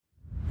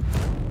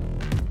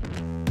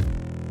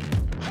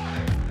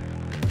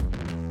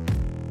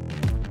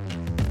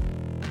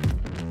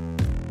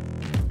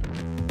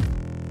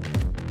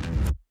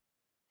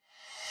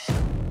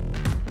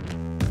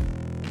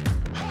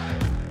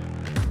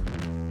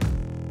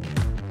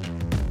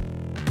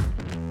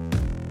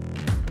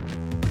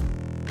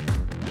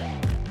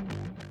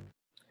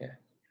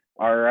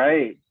All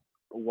right.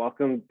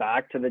 Welcome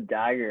back to the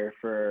Dagger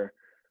for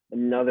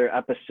another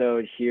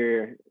episode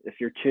here. If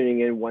you're tuning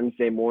in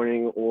Wednesday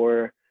morning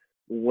or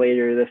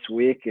later this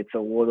week, it's a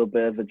little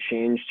bit of a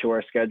change to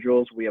our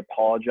schedules. We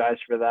apologize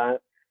for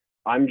that.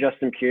 I'm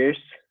Justin Pierce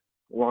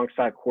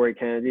alongside Cory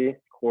Kennedy.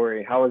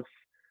 Cory, how was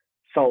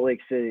Salt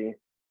Lake City?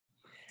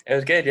 It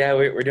was good. Yeah,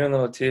 we're doing a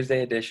little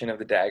Tuesday edition of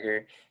the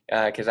Dagger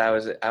because I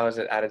was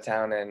out of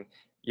town in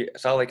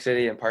Salt Lake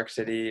City and Park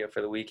City for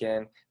the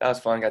weekend. That was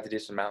fun. Got to do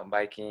some mountain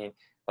biking,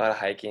 a lot of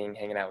hiking,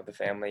 hanging out with the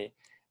family.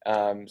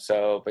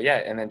 But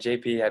yeah, and then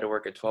JP had to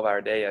work a 12-hour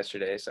day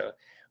yesterday, so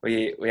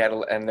we had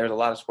and there's a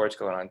lot of sports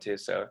going on too.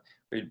 So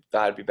we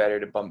thought it'd be better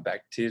to bump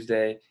back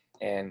Tuesday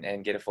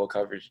and get a full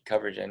coverage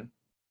in.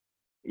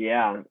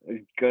 Yeah,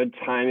 good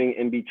timing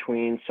in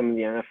between some of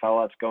the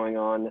NFL that's going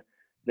on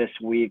this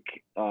week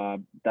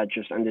that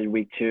just ended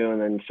week two, and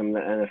then some of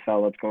the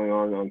NFL that's going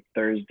on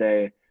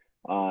Thursday.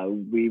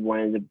 We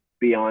wanted to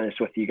be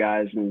honest with you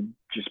guys and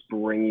just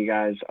bring you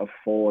guys a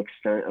full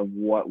extent of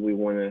what we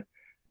want to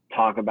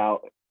talk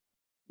about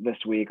this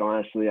week.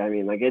 Honestly, I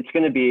mean, like it's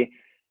going to be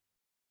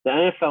the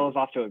NFL is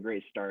off to a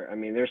great start. I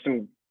mean, there's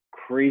some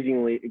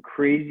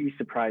crazy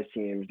surprise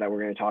teams that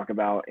we're going to talk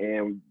about,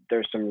 and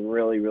there's some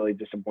really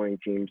disappointing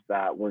teams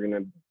that we're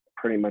going to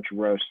pretty much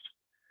roast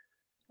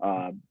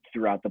uh,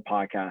 throughout the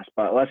podcast.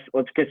 But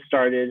let's get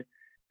started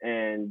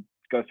and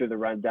go through the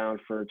rundown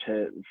for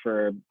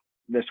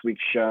this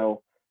week's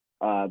show.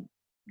 Uh,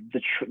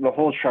 the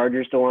whole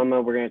Chargers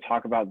dilemma. We're going to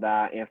talk about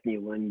that. Anthony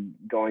Lynn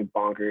going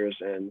bonkers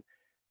and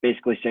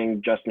basically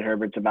saying Justin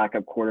Herbert's a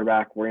backup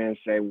quarterback. We're going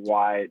to say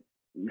why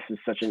this is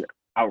such an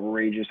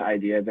outrageous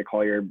idea to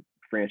call your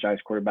franchise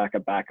quarterback a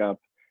backup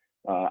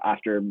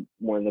after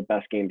one of the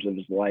best games of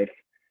his life.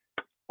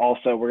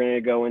 Also, we're going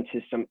to go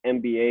into some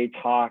NBA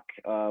talk.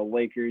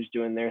 Lakers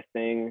doing their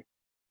thing.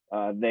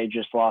 They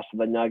just lost to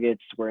the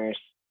Nuggets. We're going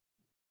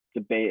to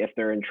debate if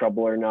they're in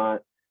trouble or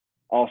not.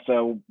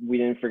 Also, we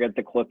didn't forget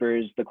the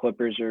Clippers. The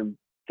Clippers are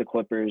the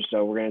Clippers,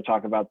 so we're going to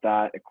talk about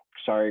that.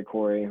 Sorry,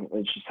 Cory.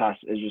 It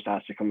just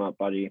has to come up,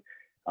 buddy.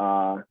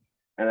 And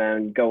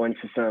then go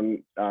into some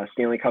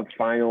Stanley Cup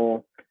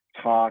final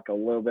talk, a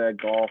little bit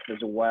of golf as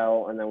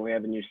well, and then we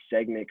have a new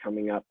segment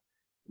coming up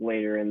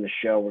later in the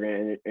show. We're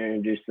going to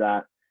introduce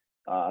that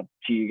to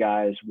you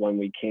guys when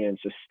we can.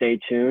 So stay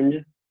tuned.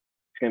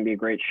 It's going to be a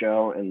great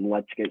show, and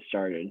let's get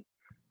started.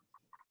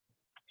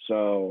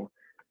 So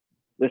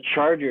the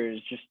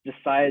Chargers just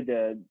decided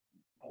to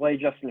play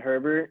Justin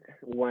Herbert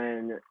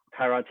when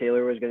Tyrod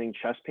Taylor was getting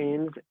chest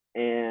pains,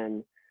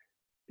 and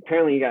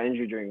apparently he got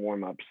injured during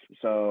warm-ups.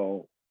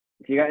 So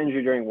he got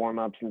injured during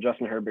warm-ups, and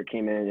Justin Herbert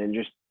came in and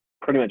just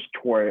pretty much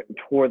tore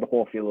the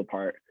whole field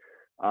apart.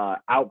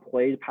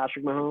 Outplayed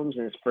Patrick Mahomes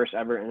in his first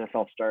ever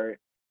NFL start.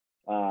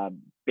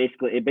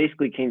 It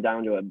basically came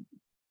down to a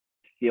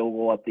field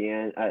goal at the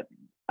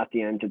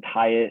end to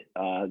tie it.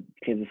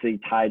 Kansas City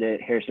tied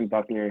it. Harrison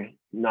Buckner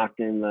knocked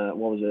in a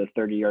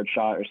 30-yard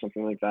shot or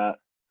something like that.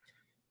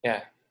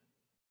 Yeah.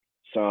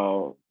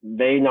 So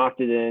they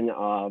knocked it in.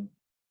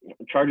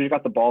 Chargers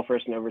got the ball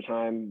first in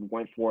overtime,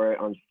 went for it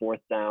on fourth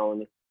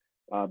down,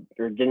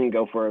 or didn't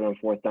go for it on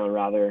fourth down,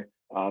 rather.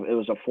 It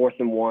was a 4th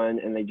and 1,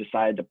 and they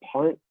decided to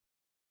punt,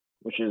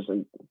 which is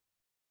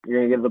you're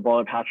going to give the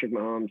ball to Patrick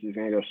Mahomes. He's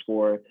going to go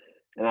score,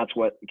 and that's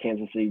what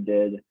Kansas City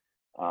did.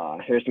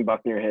 Harrison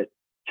Buckner hit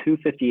 2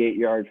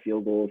 58-yard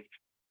field goals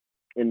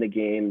in the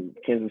game.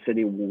 Kansas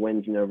City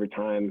wins in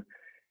overtime.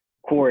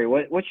 Cory,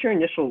 what's your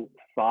initial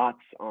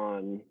thoughts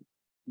on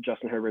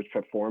Justin Herbert's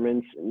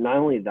performance? Not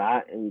only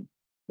that,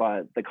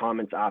 but the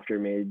comments after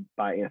made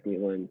by Anthony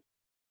Lynn.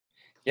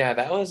 Yeah,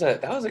 that was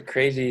a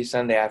crazy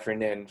Sunday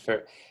afternoon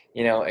for,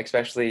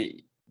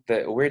 especially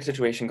the weird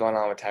situation going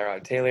on with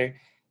Tyrod Taylor.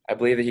 I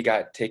believe that he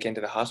got taken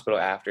to the hospital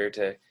after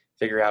to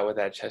figure out what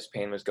that chest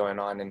pain was going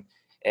on,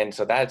 and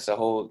so that's a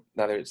whole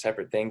another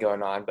separate thing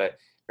going on. But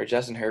for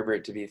Justin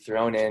Herbert to be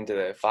thrown into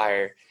the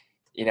fire,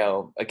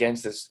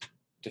 against this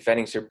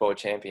defending Super Bowl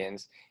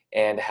champions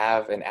and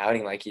have an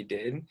outing like he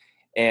did,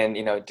 and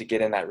to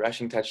get in that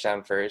rushing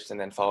touchdown first and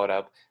then followed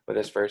up with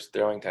his first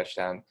throwing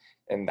touchdown.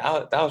 And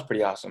that was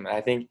pretty awesome. And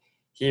I think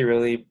he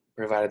really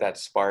provided that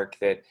spark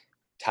that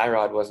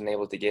Tyrod wasn't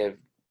able to give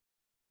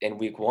in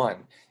week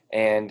one.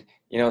 And,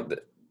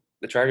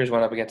 the Chargers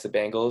went up against the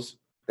Bengals.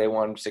 They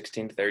won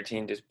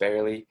 16-13, just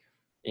barely,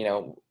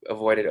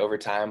 avoided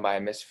overtime by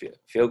a missed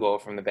field goal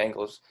from the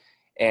Bengals.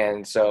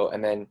 And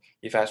then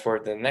you fast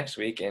forward to the next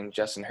week, and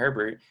Justin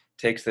Herbert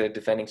takes the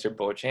defending Super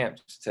Bowl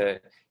champs to,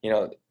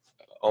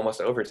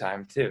 almost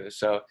overtime too.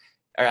 So,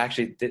 or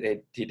actually,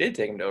 he did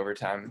take him to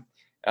overtime.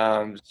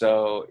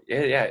 So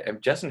yeah.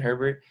 Justin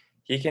Herbert,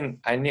 he can.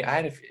 I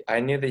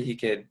knew that he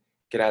could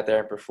get out there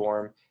and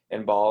perform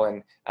and ball.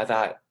 And I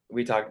thought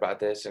we talked about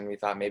this, and we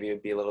thought maybe it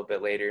would be a little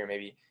bit later,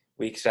 maybe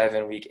week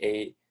 7, week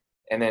 8,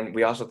 and then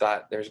we also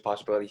thought there was a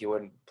possibility he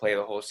wouldn't play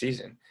the whole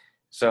season.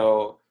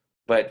 So,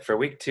 but for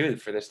week 2,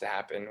 for this to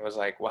happen was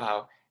like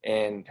wow,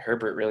 and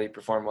Herbert really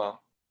performed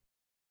well.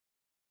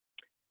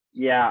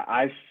 Yeah,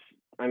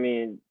 I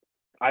mean,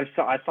 I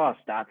saw a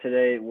stat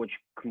today which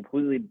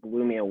completely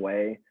blew me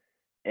away.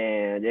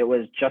 and it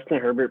was Justin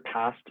Herbert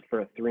passed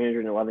for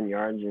 311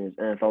 yards in his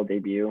NFL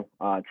debut.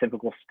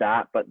 Typical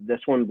stat, but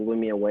this one blew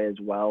me away as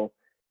well.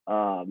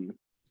 Um,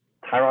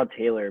 Tyrod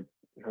Taylor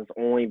has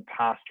only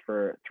passed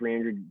for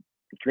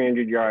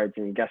 300 yards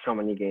in guess how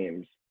many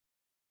games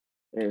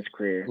in his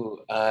career? Ooh,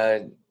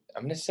 I'm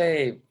gonna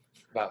say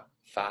about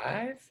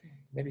 5,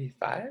 maybe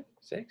 5,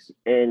 6.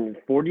 In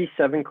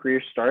 47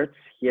 career starts,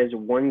 he has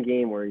one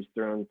game where he's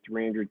thrown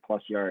 300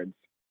 plus yards.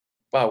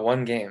 Wow,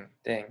 one game.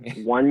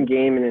 Dang. One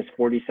game in his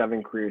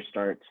 47 career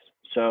starts.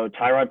 So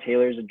Tyrod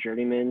Taylor is a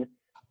journeyman.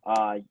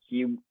 I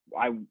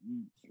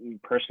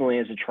personally,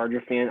 as a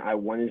Charger fan, I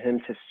wanted him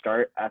to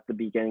start at the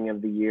beginning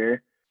of the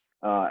year,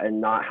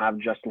 and not have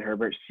Justin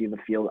Herbert see the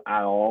field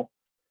at all.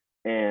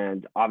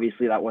 And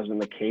obviously, that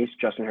wasn't the case.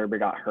 Justin Herbert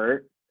got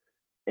hurt,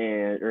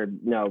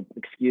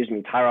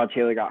 Tyrod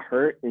Taylor got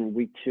hurt in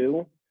week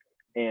 2,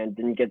 and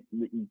didn't get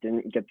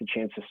the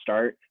chance to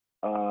start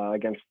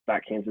against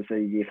that Kansas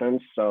City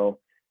defense. So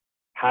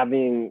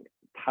having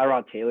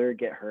Tyrod Taylor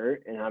get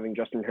hurt and having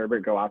Justin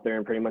Herbert go out there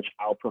and pretty much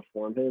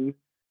outperform him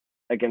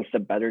against a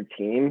better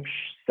team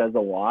says a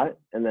lot.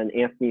 And then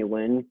Anthony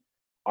Lynn,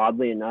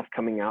 oddly enough,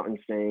 coming out and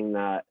saying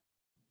that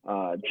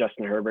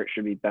Justin Herbert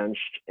should be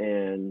benched,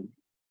 and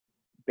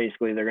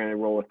basically they're going to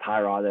roll with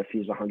Tyrod if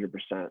he's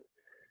 100%.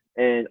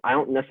 And I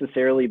don't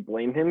necessarily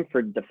blame him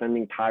for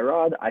defending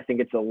Tyrod. I think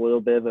it's a little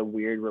bit of a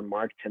weird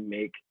remark to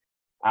make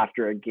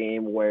after a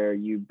game where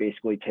you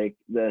basically take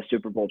the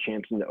Super Bowl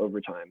champs into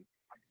overtime.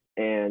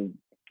 And,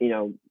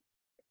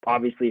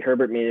 obviously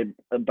Herbert made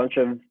a bunch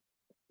of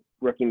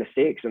rookie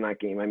mistakes in that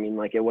game. I mean,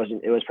 it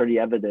was pretty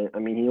evident. I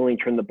mean, he only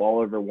turned the ball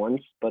over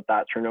once, but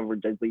that turnover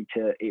did lead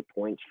to 8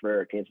 points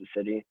for Kansas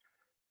City.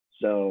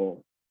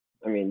 So,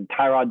 I mean,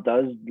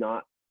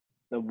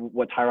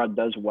 what Tyrod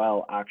does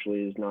well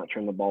actually is not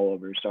turn the ball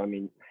over. So, I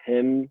mean,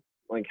 having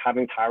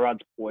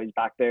Tyrod's poise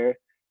back there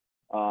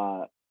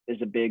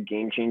is a big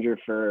game changer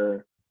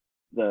for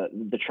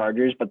the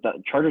Chargers, but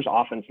the Chargers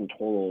offense in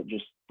total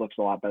just looks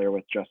a lot better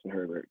with Justin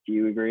Herbert. Do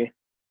you agree?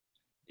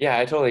 Yeah,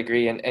 I totally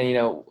agree. And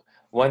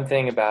one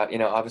thing about,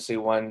 obviously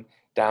one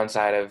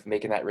downside of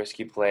making that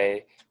risky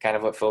play, kind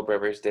of what Phil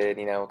Rivers did,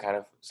 kind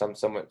of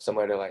somewhat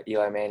similar to like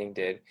Eli Manning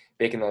did,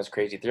 making those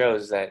crazy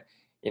throws that,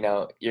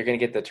 you're going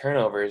to get the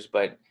turnovers,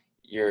 but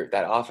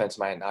that offense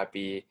might not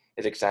be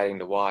as exciting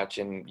to watch,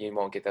 and you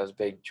won't get those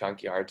big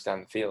chunk yards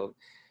down the field.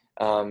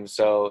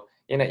 So,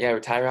 yeah,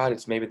 with Tyrod,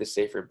 it's maybe the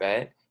safer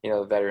bet,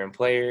 the veteran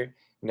player,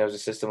 knows the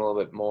system a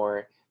little bit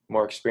more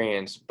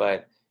experienced,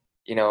 but,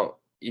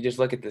 you just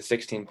look at the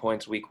 16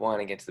 points week 1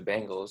 against the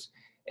Bengals.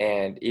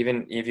 And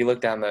even if you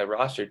look down the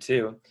roster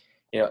too,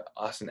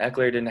 Austin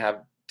Eckler didn't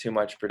have too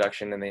much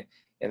production in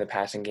the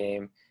passing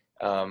game.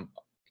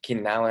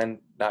 Keenan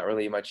Allen, not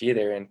really much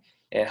either. And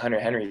Hunter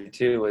Henry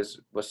too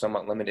was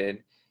somewhat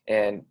limited.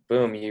 And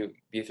boom, you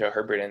throw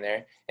Herbert in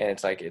there, and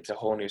it's a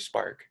whole new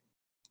spark.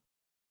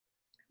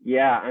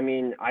 Yeah, I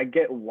mean, I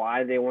get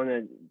why they don't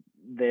want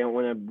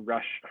to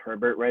rush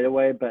Herbert right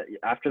away, but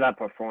after that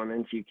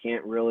performance, you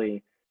can't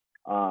really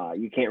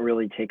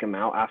take him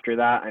out after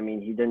that. I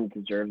mean, he didn't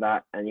deserve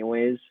that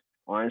anyways,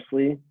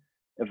 honestly.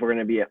 If we're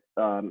gonna be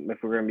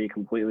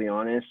completely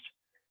honest,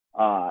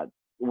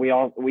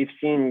 we've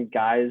seen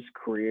guys'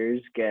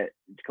 careers get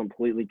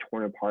completely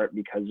torn apart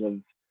because of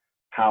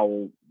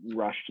how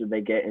rushed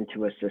they get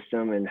into a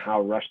system and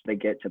how rushed they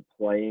get to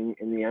playing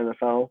in the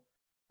NFL.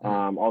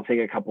 I'll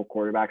take a couple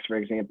quarterbacks, for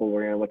example.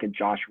 We're going to look at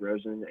Josh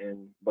Rosen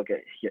and look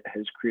at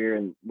his career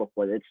and look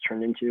what it's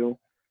turned into.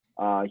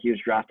 He was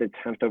drafted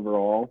 10th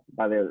overall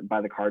by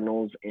the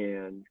Cardinals,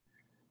 and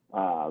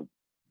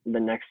the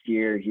next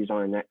year he's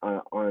on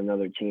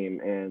another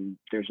team, and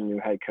there's a new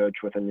head coach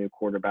with a new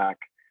quarterback,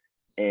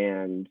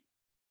 and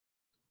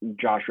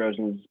Josh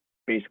Rosen's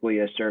basically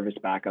a service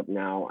backup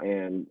now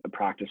and a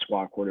practice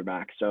squad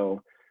quarterback.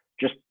 So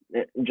just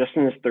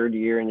in his third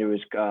year into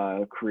his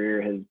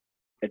career,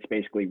 it's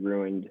basically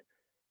ruined,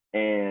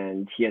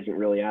 and he hasn't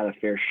really had a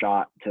fair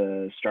shot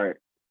to start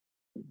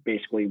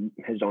basically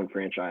his own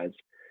franchise.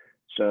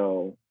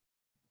 So,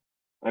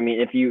 I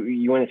mean, if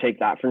you want to take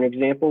that for an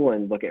example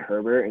and look at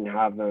Herbert and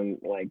have them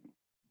like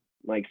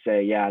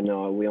say, yeah,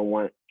 no, we don't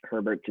want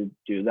Herbert to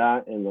do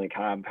that, and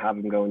have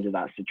him go into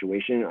that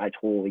situation, I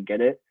totally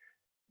get it.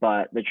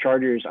 But the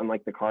Chargers,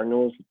 unlike the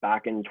Cardinals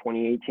back in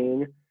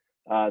 2018,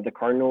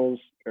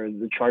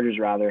 the Chargers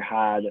rather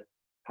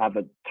have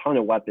a ton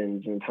of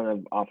weapons and a ton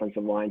of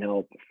offensive line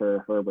help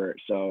for Herbert.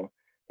 So,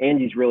 and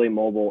he's really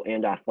mobile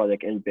and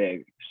athletic and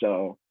big.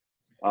 So,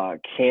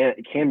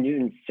 Cam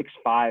Newton's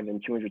 6'5"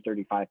 and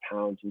 235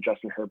 pounds, and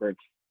Justin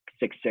Herbert's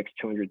 6'6",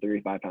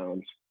 235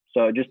 pounds.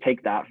 So just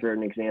take that for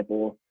an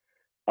example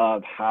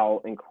of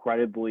how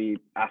incredibly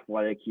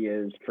athletic he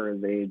is for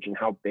his age and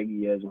how big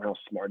he is and how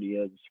smart he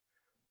is.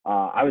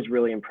 I was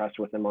really impressed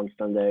with him on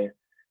Sunday.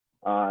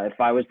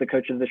 If I was the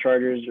coach of the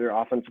Chargers or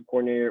offensive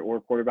coordinator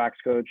or quarterbacks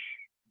coach,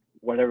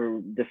 whatever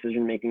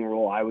decision-making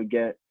role I would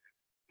get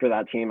for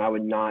that team, I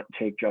would not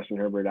take Justin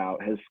Herbert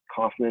out. His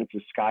confidence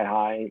is sky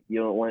high.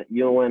 You don't want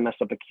to mess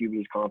up a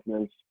QB's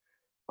confidence.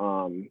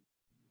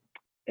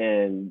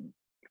 And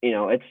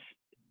it's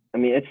I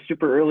mean, it's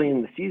super early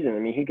in the season. I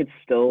mean, he could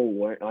still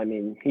learn. I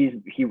mean,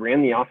 he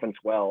ran the offense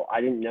well.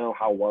 I didn't know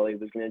how well he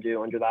was going to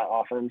do under that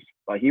offense,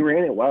 but he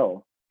ran it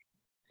well,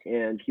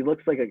 and he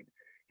looks like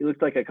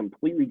a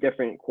completely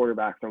different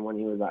quarterback from when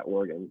he was at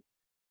Oregon.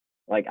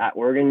 Like at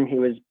Oregon, he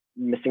was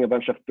missing a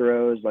bunch of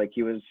throws. Like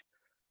he was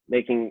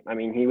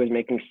he was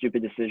making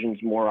stupid decisions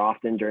more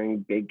often during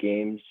big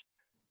games.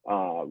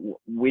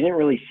 We didn't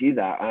really see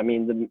that. I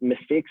mean, the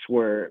mistakes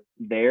were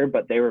there,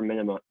 but they were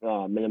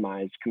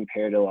minimized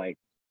compared to like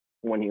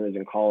when he was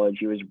in college.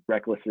 He was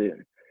recklessly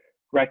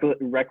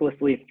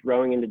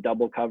throwing into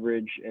double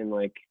coverage and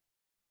like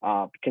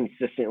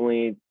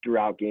consistently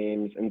throughout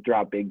games and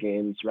throughout big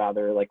games,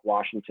 rather like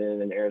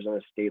Washington and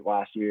Arizona State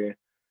last year.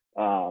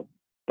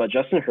 But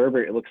Justin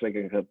Herbert, it looks like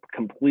a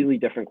completely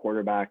different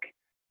quarterback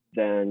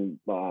than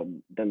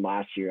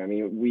last year. I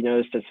mean, we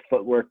noticed his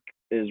footwork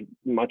is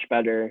much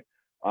better.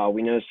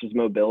 We noticed his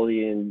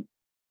mobility and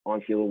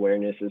on-field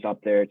awareness is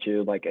up there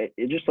too. Like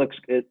it just looks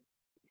it.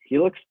 He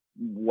looks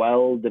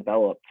well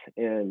developed,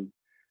 and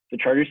the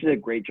Chargers did a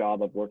great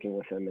job of working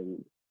with him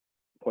and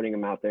putting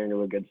him out there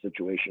into a good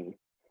situation.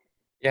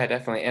 Yeah,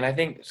 definitely. And I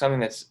think something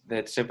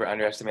that's super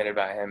underestimated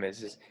about him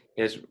is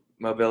his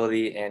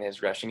mobility and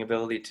his rushing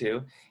ability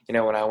too.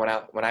 When I went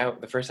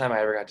out, the first time I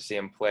ever got to see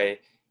him play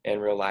in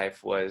real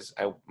life was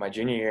my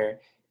junior year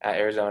at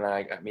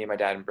Arizona. Me and my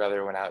dad and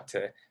brother went out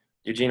to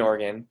Eugene,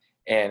 Oregon,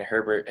 and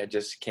Herbert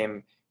just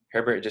came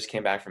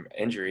back from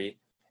injury,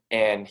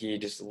 and he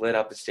just lit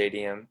up the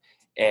stadium.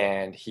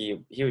 And he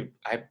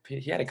had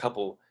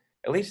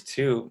at least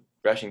two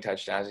rushing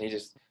touchdowns, and he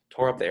just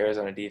tore up the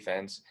Arizona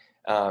defense.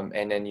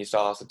 And then you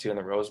saw also too in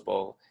the Rose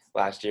Bowl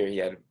last year, he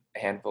had a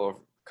handful of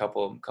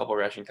couple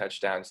rushing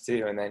touchdowns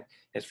too. And then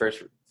his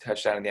first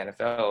touchdown in the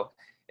NFL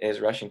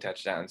is rushing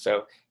touchdown.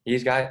 So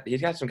he's got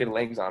some good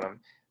legs on him.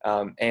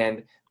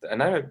 And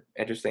another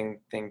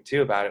interesting thing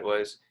too about it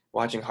was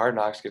watching Hard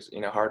Knocks, because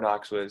Hard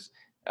Knocks was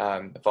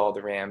followed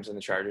the Rams and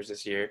the Chargers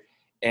this year,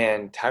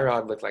 and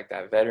Tyrod looked like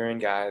that veteran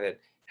guy that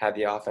had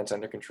the offense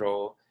under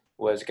control,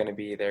 was going to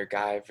be their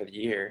guy for the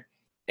year.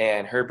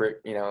 And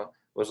Herbert,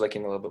 was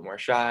looking a little bit more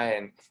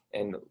shy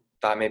and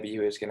thought maybe he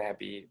was going to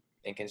be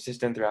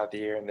inconsistent throughout the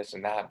year and this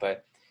and that.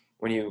 But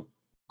when you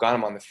got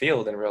him on the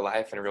field in real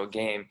life in a real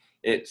game,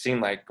 it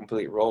seemed like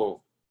complete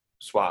role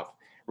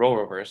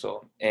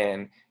reversal.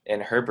 And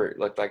Herbert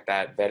looked like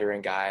that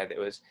veteran guy that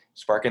was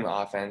sparking the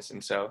offense.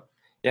 And so,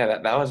 yeah,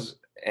 that was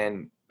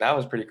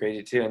pretty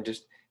crazy too. And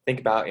just think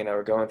about,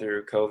 we're going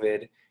through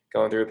COVID,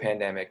 going through a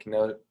pandemic,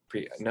 no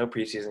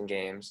preseason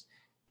games,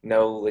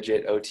 no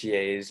legit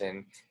OTAs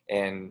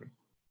and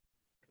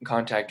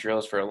contact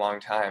drills for a long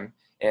time.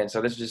 And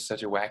so this is just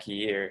such a wacky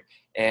year.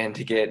 And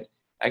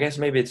I guess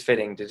maybe it's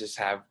fitting to just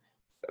have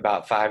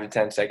about 5 to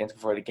 10 seconds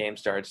before the game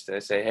starts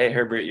to say, "Hey,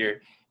 Herbert,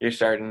 you're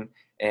starting,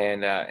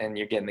 and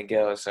you're getting the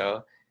go."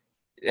 So,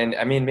 and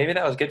I mean, maybe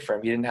that was good for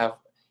him. He didn't have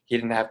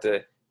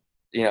to,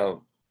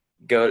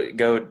 go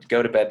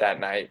to bed that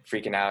night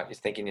freaking out. He's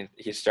thinking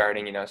he's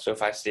starting,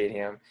 SoFi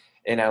Stadium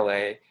in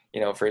LA,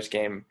 first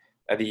game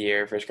of the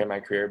year, first game of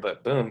my career.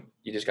 But boom,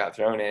 you just got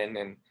thrown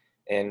in,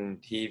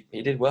 and he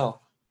did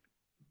well.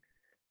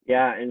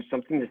 Yeah, and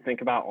something to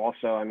think about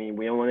also. I mean,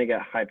 we don't want to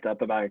get hyped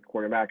up about a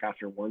quarterback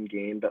after one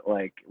game, but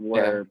like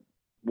Yeah.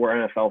 we're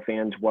NFL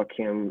fans. What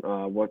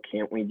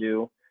can't we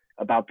do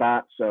about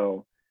that?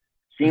 So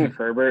seeing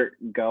Herbert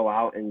go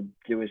out and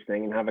do his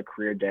thing and have a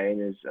career day in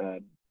his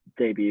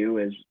debut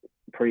is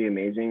pretty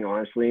amazing,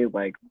 honestly.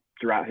 Like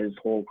throughout his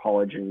whole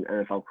college and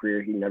NFL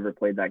career, he never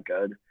played that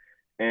good,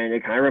 and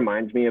it kind of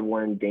reminds me of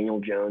when Daniel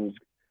Jones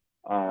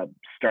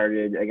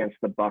started against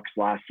the Bucks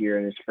last year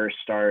in his first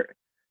start.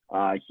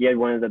 He had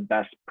one of the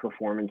best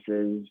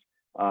performances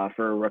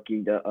for a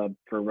rookie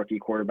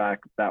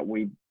quarterback that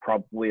we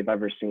probably have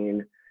ever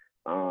seen.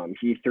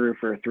 He threw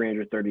for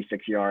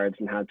 336 yards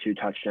and had 2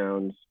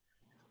 touchdowns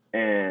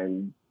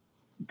and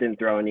didn't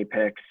throw any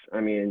picks. I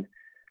mean,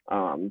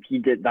 he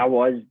did that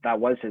was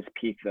his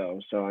peak though.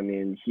 So I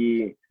mean,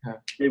 he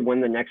did win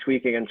the next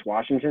week against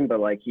Washington, but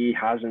like he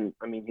hasn't.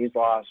 I mean, he's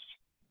lost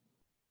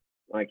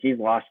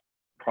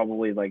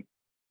probably like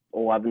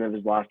 11 of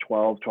his last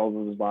 12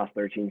 of his last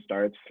 13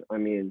 starts. I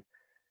mean,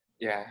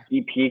 Yeah.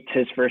 he peaked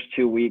his first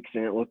 2 weeks,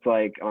 and it looked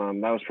like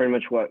that was pretty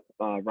much what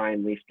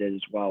Ryan Leaf did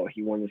as well.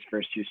 He won his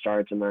first 2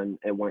 starts, and then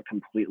it went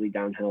completely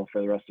downhill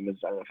for the rest of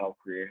his NFL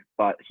career.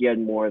 But he had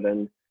more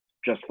than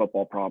just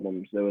football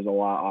problems. There was a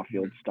lot of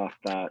off-field stuff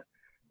that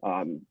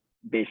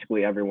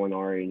basically everyone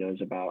already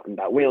knows about, and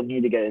that we don't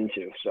need to get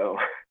into. So,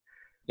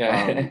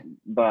 Yeah.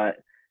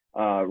 but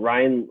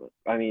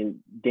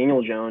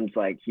Daniel Jones,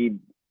 like he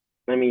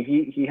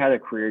had a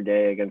career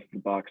day against the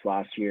Bucks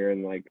last year,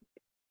 and like,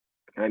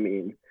 I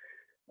mean,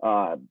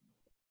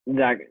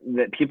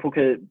 that people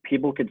could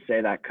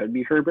say that could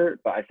be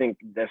Herbert, but I think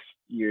this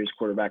year's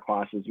quarterback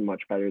class is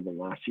much better than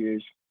last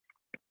year's.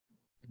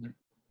 Mhm.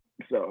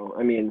 So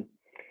I mean,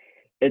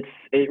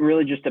 it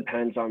really just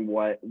depends on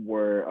what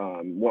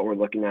we're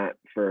looking at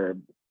for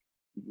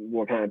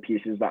what kind of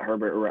pieces that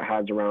Herbert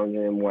has around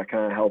him, what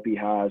kind of help he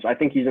has. I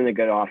think he's in a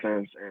good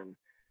offense, and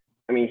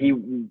I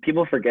mean,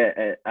 people forget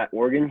at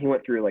Oregon he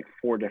went through like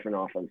 4 different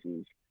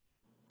offenses,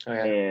 Oh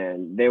yeah.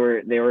 and they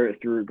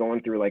were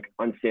going through like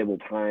unstable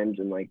times,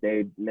 and like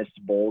they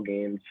missed bowl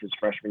games his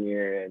freshman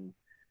year, and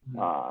Mhm.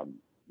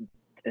 um,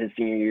 his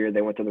senior year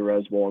they went to the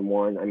Rose Bowl and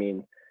won. I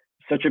mean,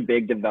 such a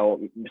big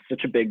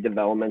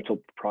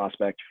developmental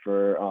prospect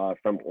for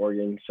from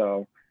Oregon.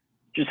 So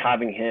just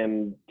having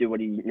him do what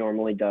he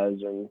normally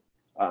does, and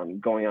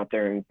going out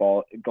there and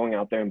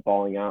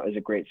balling out is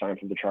a great sign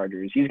for the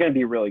Chargers. He's going to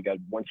be really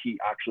good once he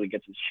actually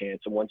gets his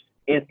chance, and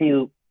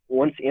Anthony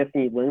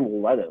Lynn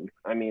will let him.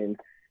 I mean,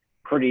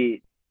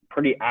 pretty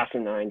pretty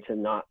asinine to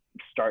not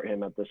start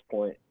him at this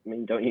point. I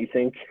mean, don't you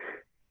think?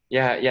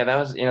 Yeah, that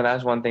was that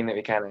was one thing that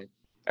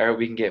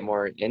we can get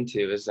more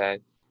into is that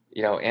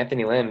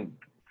Anthony Lynn,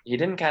 he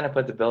didn't kind of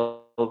put the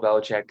Bill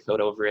Belichick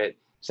coat over it,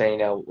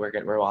 saying or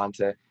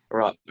who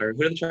are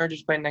the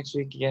Chargers playing next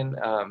week again?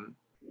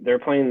 They're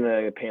playing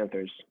the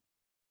Panthers.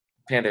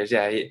 Panthers,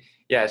 yeah,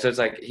 yeah. So it's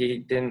like he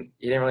didn't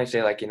really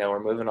say like we're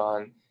moving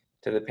on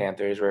to the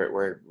Panthers.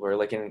 We're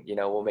looking,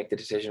 we'll make the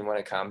decision when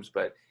it comes.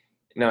 But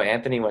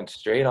Anthony went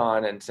straight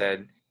on and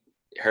said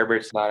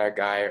Herbert's not our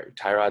guy.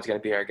 Tyrod's going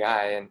to be our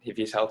guy, and if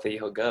he's healthy,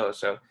 he'll go.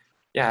 So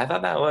yeah, I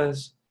thought that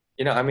was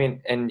I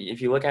mean, and if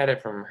you look at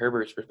it from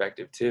Herbert's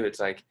perspective too, it's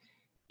like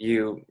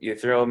you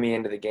throw me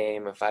into the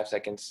game of 5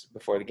 seconds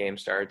before the game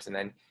starts, and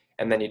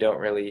then you don't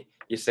really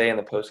you say in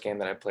the post game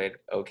that I played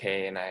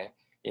okay and I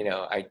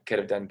could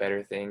have done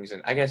better things,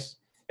 and I guess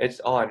it's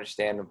all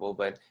understandable,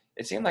 but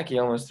it seemed like he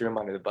almost threw him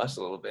under the bus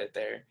a little bit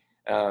there,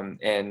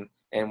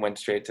 and went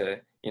straight to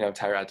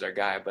Tyrod's our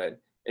guy, but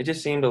it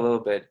just seemed a little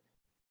bit.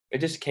 It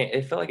just came.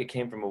 It felt like it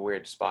came from a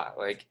weird spot,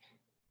 like,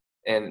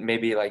 and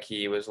maybe like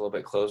he was a little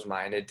bit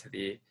closed-minded to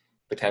the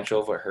potential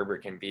of what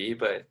Herbert can be,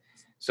 but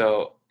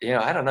so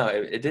I don't know.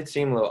 It did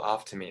seem a little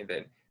off to me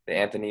that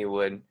Anthony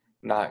would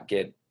not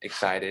get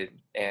excited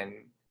and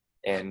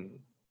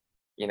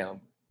you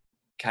know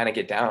kind of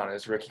get down on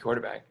his rookie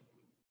quarterback.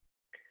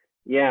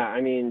 Yeah,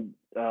 I mean,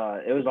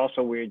 it was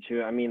also weird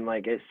too. I mean,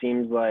 like it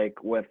seems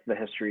like with the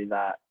history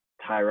that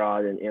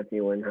Tyrod and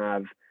Anthony Lynn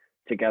have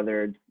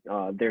together,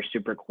 they're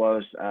super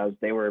close as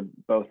they were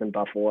both in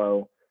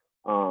Buffalo.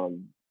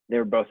 Um, they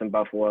were both in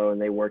Buffalo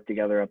and they worked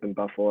together up in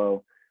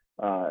Buffalo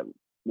uh,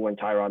 when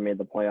Tyrod made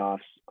the playoffs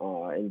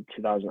in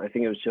 2000. I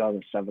think it was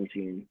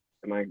 2017.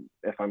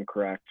 If I'm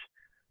correct?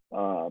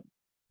 Uh,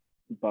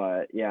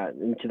 but yeah,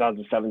 in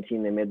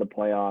 2017 they made the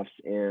playoffs,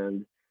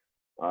 and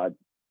uh,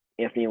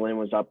 Anthony Lynn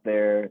was up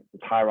there.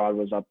 Tyrod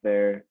was up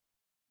there.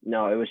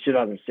 No, it was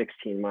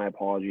 2016. My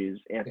apologies.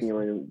 Anthony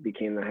Lynn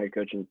became the head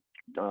coach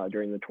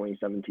during the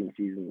 2017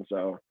 season.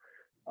 So,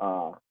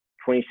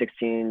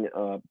 2016,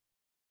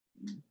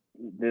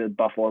 the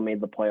Buffalo made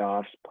the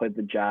playoffs, played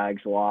the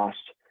Jags, lost.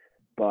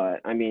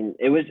 But I mean,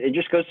 it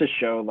just goes to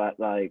show that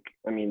like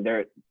I mean,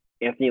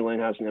 Anthony Lynn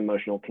has an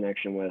emotional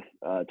connection with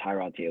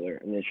Tyrod Taylor,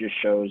 and it just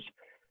shows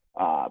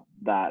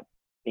that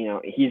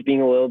he's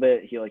being a little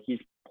bit he's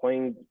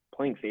playing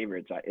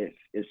favorites.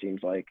 It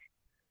seems like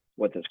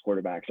with his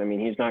quarterbacks. I mean,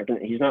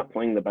 he's not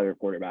playing the better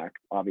quarterback,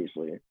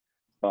 obviously,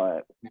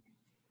 but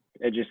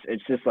it's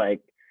just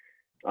like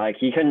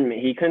he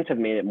couldn't have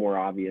made it more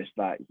obvious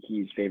that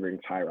he's favoring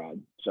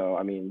Tyrod. So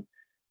I mean,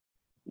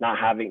 not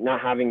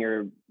having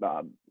your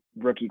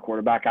rookie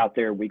quarterback out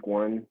there week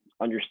one,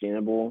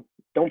 understandable.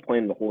 Don't play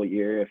him the whole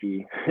year if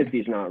if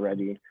he's not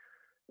ready.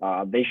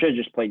 They should have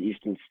just played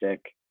Easton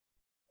Stick.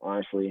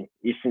 Honestly,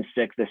 Easton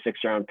Stick, the 6th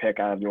round pick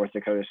out of North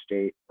Dakota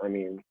State. I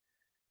mean,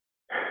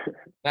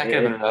 That could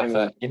have if been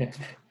I rough. mean,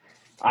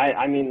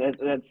 I mean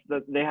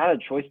they had a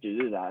choice to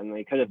do that, and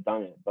they could have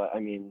done it. But I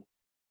mean,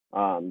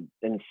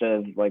 instead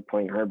of like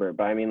playing Herbert.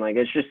 But I mean, like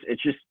it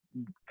just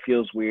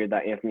feels weird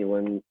that Anthony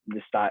Lynn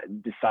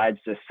decides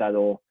to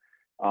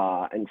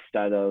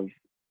instead of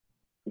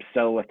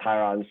settle with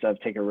Tyrod instead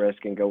of take a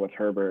risk and go with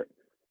Herbert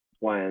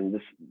when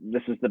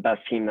this is the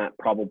best team that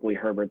probably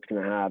Herbert's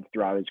going to have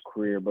throughout his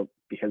career, but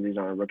because he's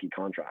on a rookie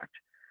contract.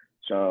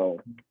 So,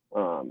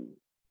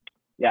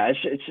 yeah,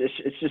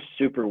 it's just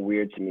super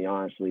weird to me,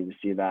 honestly, to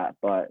see that.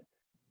 But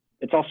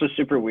it's also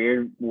super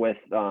weird with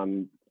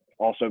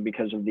also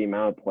because of the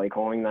amount of play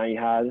calling that he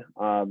had,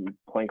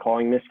 play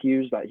calling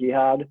miscues that he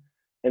had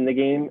in the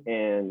game.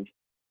 And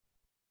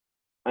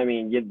I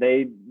mean,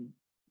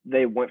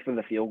 they went for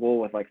the field goal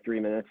with like 3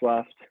 minutes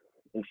left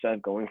instead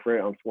of going for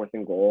it on 4th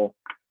and goal.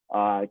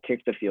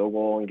 Kicked the field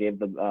goal and gave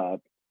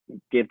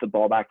the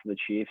ball back to the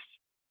Chiefs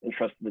and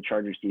trusted the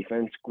Chargers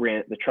defense.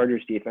 The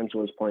Chargers defense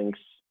was playing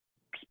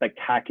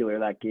spectacular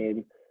that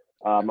game.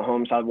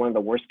 Mahomes had one of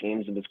the worst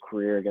games of his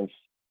career against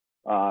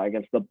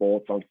the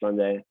Bolts on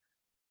Sunday,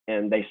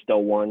 and they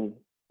still won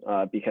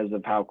because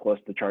of how close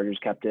the Chargers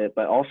kept it.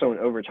 But also in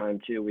overtime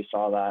too, we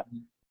saw that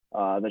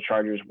the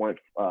Chargers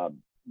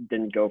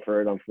didn't go for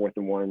it on 4th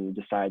and 1,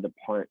 decided to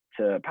punt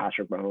to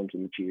Patrick Mahomes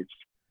and the Chiefs.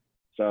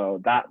 So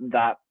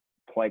that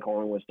play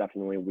calling was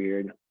definitely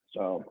weird.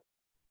 So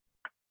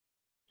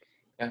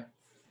Yeah.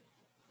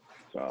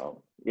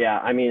 So yeah,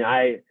 I mean,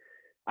 I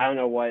don't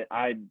know what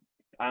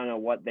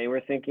they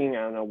were thinking.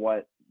 I don't know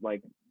what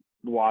like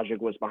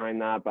logic was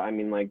behind that, but I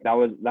mean, like that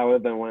would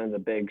have been one of the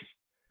big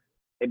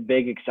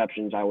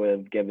exceptions I would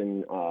have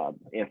given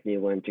Anthony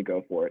Lynn to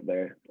go for it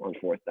there on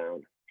fourth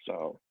down.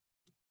 So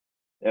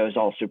it was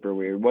all super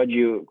weird.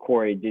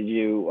 Cory?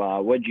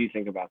 What did you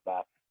think about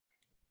that?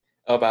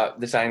 About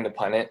deciding to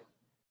punt it.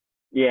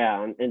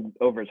 Yeah, in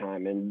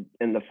overtime and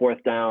in the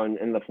fourth down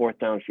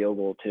field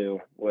goal too,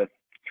 with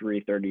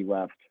 3:30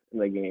 left in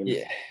the game.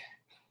 Yeah.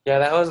 Yeah,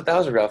 that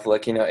was a rough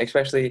look,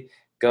 especially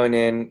going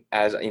in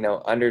as,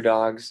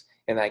 underdogs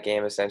in that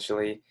game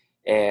essentially,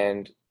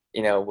 and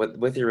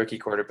with your rookie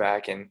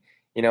quarterback, and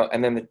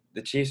then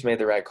the Chiefs made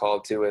the right call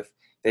too with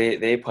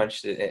they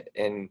punched it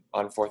in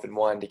on 4th and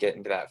 1 to get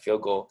into that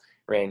field goal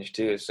range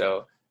too.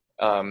 So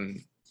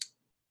um,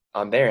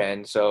 on their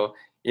end, so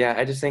yeah,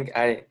 I just think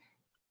I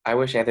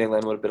wish Anthony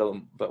Lynn would have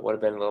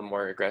been a little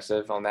more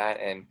aggressive on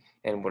that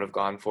and would have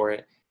gone for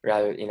it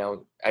rather.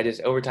 I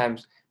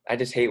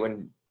just hate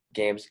when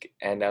games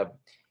end up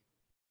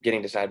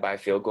getting decided by a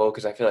field goal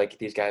because I feel like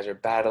these guys are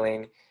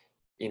battling,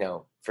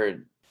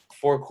 for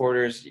 4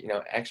 quarters,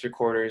 extra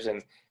quarters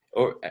and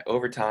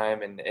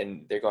overtime,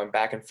 and they're going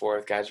back and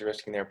forth. Guys are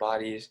risking their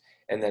bodies,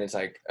 and then it's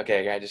like, okay,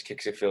 a guy just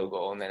kicks a field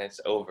goal, and then it's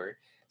over.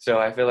 So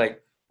I feel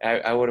like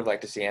I would have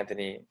liked to see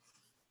Anthony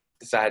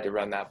decide to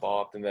run that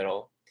ball up the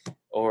middle,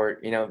 or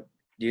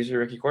use a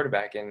rookie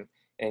quarterback and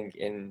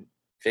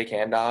fake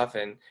handoff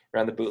and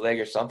run the bootleg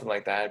or something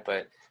like that.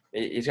 But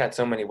he's got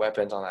so many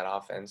weapons on that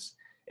offense,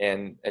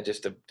 and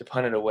just to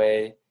punt it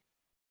away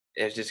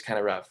is just kind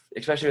of rough,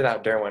 especially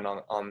without Derwin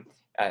on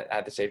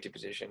at the safety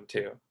position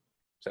too.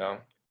 So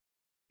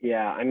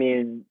Yeah, I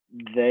mean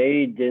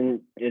they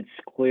didn't. It's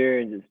clear.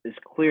 It's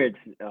clear.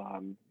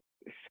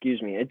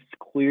 Excuse me. It's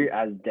clear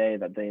as day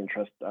that they didn't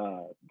trust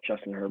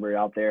Justin Herbert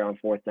out there on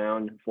fourth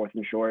down, fourth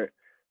and short.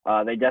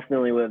 They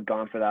definitely would have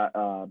gone for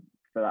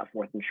that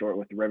fourth and short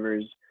with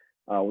Rivers.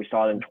 We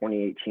saw it in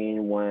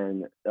 2018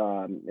 when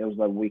it was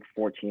like week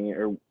 14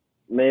 or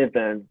may have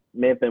been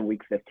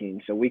week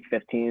 15. So week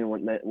 15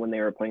 when they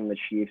were playing the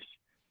Chiefs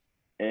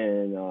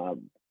and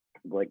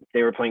like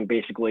they were playing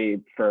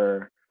basically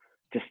to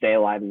stay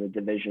alive in the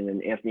division,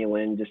 and Anthony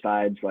Lynn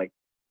decides like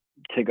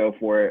to go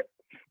for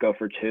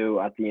two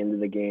at the end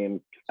of the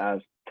game as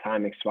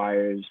time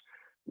expires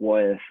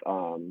with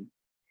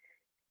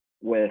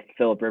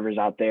Philip Rivers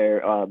out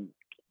there. And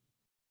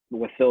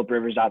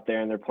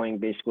they're playing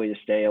basically to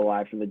stay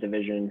alive for the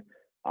division.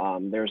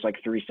 There was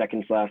like 3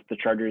 seconds left. The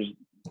Chargers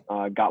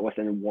got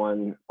within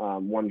 1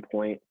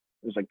 point.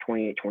 It was like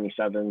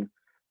 28-27.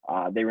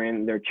 They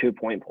ran their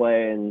 2-point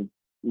play, and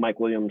Mike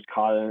Williams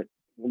caught it,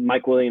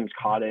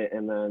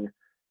 and then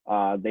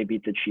they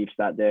beat the Chiefs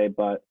that day.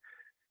 But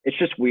it's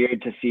just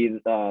weird to see.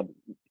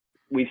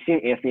 We've seen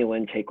Anthony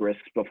Lynn take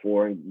risks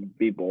before and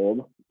be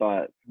bold,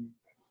 but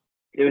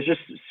it was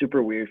just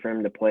super weird for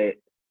him to play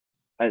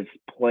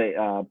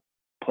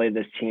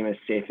this team as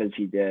safe as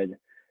he did,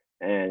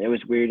 and it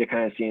was weird to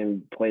kind of see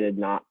him play to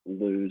not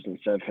lose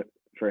instead of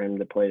for him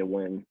to play to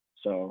win.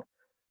 So,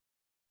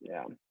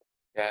 yeah.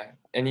 yeah,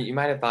 and you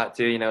might have thought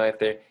too,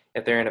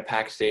 if they're in a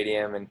packed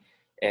stadium and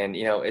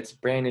it's a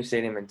brand new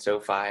stadium in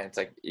SoFi, it's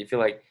like you feel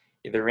like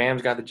the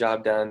Rams got the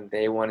job done,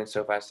 they won in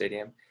SoFi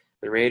Stadium.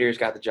 The Raiders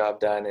got the job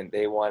done and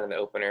they won in the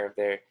opener of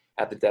their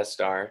at the Death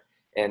Star,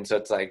 and so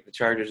it's like the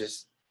Chargers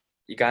just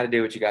you got to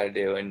do what you got to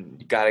do, and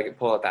you got to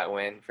pull out that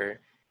win for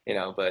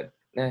But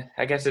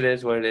I guess it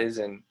is what it is,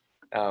 and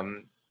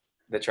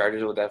the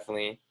Chargers will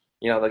definitely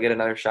they'll get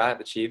another shot at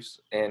the Chiefs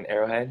and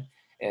Arrowhead,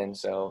 and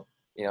so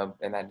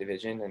in that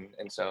division,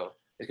 and so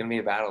it's gonna be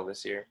a battle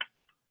this year.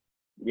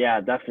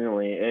 Yeah,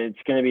 definitely. It's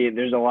going to be.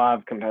 There's a lot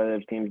of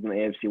competitive teams in the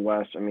AFC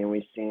West. I mean,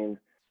 we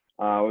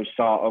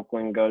saw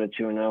Oakland go to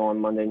 2-0 on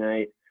Monday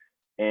night,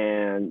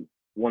 and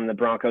when the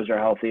Broncos are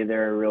healthy,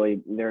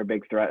 they're a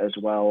big threat as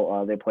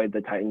well. They played the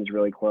Titans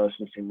really close,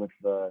 and same with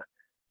the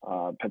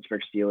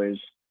Pittsburgh Steelers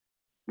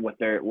with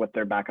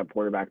their backup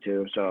quarterback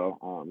too.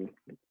 So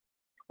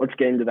let's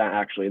get into that.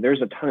 Actually,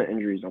 there's a ton of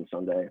injuries on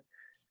Sunday.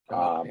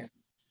 Yeah.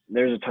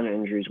 There's a ton of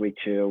injuries week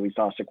 2. We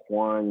saw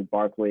Saquon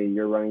Barkley,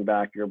 your running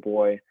back, your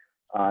boy,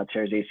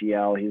 tears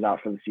ACL. He's out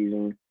for the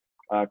season.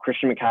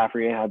 Christian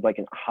McCaffrey had like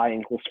a high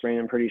ankle sprain,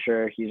 I'm pretty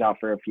sure. He's out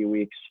for a few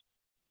weeks.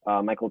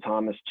 Michael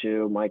Thomas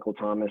too. Michael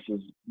Thomas is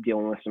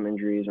dealing with some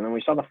injuries. And then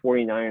we saw the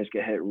 49ers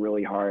get hit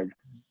really hard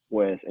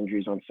with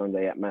injuries on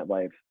Sunday at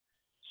MetLife.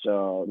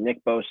 So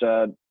Nick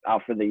Bosa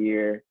out for the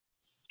year,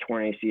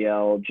 torn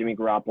ACL. Jimmy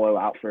Garoppolo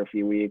out for a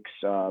few weeks.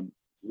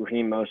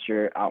 Raheem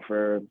Mostert out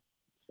for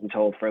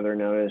until further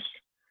notice.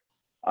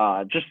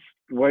 Just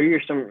what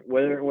are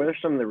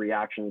some of the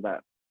reactions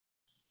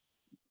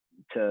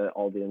to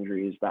all the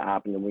injuries that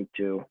happened in week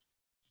 2?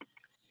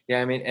 Yeah,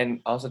 I mean,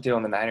 and also too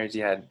on the Niners,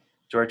 you had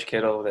George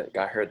Kittle that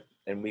got hurt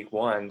in week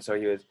 1, so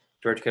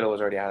George Kittle was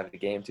already out of the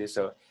game too.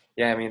 So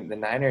yeah, I mean, the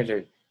Niners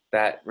are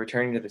that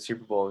returning to the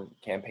Super Bowl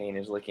campaign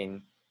is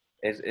looking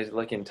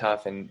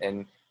tough, and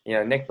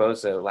Nick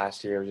Bosa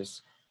last year was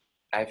just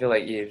I feel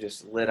like he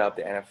just lit up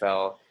the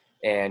NFL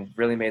and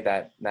really made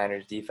that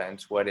Niners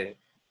defense what it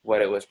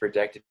was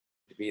projected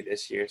to be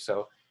this year.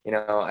 So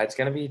it's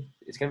gonna be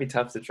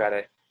tough to try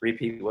to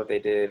repeat what they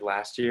did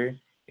last year,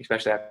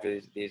 especially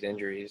after these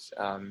injuries.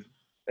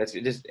 That's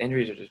just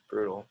injuries are just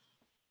brutal.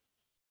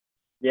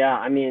 Yeah,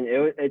 I mean,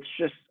 it's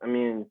just, I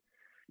mean,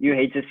 you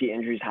hate to see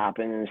injuries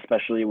happen, and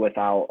especially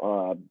without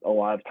a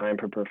lot of time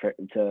to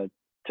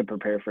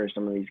prepare for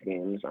some of these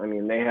games. I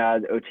mean, they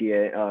had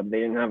OTA, they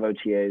didn't have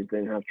OTAs, they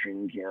didn't have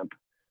training camp,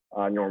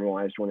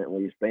 normalized one at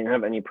least. They didn't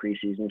have any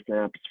preseason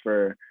snaps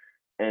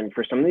and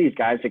for some of these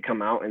guys to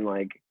come out and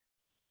like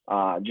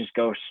just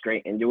go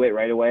straight into it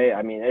right away.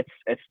 I mean,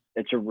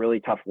 it's a really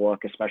tough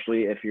look,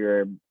 especially if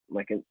you're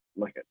like an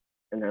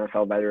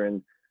NFL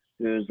veteran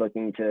who's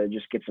looking to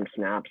just get some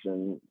snaps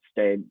and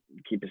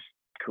keep his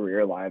career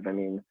alive. I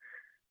mean,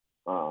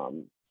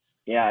 um,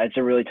 yeah, it's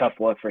a really tough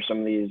look for some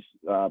of these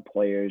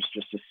players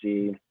just to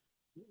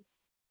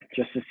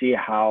see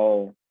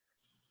how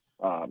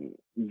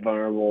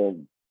vulnerable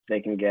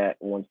they can get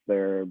once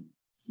they're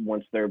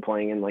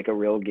playing in like a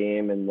real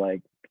game and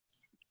like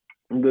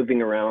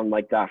moving around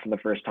like that for the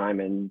first time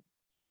in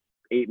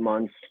 8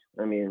 months.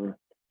 I mean,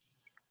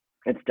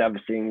 it's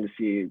devastating to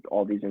see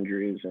all these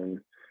injuries, and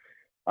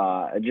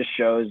it just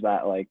shows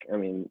that like I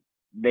mean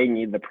they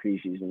need the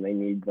preseason, they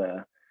need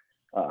the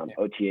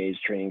OTAs,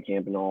 training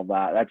camp, and all of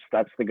that.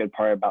 That's the good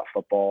part about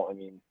football. I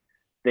mean,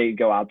 they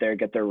go out there,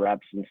 get their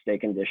reps, and stay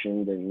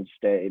conditioned and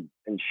stay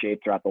in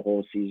shape throughout the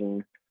whole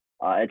season.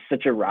 It's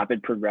such a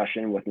rapid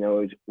progression with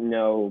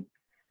no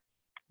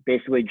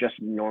basically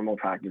just normal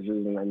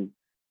practices and then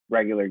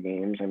regular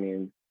games. I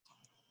mean,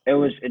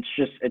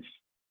 it's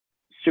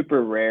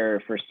super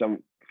rare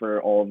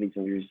for all of these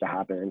injuries to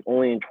happen, and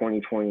only in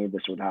 2020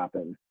 this would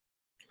happen.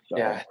 So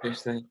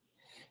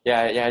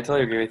Yeah, yeah, I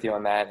totally agree with you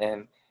on that.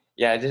 And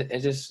yeah,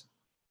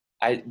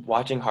 I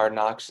watching Hard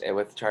Knocks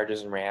with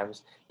Chargers and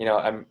Rams.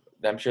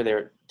 I'm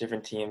sure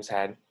different teams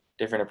had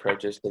different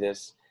approaches to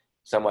this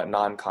somewhat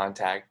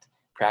non-contact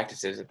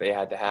practices that they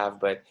had to have.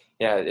 But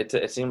yeah,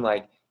 it seemed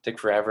like it took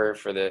forever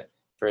for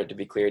it to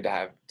be cleared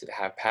to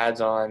have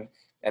pads on,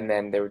 and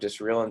then there was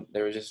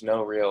just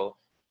no real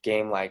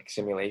game-like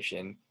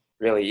simulation.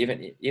 Really,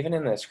 even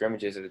in the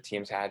scrimmages that the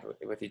teams had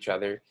with each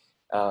other,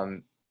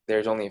 um,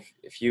 there's only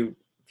a few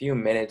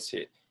minutes,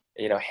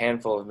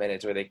 handful of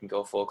minutes where they can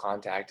go full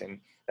contact,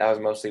 and that was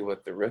mostly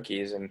with the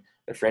rookies and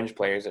the fringe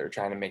players that were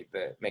trying to make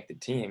the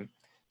team.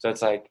 So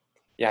it's like,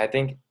 yeah, I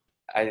think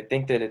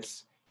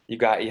that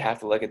you have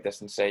to look at this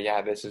and say,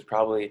 yeah, this is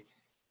probably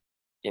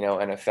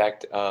an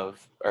effect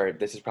of, or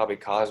this is probably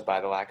caused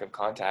by the lack of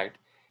contact,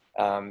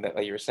 that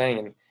like you were saying.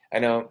 And I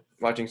know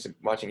watching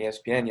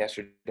ESPN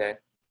yesterday,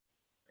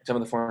 some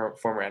of the former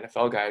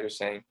NFL guys are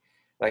saying,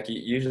 like,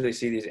 you usually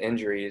see these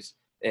injuries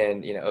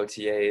in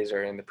OTAs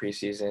or in the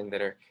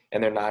preseason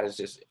and they're not as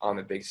just on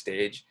the big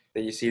stage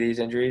that you see these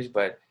injuries,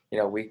 but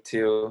week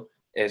two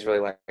is really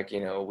like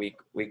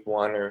week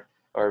one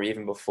or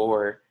even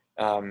before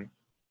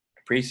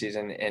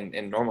preseason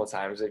in normal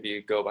times if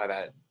you go by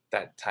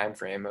that time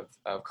frame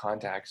of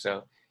contact.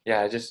 So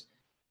yeah,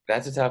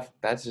 that's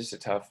just a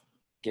tough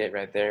get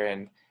right there.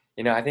 And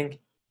I think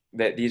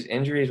that these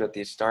injuries with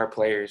these star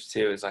players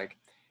too is like,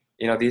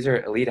 these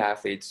are elite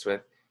athletes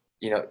with,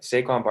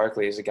 Saquon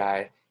Barkley is a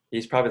guy,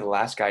 he's probably the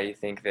last guy you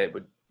think that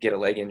would get a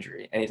leg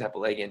injury, any type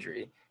of leg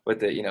injury, with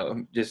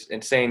the, just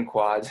insane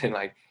quads, and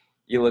like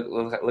you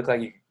look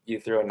like you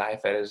threw a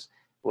knife at his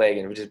leg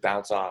and it would just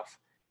bounce off.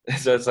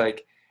 So it's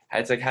like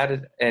how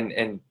did,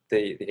 and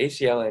the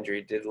ACL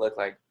injury did look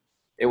like,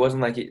 it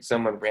wasn't like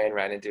someone ran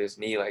right into his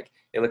knee. Like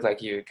it looked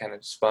like you kind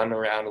of spun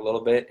around a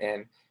little bit,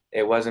 and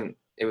it wasn't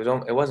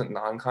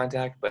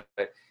non-contact, but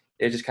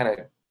it just kind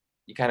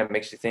of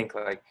makes you think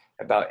like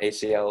about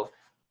ACL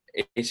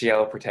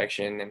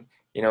protection. And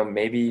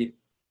maybe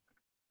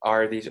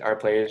our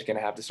players going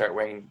to have to start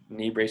wearing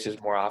knee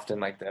braces more often,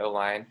 like the O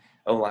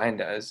line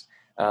does,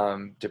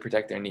 to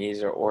protect their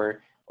knees,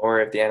 or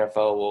if the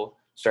NFL will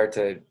start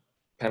to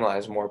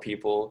penalize more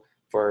people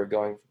for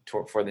going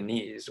for the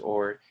knees,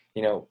 or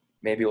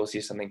maybe we'll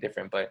see something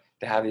different. But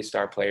to have these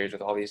star players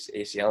with all these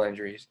ACL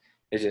injuries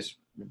is just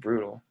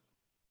brutal.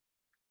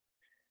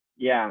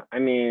 yeah, I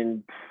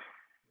mean,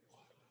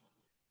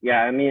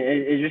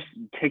 it just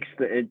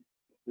it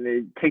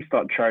takes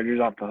the Chargers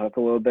off the hook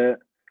a little bit.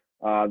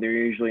 They're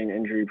usually an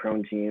injury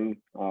prone team.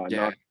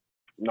 Yeah.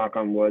 Knock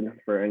on wood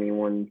for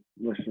anyone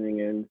listening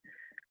in.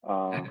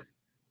 Uh,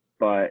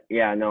 but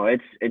yeah, no,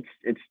 it's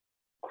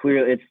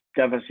clear, it's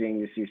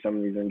devastating to see some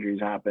of these injuries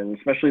happen,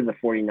 especially the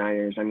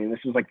 49ers. I mean, this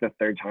is like the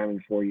third time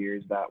in 4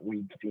 years that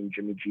we've seen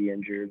Jimmy G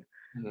injured,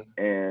 Mhm.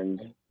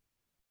 and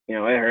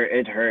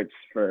it hurts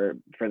for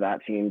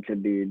that team to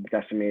be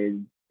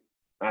decimated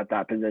at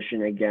that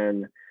position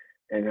again,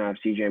 and have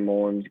CJ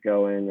Mullins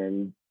go in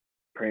and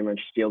pretty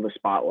much steal the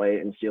spotlight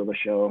and steal the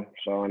show.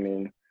 So I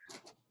mean,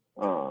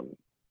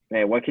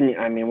 hey, what can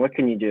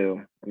you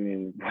do? I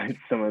mean, with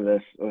some of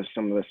this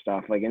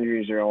stuff, like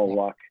injuries are all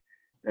luck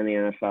in the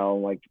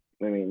NFL. Like,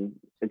 I mean,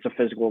 it's a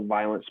physical,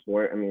 violent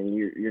sport. I mean,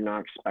 you're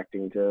not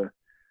expecting to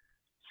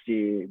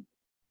see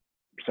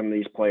some of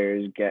these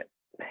players get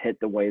hit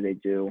the way they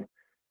do.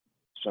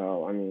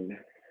 So I mean,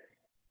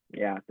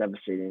 yeah,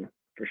 devastating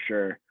for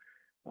sure.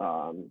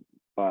 Um,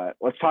 But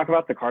let's talk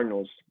about the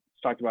Cardinals.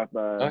 Let's talk about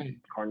Oh, the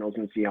Cardinals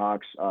and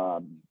Seahawks.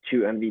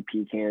 Two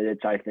MVP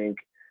candidates, I think,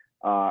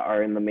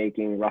 are in the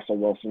making: Russell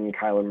Wilson and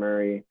Kyler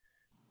Murray.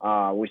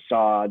 We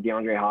saw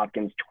DeAndre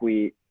Hopkins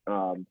tweet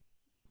out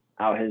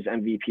his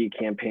MVP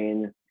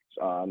campaign.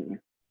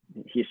 Um,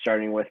 he's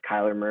starting with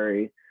Kyler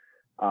Murray.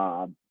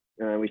 And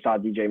we saw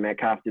DJ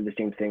Metcalf do the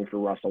same thing for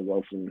Russell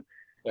Wilson.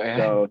 yeah.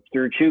 So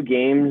through two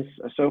games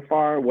so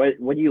far, what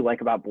do you like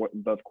about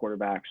both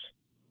quarterbacks?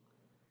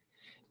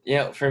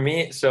 For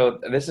me, so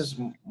this is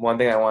one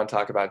thing I want to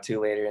talk about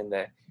too later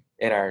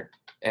in our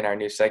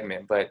new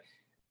segment. But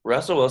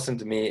Russell Wilson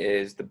to me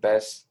is the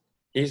best.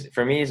 He's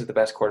the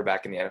best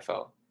quarterback in the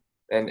NFL,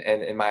 and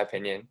in my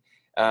opinion.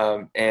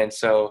 And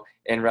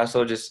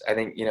Russell just, I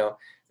think,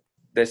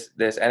 this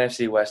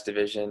NFC West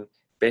division,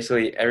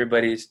 basically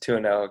everybody's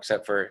 2-0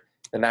 except for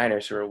the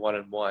Niners, who are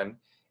 1-1.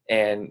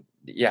 And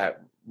yeah,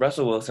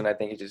 Russell Wilson, I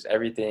think, is just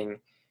everything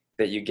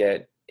that you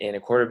get in a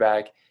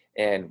quarterback.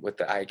 And with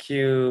the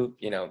IQ,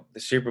 the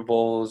Super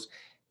Bowls,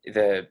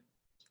 the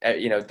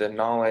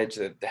knowledge,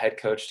 the head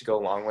coach to go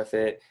along with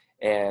it.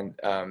 And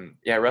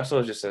Russell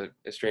is just a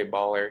straight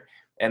baller.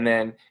 And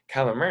then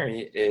Kyler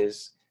Murray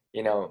is,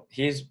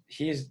 he's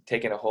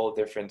taken a whole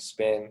different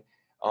spin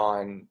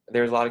on.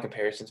 There's a lot of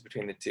comparisons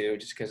between the two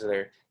just because of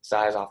their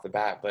size off the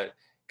bat. But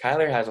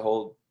Kyler has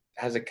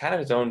a kind of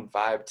his own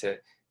vibe to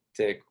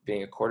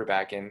being a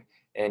quarterback, and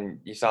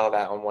you saw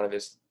that on one of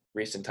his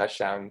recent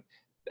touchdown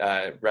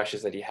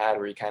rushes that he had,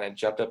 where he kind of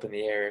jumped up in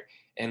the air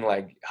and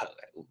like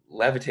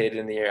levitated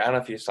in the air. I don't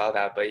know if you saw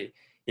that, but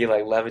he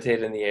like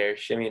levitated in the air,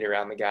 shimmied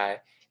around the guy,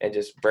 and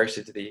just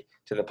bursted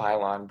to the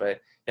pylon. But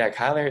yeah,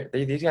 Kyler,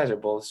 these guys are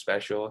both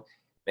special,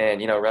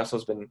 and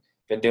Russell's been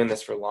doing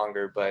this for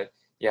longer, but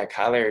yeah,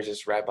 Kyler is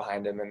just right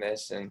behind him in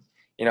this, and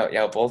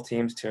both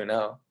teams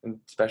 2-0 and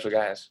special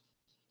guys.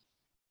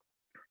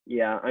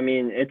 Yeah, I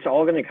mean, it's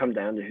all going to come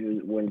down to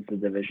who wins the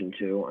division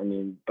too. I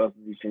mean, both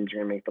of these teams are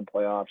going to make the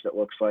playoffs, it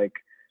looks like.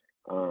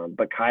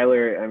 But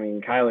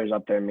Kyler's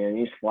up there, man.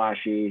 He's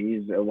flashy.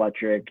 He's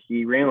electric.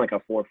 He ran like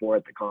a 4.4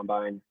 at the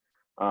combine.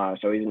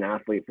 So he's an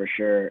athlete for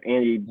sure.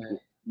 And he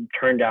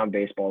turned down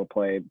baseball to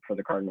play for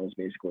the Cardinals,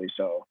 basically.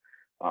 So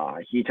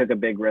he took a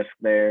big risk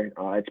there.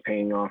 It's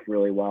paying off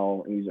really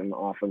well. He's in the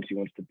offense he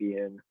wants to be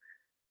in.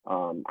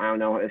 I don't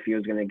know if he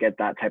was going to get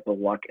that type of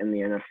luck in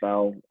the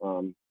NFL.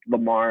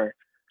 Lamar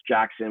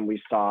Jackson,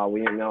 we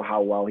didn't know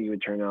how well he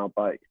would turn out,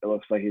 but it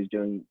looks like he is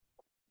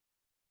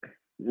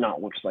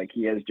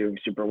doing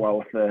super well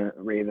with the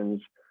Ravens.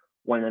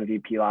 Won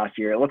MVP last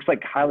year. It looks like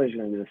Kyler's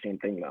going to do the same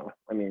thing, though.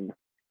 I mean,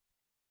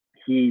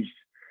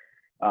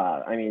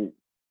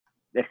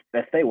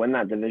 if they win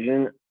that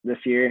division this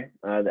year,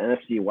 the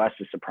NFC West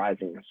is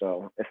surprising.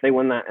 So if they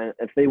win the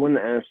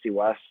NFC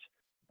West,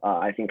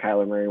 I think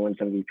Kyler Murray wins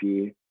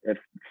MVP. If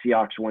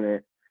Seahawks win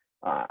it,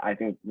 I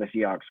think the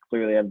Seahawks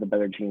clearly have the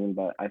better team,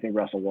 but I think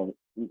Russell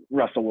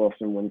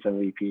Wilson wins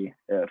MVP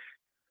if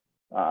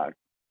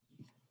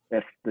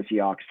the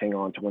Seahawks hang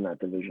on to win that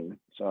division.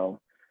 So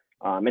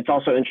it's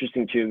also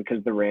interesting too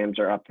because the Rams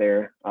are up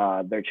there.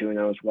 They're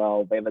 2-0 as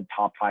well. They have a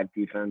top 5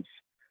 defense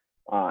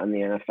in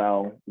the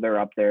NFL. They're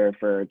up there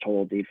for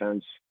total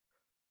defense.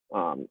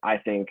 I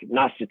think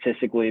not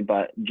statistically,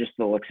 but just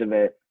the looks of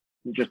it,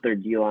 just their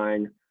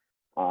D-line,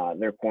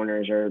 their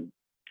corners are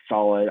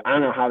solid. I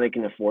don't know how they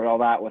can afford all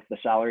that with the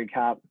salary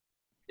cap.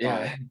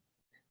 Yeah.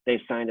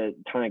 They've signed a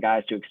ton of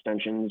guys to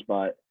extensions,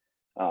 but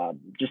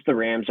just the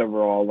Rams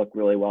overall look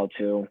really well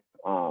too.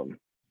 And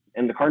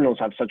the Cardinals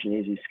have such an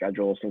easy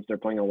schedule since they're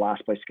playing a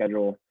last place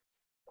schedule.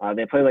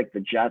 They play like the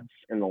Jets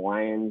and the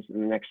Lions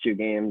in the next 2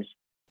 games.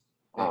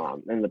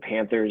 And the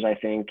Panthers, I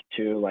think,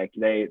 too. Like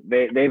they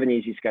have an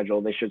easy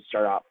schedule. They should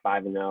start out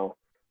 5-0.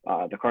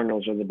 The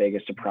Cardinals are the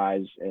biggest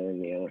surprise in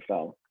the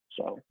NFL.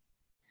 So.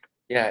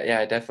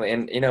 Yeah, definitely.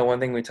 And one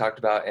thing we talked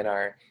about in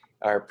our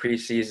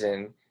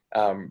preseason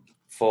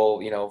full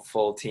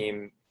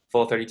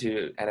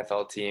 32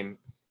 NFL team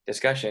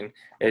discussion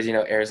is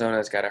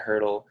Arizona's got to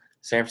hurdle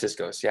San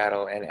Francisco,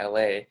 Seattle, and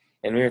LA.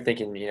 And we were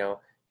thinking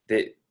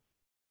that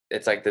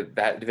it's like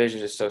that division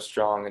is just so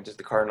strong, and just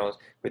the Cardinals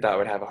we thought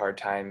would have a hard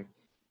time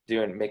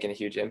making a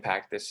huge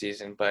impact this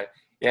season. But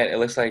yeah, it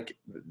looks like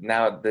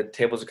now the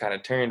tables are kind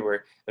of turned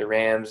where the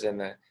Rams and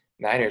the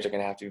Niners are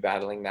going to have to be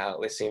battling now.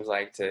 It seems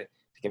like to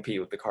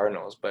compete with the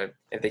Cardinals, but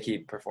if they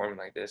keep performing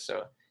like this,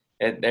 so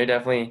they're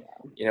definitely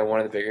one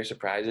of the bigger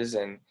surprises,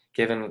 and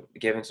given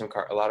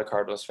a lot of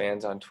Cardinals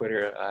fans on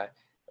Twitter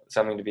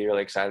something to be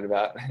really excited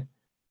about.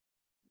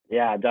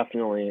 Yeah,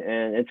 definitely,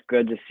 and it's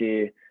good to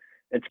see.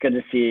 It's good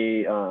to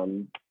see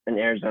an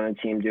Arizona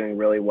team doing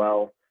really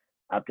well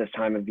at this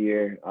time of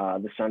year.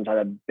 The Suns had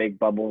a big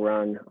bubble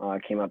run,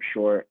 came up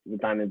short. The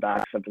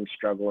Diamondbacks have been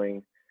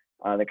struggling.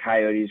 The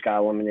Coyotes got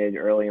eliminated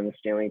early in the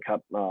Stanley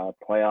Cup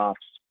playoffs.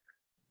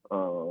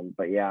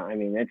 But yeah, I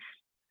mean,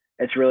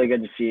 it's really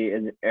good to see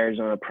an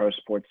Arizona pro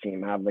sports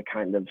team have the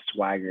kind of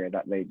swagger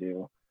that they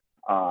do,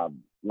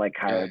 like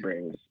Kyler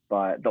brings.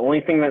 But the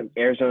only thing that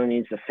Arizona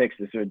needs to fix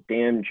is their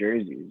damn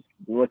jerseys.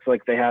 It looks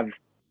like they have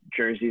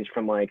jerseys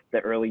from like the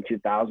early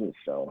 2000s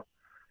still.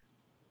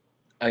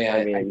 Oh I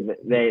yeah, mean,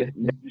 they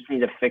just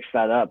need to fix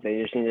that up.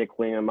 They just need to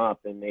clean them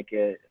up and make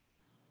it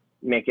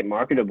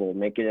marketable,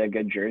 make it a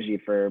good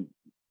jersey for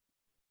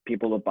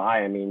people to buy.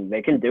 I mean,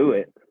 they can do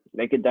it.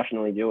 They could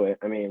definitely do it.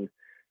 I mean,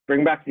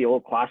 bring back the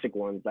old classic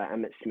ones that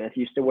Emmett Smith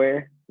used to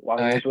wear while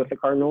he oh, was with the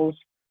Cardinals.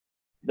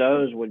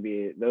 Those would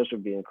be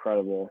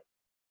incredible.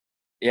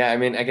 yeah. I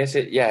mean, I guess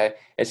it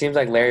seems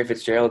like Larry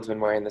Fitzgerald's been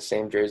wearing the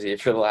same jersey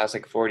for the last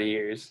like 40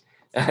 years.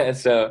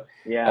 So,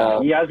 Yeah,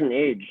 he um, hasn't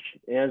aged.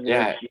 He hasn't aged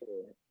yeah,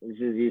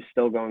 either. He's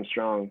still going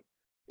strong.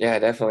 yeah,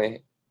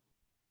 definitely.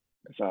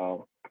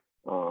 So,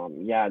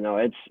 yeah, no,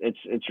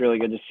 it's really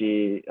good to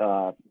see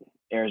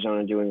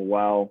Arizona doing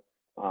well,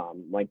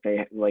 like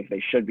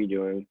they should be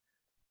doing.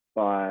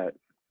 But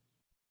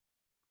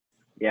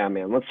yeah,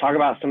 man, let's talk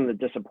about some of the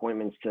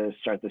disappointments to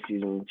start the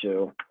season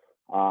too.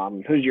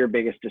 Who's your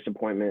biggest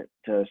disappointment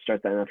to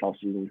start the NFL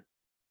season?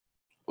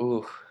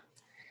 Ooh,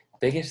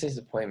 biggest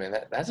disappointment.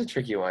 That's a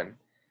tricky one.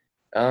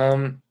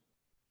 Um,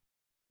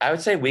 I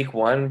would say week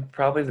one,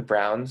 probably the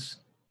Browns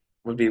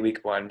would be week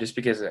one, just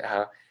because of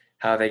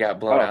how they got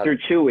blown Oh, out. through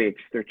 2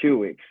 weeks. Through 2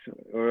 weeks.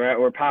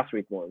 We're past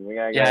week one. We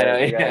gotta Yeah, I know.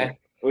 get we got Yeah,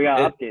 we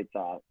got it, updates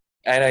that.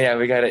 I know. Yeah,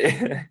 we got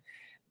it.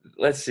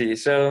 Let's see.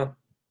 So,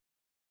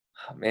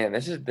 oh, man,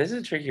 this is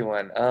a tricky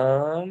one.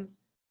 I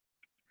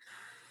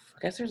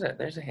guess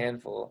there's a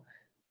handful.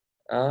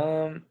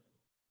 Um,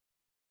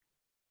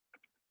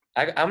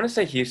 I'm gonna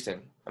say Houston.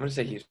 I'm gonna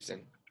say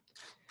Houston.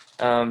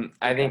 I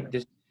Okay. think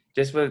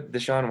just with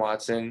Deshaun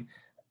Watson,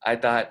 I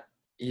thought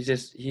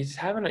he's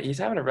having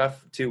a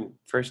rough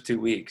first 2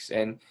 weeks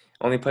and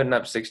only putting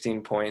up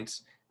 16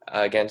 points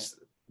against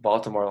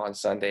Baltimore on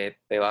Sunday.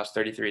 They lost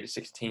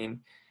 33-16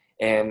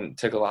 and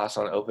took a loss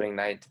on opening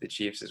night to the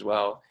Chiefs as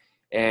well.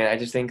 And I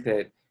just think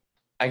that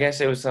I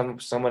guess it was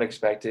somewhat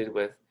expected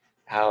with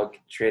how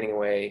trading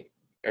away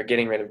or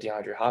getting rid of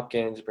DeAndre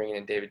Hopkins, bringing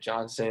in David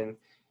Johnson.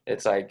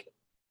 It's like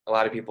a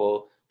lot of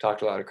people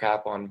talked a lot of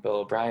crap on Bill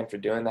O'Brien for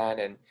doing that,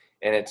 and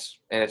it's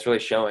really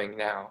showing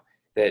now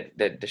that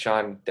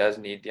Deshaun does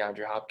need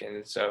DeAndre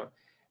Hopkins. So,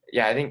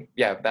 yeah, I think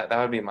that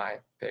would be my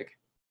pick.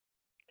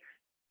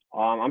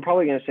 I'm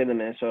probably gonna say the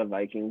Minnesota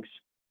Vikings.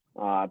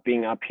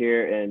 Being up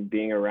here and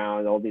being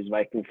around all these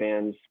Viking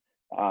fans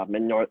on the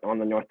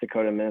North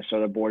Dakota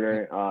Minnesota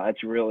border,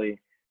 it's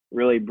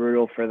really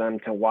brutal for them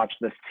to watch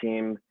this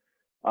team.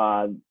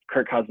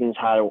 Kirk Cousins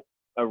had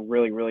a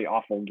really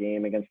awful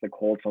game against the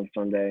Colts on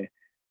Sunday.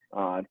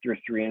 Threw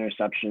three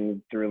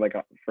interceptions, for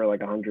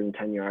like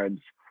 110 yards.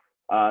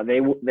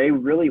 They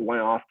really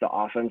went off the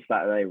offense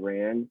that they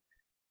ran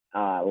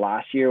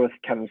last year with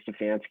Kevin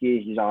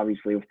Stefanski. He's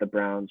obviously with the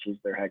Browns. He's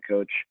their head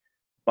coach.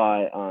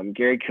 But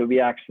Gary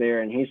Kubiak's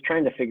there, and he's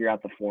trying to figure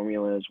out the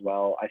formula as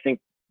well. I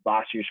think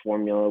last year's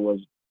formula was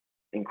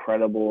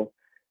incredible.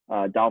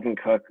 Dalvin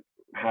Cook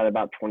had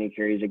about 20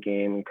 carries a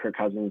game, and Kirk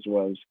Cousins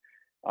was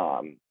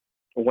um,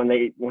 when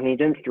he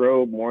didn't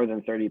throw more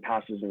than 30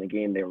 passes in the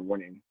game, they were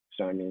winning.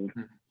 So I mean,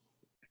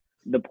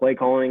 the play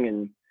calling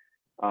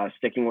and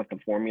sticking with the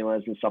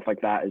formulas and stuff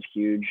like that is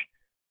huge.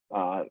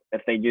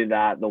 If they do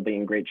that, they'll be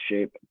in great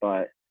shape.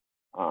 But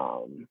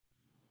um,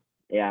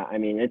 yeah, I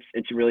mean,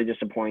 it's really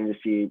disappointing to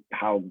see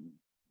how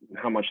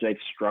much they've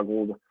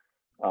struggled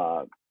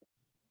uh,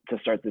 to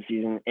start the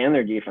season, and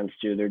their defense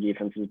too. Their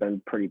defense has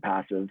been pretty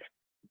passive.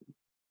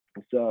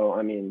 So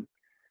I mean,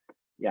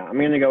 yeah, I'm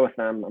gonna go with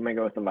them. I'm gonna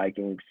go with the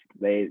Vikings.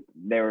 They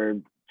were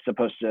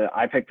supposed to.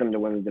 I picked them to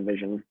win the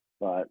division,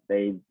 but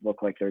they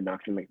look like they're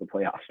not gonna make the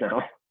playoffs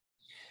now.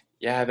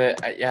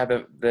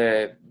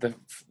 The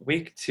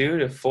week 2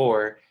 to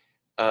 4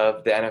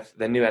 of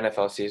the new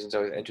NFL season is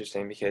always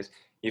interesting because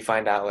you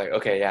find out like,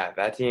 okay, yeah,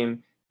 that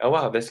team, oh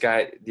wow, these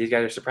guys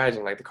are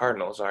surprising, like the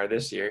Cardinals are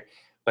this year.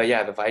 But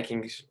yeah, the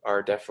Vikings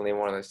are definitely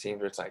one of those teams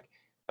where it's like,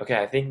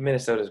 okay, I think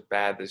Minnesota's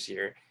bad this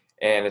year,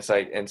 and it's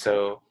like, and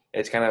so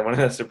it's kind of one of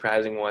the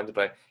surprising ones.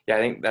 But yeah, I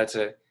think that's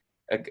a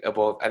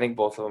both. I think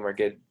both of them are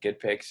good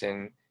picks,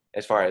 and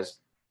as far as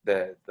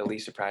the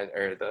least surprise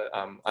or the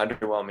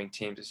underwhelming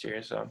teams this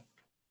year, so.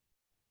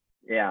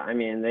 Yeah, they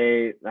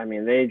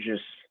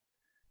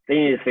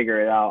need to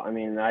figure it out. I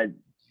mean,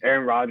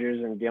 Aaron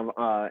Rodgers and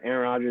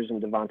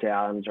Devontae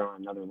Adams are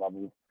on another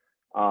level.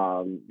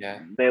 Yeah.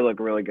 They look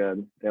really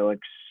good. They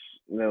look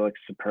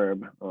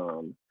superb.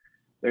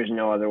 There's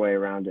no other way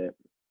around it.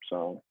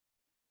 So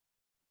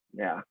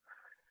yeah.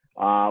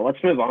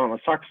 Let's move on.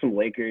 Let's talk some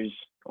Lakers.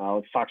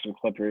 Let's talk some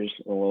Clippers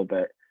a little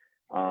bit.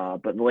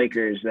 But the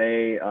Lakers,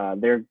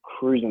 they're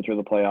cruising through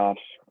the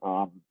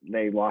playoffs.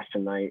 They lost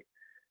tonight.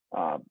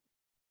 Uh,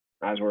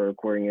 as we're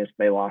recording this,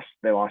 they lost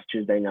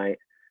Tuesday night.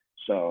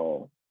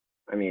 So,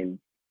 I mean,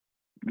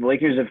 the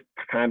Lakers have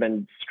kind of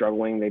been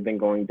struggling. They've been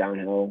going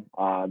downhill.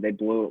 They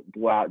blew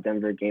out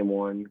Denver game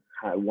one,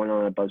 won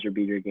on a buzzer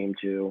beater game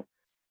two.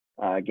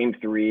 Game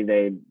three,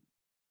 they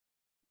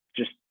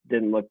just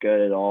didn't look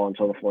good at all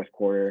until the fourth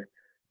quarter.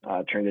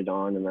 Turned it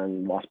on and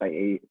then lost by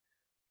 8.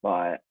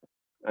 But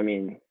I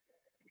mean,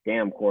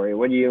 damn, Cory,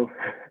 what do you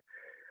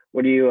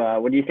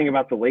think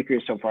about the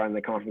Lakers so far in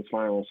the conference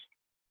finals?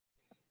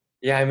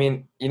 Yeah, I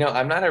mean,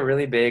 I'm not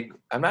a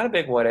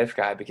big what if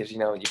guy because you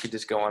could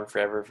just go on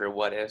forever for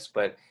what ifs,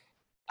 but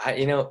AD,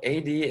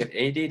 if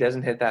AD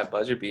doesn't hit that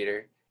buzzer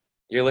beater,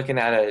 you're looking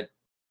at a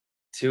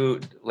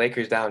two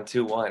Lakers down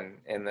 2-1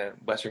 in the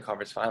Western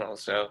Conference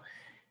Finals. So,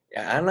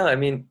 yeah, I don't know. I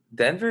mean,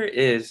 Denver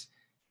is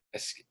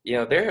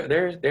they're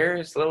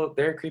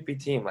a creepy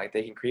team. Like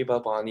they can creep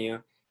up on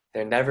you.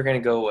 They're never going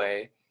to go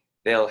away.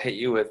 They'll hit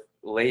you with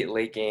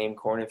late game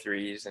corner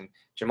threes, and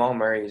Jamal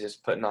Murray is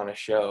just putting on a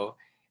show.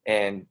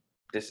 And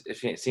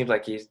it seems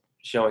like he's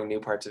showing new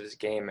parts of his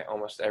game at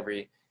almost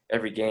every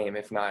game,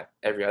 if not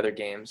every other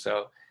game.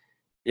 So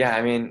yeah,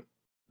 I mean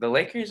the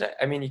Lakers.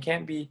 I mean you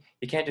can't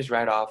just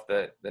write off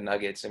the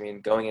Nuggets. I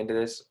mean going into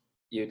this,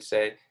 you'd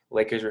say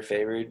Lakers were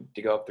favored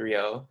to go up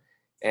 3-0.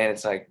 And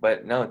it's like,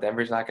 but no,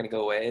 Denver's not going to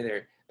go away.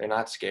 They're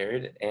not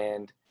scared,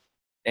 and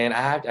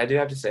I do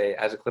have to say,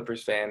 as a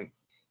Clippers fan,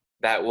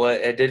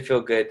 it did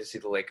feel good to see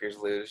the Lakers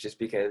lose, just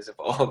because of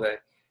all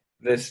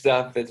the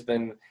stuff that's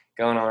been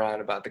going on around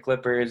about the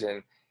Clippers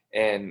and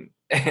and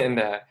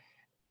uh,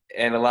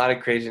 and a lot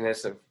of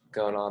craziness of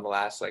going on the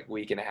last like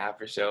week and a half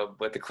or so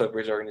with the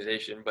Clippers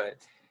organization. But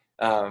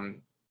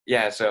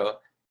yeah, so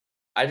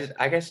I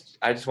guess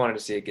I just wanted to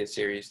see a good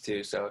series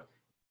too. So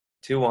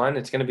 2-1,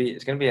 it's gonna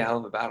be a hell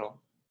of a battle.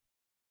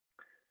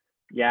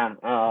 Yeah,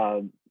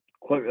 the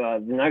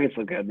Nuggets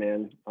look good,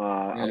 man.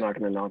 I'm Yeah. not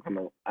gonna knock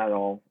them at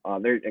all.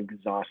 They're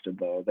exhausted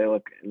though. They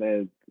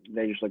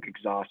just look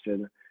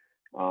exhausted.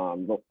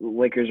 The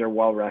Lakers are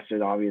well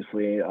rested.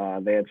 Obviously,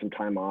 they had some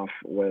time off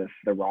with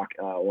the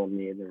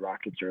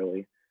Rockets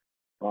early.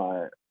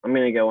 But I'm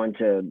gonna go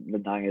into the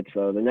Nuggets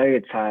though. The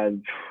Nuggets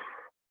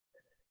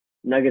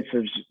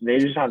they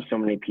just have so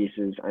many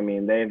pieces. I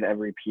mean, they have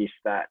every piece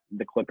that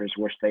the Clippers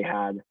wish they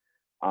had.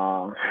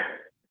 Uh,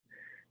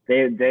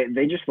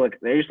 they just look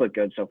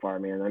good so far,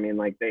 man. I mean,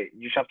 like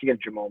you just have to give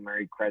Jamal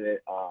Murray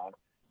credit.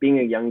 Being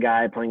a young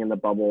guy playing in the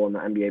bubble in the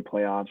NBA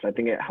playoffs, I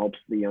think it helps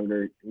the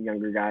younger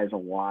guys a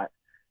lot.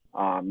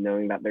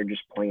 Knowing that they're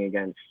playing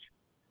against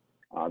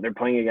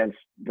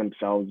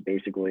themselves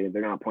basically.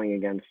 They're not playing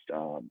against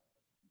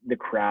the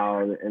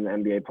crowd in the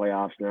NBA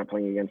playoffs. They're not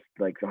playing against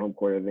like the home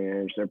court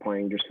advantage. They're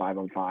playing just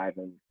 5-on-5,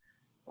 and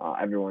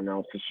everyone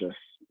else is just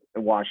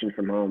watching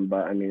from home.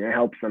 But I mean, it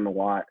helps them a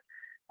lot.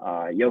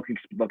 Jokic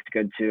looked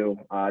good too.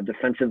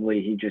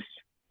 Defensively, he just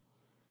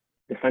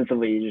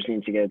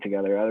needs to get it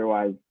together.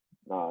 Otherwise,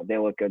 they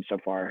look good so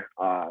far.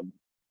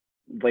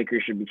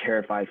 Lakers should be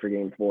terrified for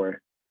Game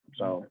 4.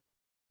 So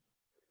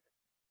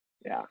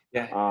yeah.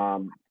 Yeah.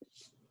 Um,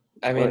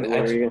 I what mean,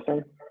 what were you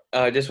gonna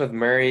say? just with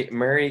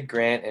Murray,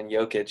 Grant, and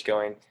Jokic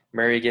going,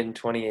 Murray getting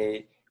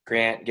 28,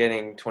 Grant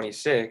getting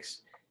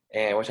 26,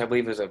 and which I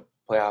believe was a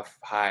playoff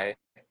high.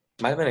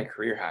 Might have been a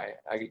career high.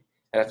 I'd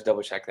have to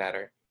double check that.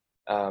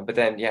 But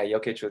then yeah,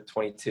 Jokic with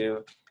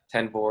 22,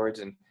 10 boards,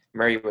 and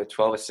Murray with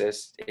 12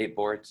 assists, 8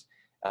 boards.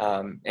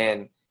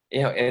 And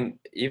and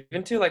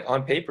even too like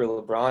on paper,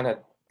 LeBron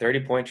had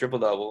 30-point triple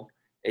double,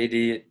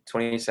 AD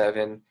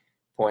 27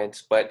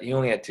 points, but he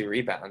only had 2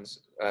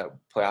 rebounds,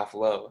 playoff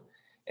low,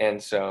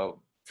 and so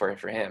for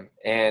him,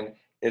 and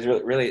it's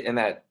really in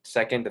that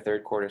second to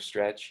third quarter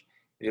stretch.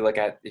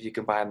 If you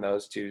combine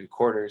those 2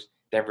 quarters,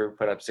 Denver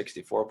put up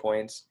 64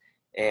 points,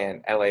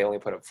 and LA only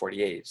put up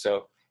 48.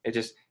 So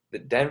the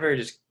Denver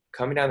just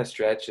coming down the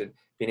stretch and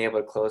being able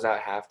to close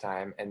out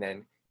halftime, and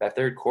then that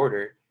third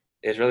quarter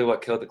is really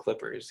what killed the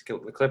Clippers.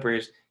 The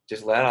Clippers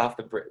just let off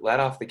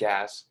the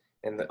gas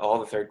in all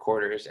the third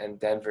quarters, and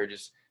Denver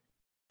just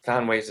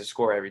found ways to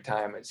score every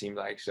time. It seemed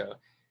like so.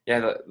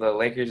 Yeah, the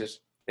Lakers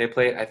just they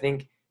played. I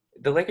think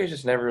the Lakers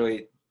just never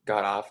really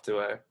got off to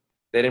a.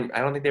 They didn't. I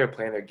don't think they were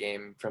playing their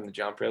game from the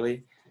jump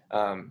really.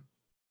 Um,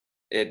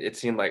 it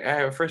seemed like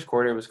first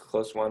quarter was a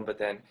close one, but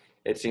then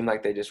it seemed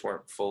like they just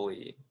weren't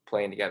fully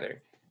playing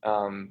together.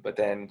 But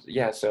then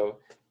yeah, so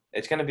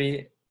it's gonna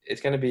be.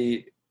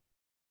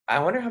 I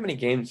wonder how many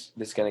games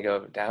this is gonna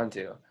go down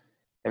to.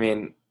 I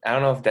mean, I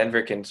don't know if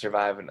Denver can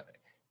survive and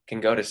can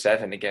go to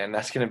 7 again.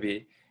 That's gonna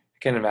be. I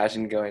can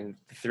imagine going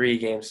 3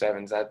 game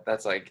sevens.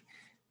 That's like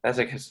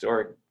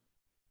historic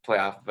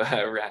playoff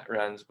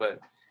runs, but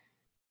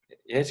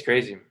it's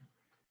crazy.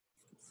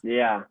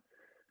 Yeah.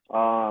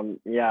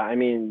 Yeah, I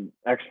mean,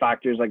 X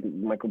factors like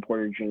Michael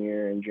Porter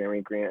Jr. and Jeremy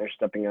Grant are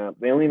stepping up.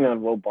 They only even have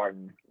Will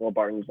Barton. Will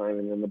Barton's not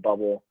even in the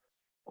bubble.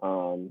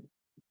 Um,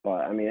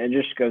 but I mean, it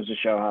just goes to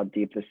show how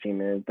deep this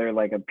team is. They're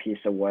like a piece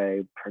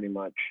away, pretty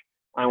much.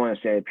 I don't want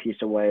to say a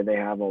piece away. They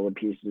have all the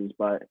pieces,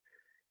 but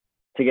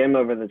to get them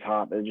over the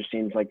top, it just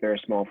seems like they're a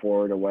small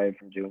forward away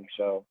from doing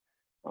so.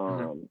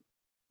 Mhm. Um,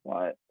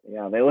 but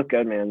yeah, they look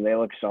good, man. They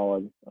look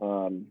solid.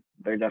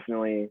 They're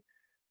definitely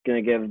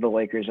gonna give the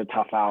Lakers a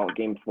tough out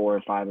game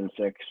 4, 5, and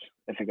 6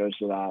 if it goes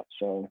to that.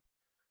 So,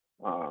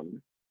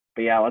 um,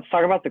 but yeah, let's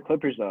talk about the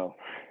Clippers though.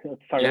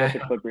 Let's talk about the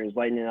Yeah, Clippers,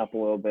 lighten it up a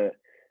little bit.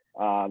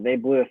 They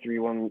blew a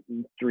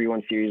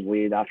 3-1 series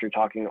lead after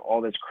talking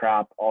all this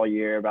crap all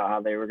year about how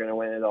they were going to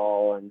win it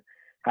all and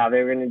how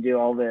they were going to do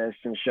all this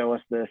and show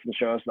us this and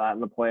show us that in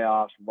the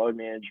playoffs, load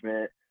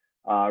management,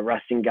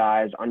 resting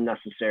guys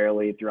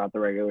unnecessarily throughout the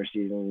regular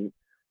season.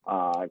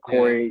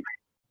 Cory,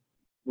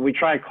 we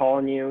tried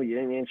calling you. You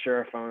didn't answer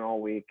our phone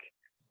all week.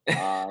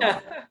 Yeah.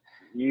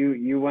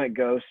 You went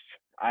ghost.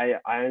 I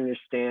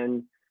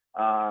understand.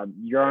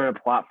 You're on a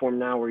platform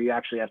now where you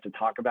actually have to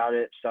talk about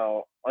it.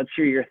 So let's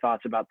hear your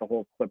thoughts about the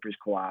whole Clippers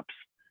collapse.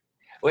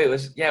 Wait,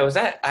 was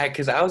that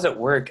because I was at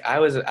work. I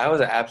was an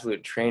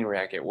absolute train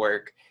wreck at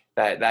work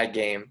that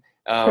game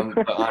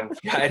but on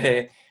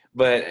Friday.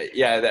 But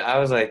yeah, I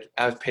was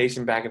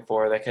pacing back and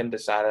forth. I couldn't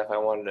decide if I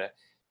wanted to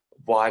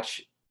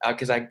watch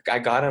because I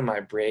got on my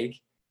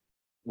break,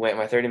 went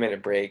my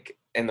 30-minute break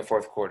in the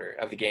fourth quarter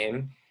of the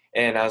game,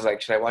 and I was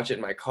like, should I watch it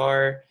in my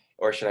car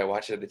or should I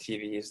watch it at the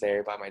TVs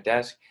there by my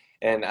desk?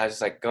 And I was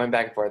just like going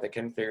back and forth. I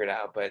couldn't figure it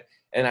out.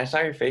 And I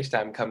saw your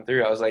FaceTime come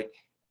through. I was like,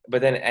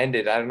 but then it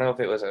ended. I don't know if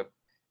it was a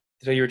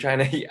so you were trying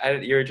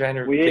to you were trying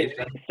to We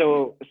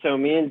FaceTime. so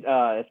me and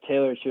if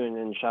Taylor tuning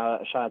in,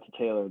 shout out to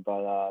Taylor.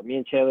 But me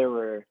and Taylor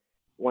were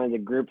wanted to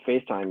group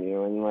FaceTime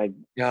you, and like,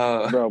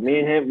 Oh, bro, me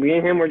and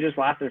him were just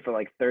laughing for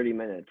like 30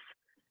 minutes.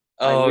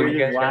 Like oh, we were you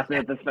just guys got laughing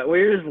at the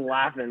we were just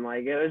laughing.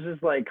 Like it was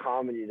just like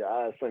comedy to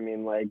us. I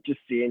mean, like just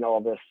seeing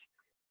all this,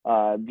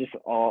 just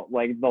all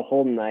like the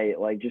whole night,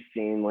 like just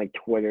seeing like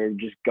Twitter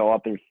just go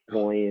up in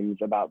flames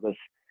about this,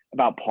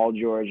 about Paul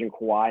George and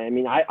Kawhi. I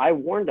mean, I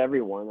warned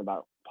everyone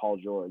about Paul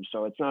George,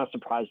 so it's not a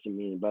surprise to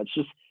me. But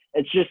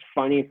it's just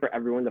funny for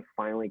everyone to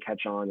finally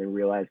catch on and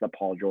realize that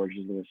Paul George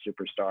isn't a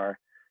superstar,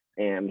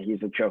 and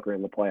he's a choker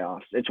in the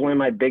playoffs. It's one of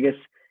my biggest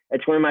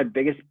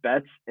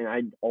bets, and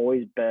I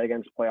always bet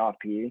against playoff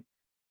P,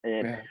 and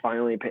it yeah.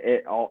 finally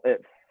paid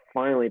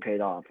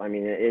off. I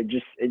mean, it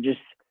just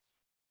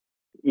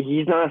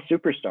he's not a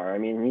superstar. I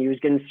mean, he was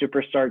getting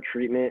superstar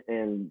treatment,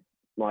 and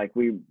like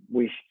we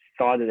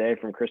saw today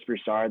from Chris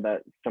Broussard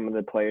that some of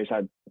the players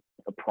had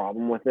a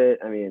problem with it.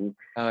 I mean,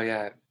 Oh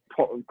yeah.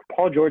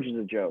 Paul George is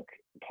a joke.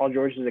 Paul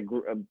George is a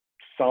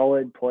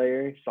solid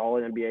player,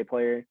 solid NBA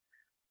player,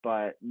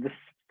 but this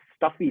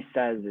stuff he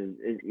says is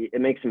it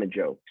makes him a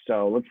joke.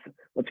 So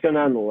let's go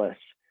down the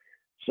list.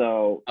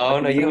 So at Oh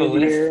the no, you have beginning a of the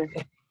list. year,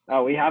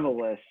 we have a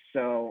list.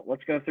 So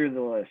let's go through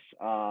the list.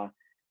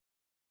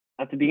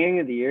 At the beginning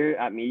of the year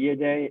at media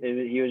day,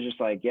 he was just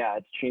like, yeah,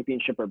 it's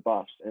championship or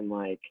bust. And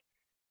like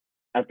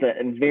at the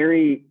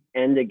very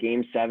end of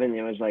game 7,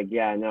 it was like,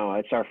 yeah, no,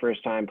 it's our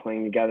first time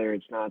playing together.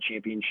 It's not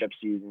championship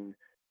season.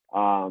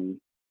 Um,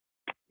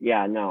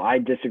 yeah, no, I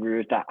disagree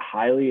with that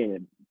highly, and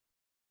it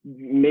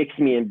makes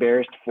me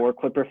embarrassed for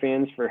Clipper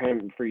fans for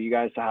you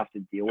guys to have to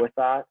deal with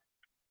that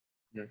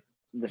Hmm.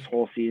 this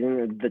whole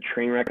season, the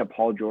train wreck of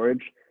Paul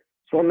George.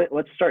 So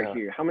let's start Yeah.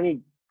 here. How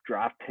many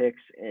draft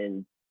picks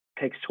and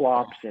pick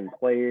swaps and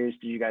players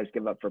did you guys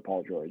give up for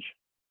Paul George?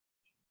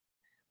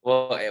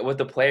 Well, with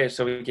the players,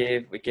 so we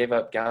gave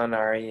up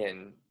Gallinari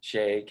and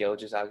Shea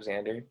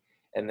Gilgeous-Alexander,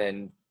 and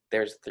then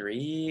there's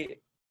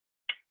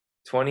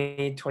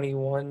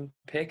 2021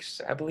 picks,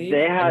 I believe,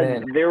 They and had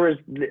then there was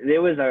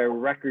a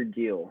record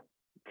deal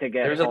to there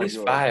get was at Paul least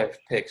George. 5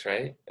 picks,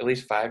 right? At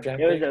least 5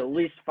 draft It was picks. at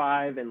least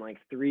 5 and like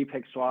 3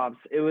 pick swaps.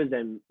 It was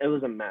a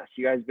mess.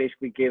 You guys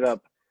basically gave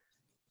up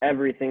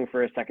everything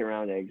for a second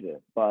round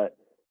exit, but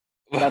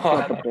that's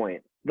not the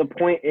point. The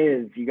point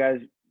is you guys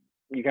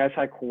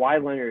had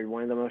Kawhi Leonard,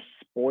 one of the most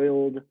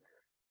spoiled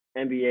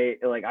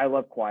NBA. Like I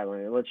love Kawhi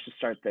Leonard. Let's just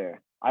start there.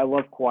 I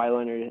love Kawhi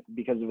Leonard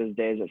because of his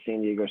days at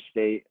San Diego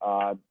State.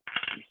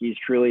 He's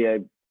truly a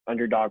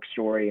underdog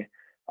story.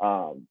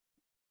 Um,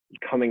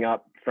 Coming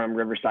up from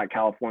Riverside,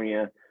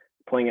 California,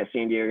 playing at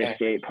San Diego Yeah,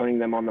 State, putting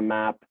them on the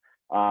map,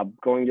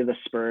 going to the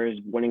Spurs,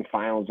 winning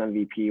Finals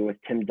MVP with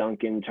Tim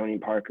Duncan, Tony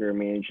Parker,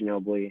 Manu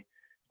Ginobili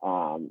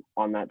on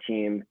that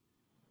team.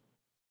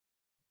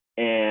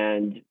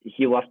 And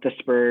he left the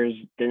Spurs,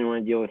 didn't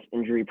want to deal with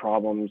injury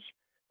problems.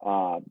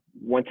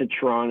 Went to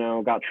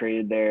Toronto, got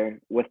traded there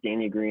with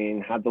Danny Green,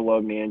 had the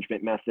load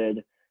management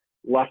method,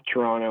 left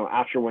Toronto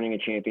after winning a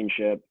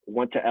championship,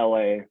 went to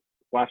LA,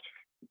 left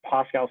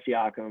Pascal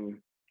Siakam,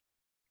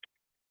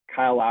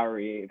 Kyle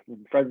Lowry,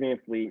 Fred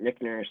VanVleet,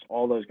 Nick Nurse,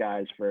 all those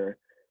guys for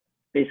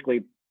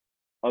basically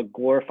a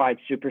glorified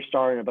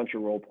superstar and a bunch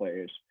of role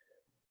players.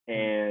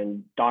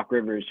 And Doc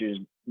Rivers, who's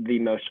the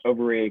most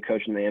overrated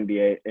coach in the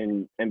NBA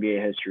in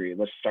NBA history.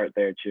 Let's start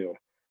there too.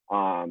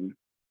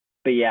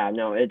 But yeah,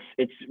 no,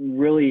 it's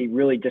really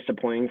really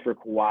disappointing for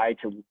Kawhi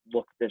to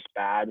look this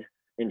bad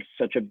in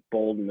such a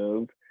bold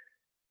move.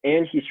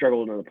 And he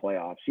struggled in the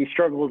playoffs. He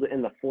struggled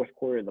in the fourth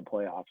quarter of the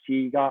playoffs.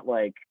 He got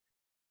like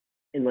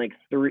in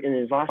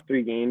his last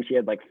 3 games, he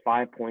had like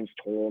 5 points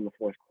total in the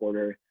fourth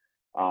quarter.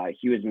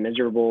 He was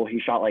miserable. He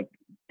shot like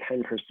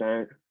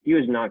 10%. He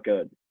was not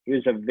good. He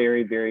was a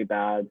very very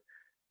bad.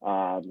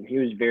 He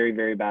was very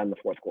very bad in the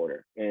fourth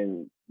quarter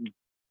in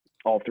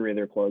all 3 of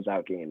their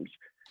closeout games.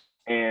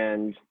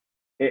 And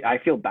I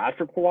feel bad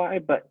for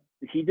Kawhi, but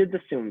he did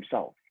this to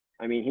himself.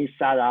 I mean, he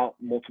sat out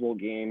multiple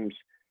games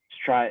to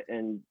try,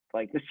 and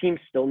like this team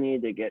still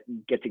needed to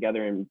get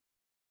together, and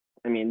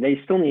I mean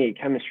they still needed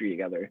chemistry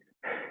together.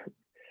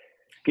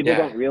 people yeah,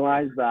 don't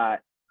realize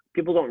that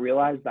people don't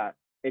realize that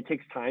it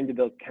takes time to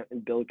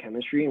build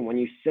chemistry, and when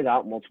you sit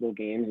out multiple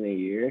games in a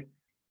year,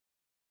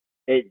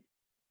 it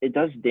it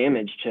does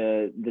damage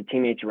to the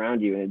teammates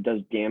around you, and it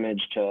does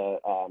damage to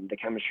the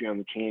chemistry on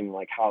the team,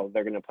 like how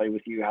they're going to play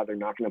with you, how they're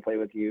not going to play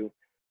with you.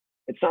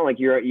 It's not like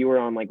you were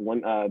on like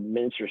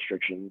minutes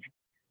restrictions.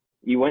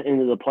 You went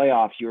into the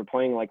playoffs, you were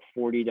playing like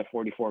 40 to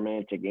 44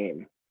 minutes a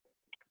game.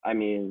 I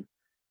mean,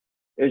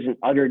 it was an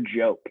utter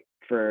joke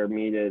for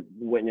me to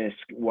witness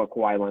what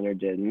Kawhi Leonard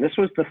did. And this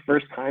was the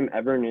first time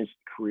ever in his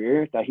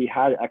career that he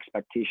had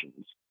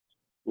expectations.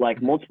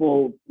 Like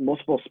multiple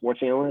sports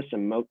analysts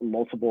and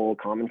multiple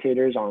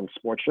commentators on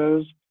sports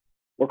shows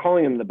were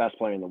calling him the best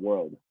player in the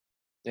world.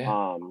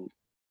 Yeah.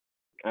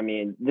 I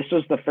mean, this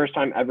was the first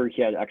time ever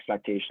he had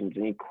expectations,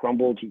 and he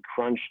crumbled, he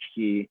crunched,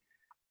 he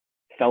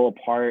fell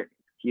apart.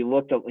 They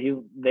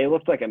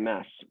looked like a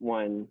mess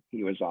when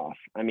he was off.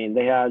 I mean,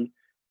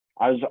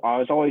 I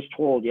was always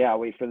told, yeah,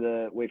 wait for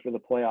the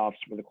playoffs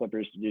for the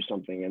Clippers to do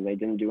something, and they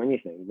didn't do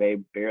anything. They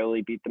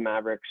barely beat the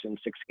Mavericks in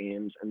 6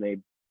 games, and they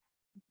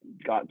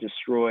got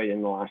destroyed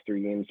in the last 3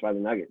 games by the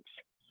Nuggets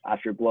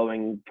after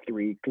blowing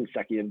 3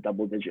 consecutive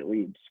double-digit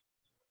leads.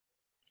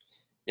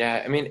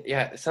 Yeah, I mean,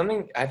 yeah,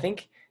 something I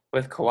think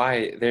with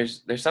Kawhi,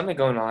 there's something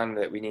going on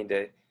that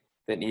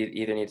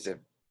either needs to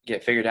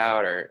get figured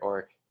out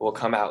or will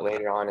come out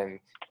later on in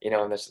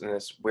in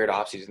this weird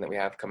offseason that we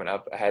have coming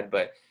up ahead.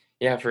 But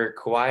yeah, for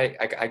Kawhi,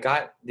 I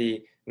got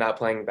the not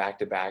playing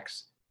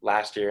back-to-backs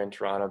last year in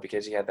Toronto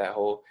because he had that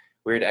whole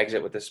weird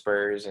exit with the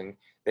Spurs and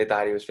they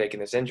thought he was faking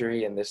this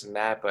injury and this and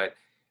that. But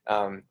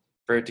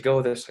for it to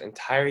go this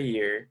entire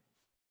year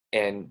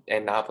and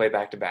not play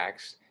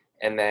back-to-backs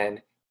and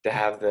then to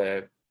have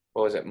the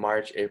what was it,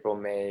 March, April,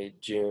 May,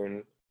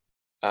 June,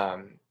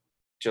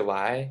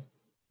 July,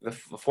 the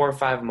 4 or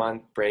 5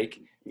 month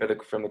break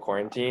from the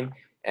quarantine,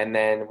 and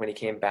then when he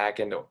came back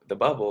into the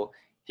bubble,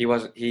 he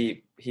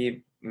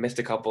missed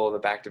a couple of the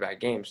back-to-back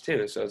games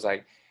too. So it's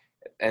like,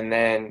 and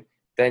then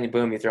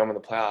boom, you throw him in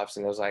the playoffs,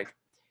 and it was like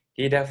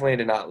he definitely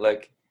did not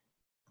look.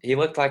 He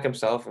looked like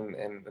himself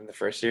in the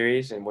first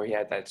series, and where he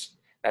had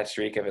that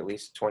streak of at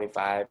least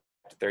 25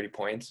 to 30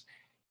 points,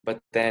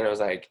 but then it was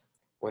like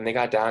when they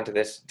got down to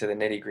the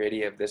nitty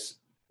gritty of this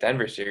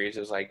Denver series, it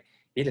was like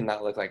he did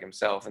not look like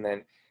himself. And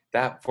then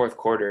that fourth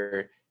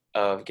quarter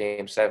of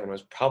Game 7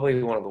 was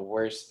probably one of the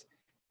worst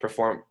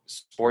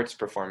sports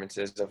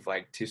performances of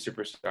like two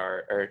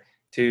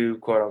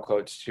quote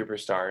unquote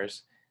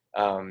superstars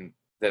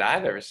that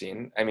I've ever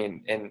seen. I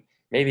mean, and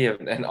maybe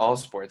in all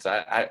sports,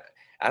 I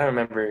don't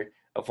remember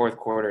a fourth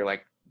quarter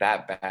like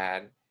that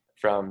bad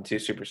from two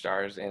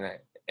superstars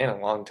in a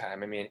long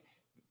time. I mean,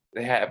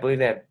 I believe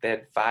they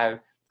had 5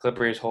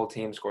 Clippers whole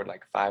team scored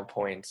like 5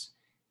 points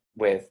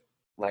with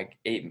like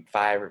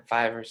 5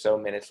 or so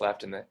minutes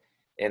left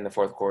in the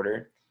fourth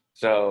quarter.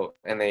 So,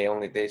 and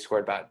they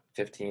scored about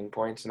 15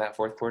 points in that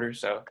fourth quarter.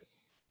 So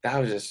that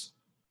was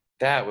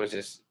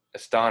just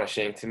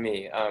astonishing to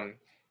me.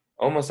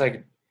 Almost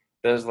like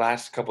those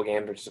last couple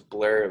games were just a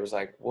blur. It was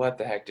like, what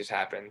the heck just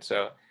happened?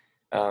 So,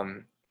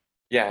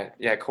 yeah,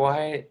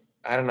 Kawhi,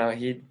 I don't know.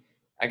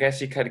 I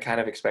guess you could kind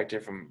of expect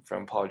it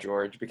from Paul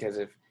George because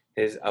of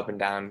his up and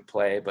down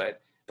play,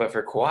 but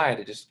for Kawhi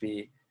to just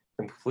be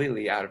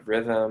completely out of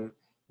rhythm,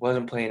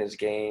 wasn't playing his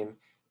game.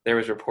 There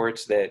was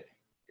reports that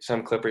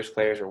some Clippers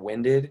players were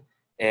winded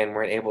and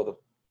weren't able to.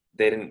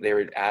 They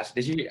were asked,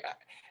 "Did you?"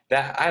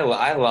 That I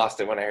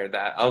lost it when I heard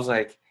that. I was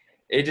like,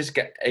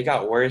 it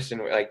got worse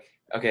and like,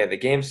 okay, the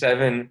game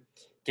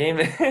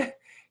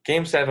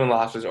game 7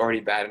 loss was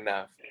already bad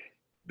enough.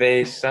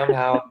 They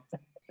somehow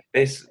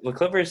the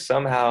Clippers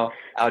somehow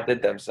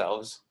outdid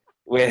themselves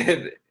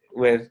with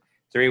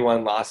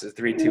 3-1 losses,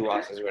 3-2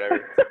 losses,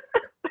 whatever.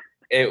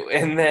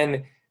 And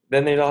then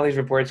there's all these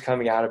reports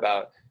coming out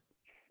about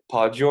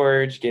Paul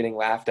George getting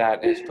laughed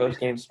at in his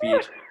post-game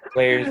speech,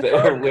 players that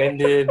were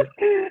winded.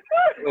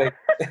 Like,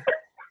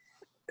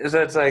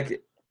 so it's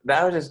like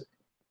that was just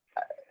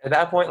at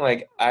that point,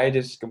 like I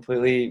just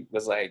completely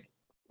was like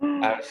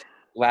I was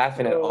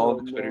laughing at all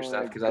the Twitter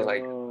stuff because I was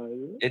like,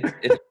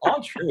 it's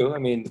all true. I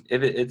mean,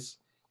 if it's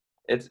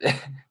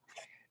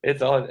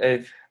it's all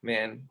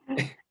man.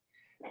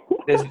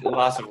 There's a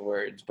loss of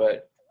words,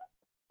 but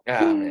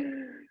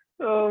man.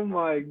 Oh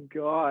my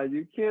God,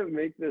 you can't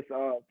make this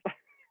up.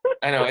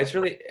 I know it's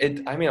really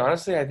it. I mean,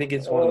 honestly, I think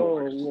it's one of the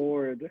worst.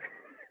 Lord.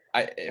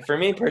 For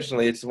me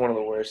personally, it's one of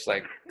the worst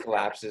like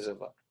collapses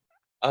of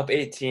up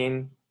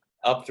 18,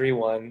 up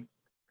 3-1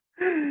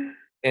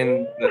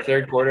 in the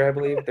third quarter, I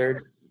believe.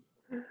 Third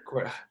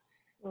quarter.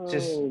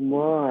 Just oh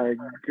my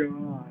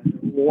God!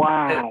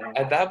 Wow.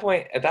 at that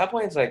point,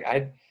 it's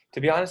like to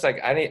be honest, like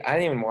I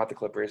didn't even want the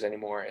Clippers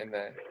anymore in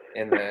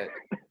the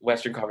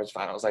Western Conference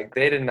Finals. Like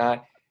they did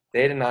not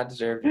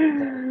deserve.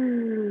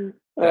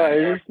 I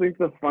just think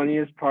the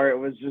funniest part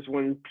was just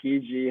when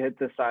PG hit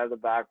the side of the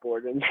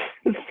backboard and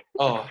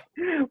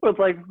with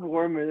like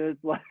 4 minutes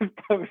left.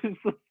 I was just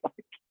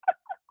like,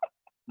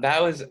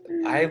 that was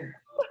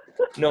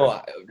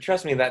no,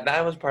 trust me,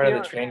 that was part of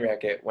the train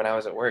wreck when I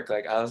was at work.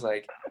 Like I was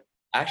like,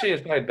 actually,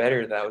 it's probably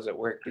better that I was at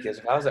work because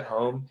if I was at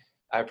home,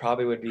 I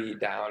probably would be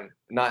down,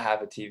 not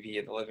have a TV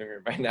in the living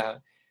room right now.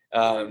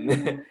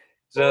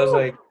 So I was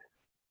like,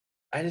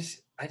 how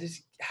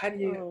do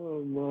you?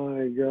 Oh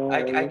my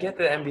I god. get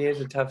that NBA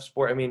is a tough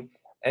sport. I mean,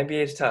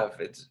 NBA is tough.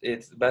 It's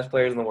the best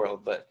players in the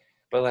world, but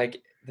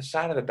like the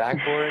side of the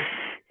backboard,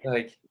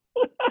 like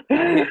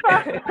how do you?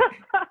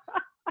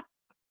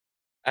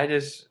 I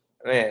just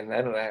man,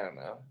 I don't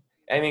know.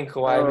 I mean,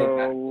 Kawhi made Oh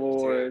bad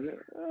moves too,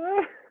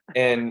 Lord.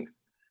 and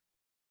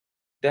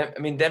I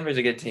mean Denver's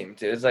a good team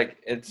too.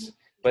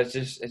 But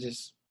it's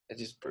just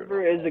Denver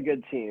brutal. is a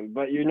good team,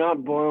 but you're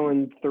not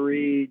blowing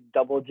three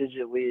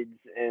double-digit leads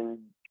in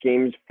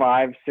games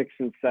 5, 6,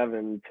 and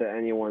 7 to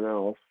anyone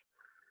else.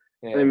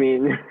 I And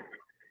mean,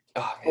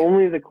 oh man,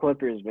 only the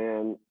Clippers,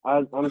 man.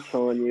 I'm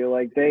telling you,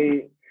 like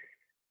the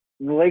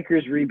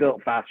Lakers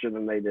rebuilt faster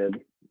than they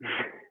did.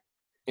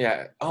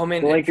 yeah. Oh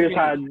man, The and Lakers freaking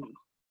had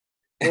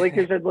the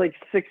Lakers had like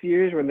 6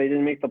 years when they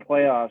didn't make the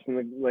playoffs, and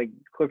the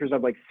Clippers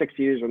had like 6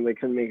 years when they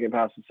couldn't make it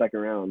past the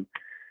second round.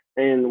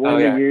 And one oh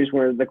of the yeah, years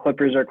where the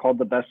Clippers are called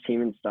the best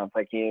team and stuff,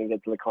 I can't even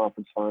get to the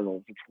conference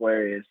finals. It's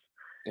hilarious.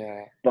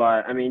 yeah,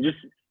 But I mean, just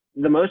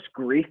the most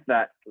grief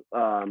that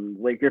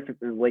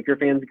Laker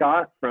fans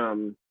got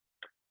from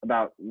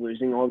about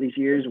losing all these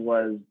years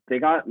was they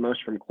got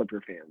most from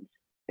Clipper fans.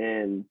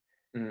 And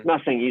mm, I'm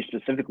not saying you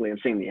specifically, I'm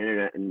saying the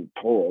internet in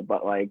total,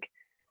 but like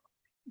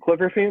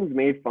Clipper fans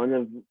made fun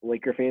of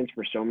Laker fans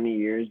for so many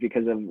years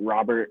because of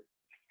Robert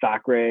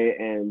Sacre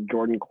and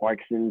Jordan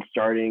Clarkson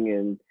starting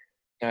and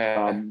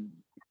yeah. um,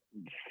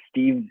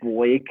 Steve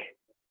Blake.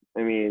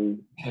 I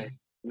mean, Yeah.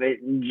 they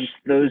just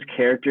those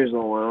characters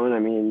alone. I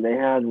mean,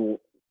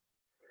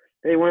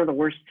 they one of the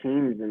worst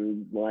teams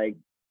in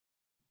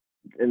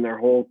their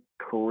whole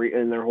career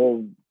in their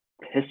whole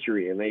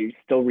history, and they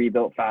still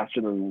rebuilt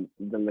faster than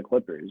the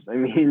Clippers. I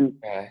mean,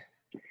 Yeah.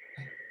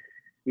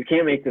 you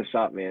can't make this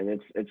up, man.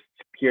 It's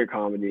pure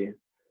comedy.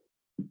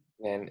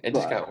 And it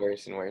just But got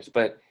worse and worse.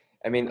 But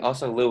I mean,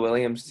 also Lou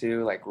Williams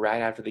too, like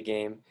right after the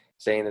game,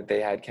 saying that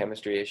they had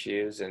chemistry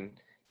issues and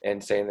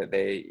saying that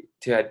they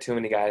had too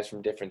many guys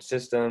from different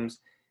systems.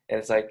 And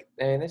it's like,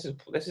 man,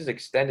 this is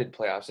extended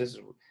playoffs.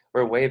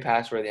 We're way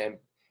past where the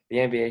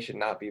NBA should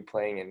not be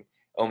playing in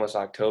almost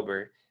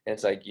October. And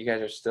it's like you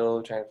guys are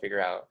still trying to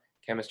figure out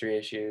chemistry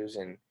issues.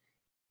 And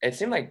it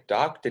seemed like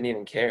Doc didn't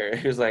even care.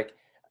 He was like,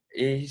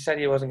 he said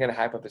he wasn't going to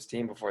hype up his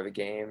team before the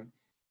game,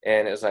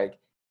 and it was like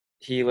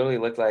he literally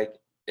looked like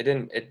it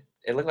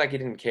looked like he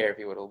didn't care if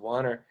he would have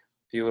won or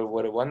if he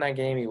would have won that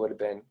game. He would have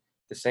been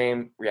the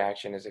same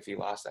reaction as if he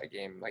lost that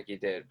game, like he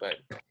did. But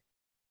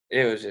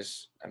it was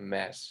just a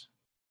mess.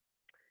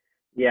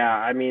 yeah,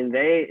 I mean,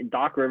 they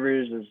Doc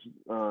Rivers is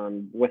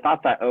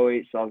without that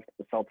 '08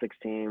 Celtics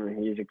team,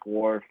 he's a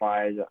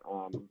glorified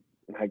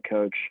head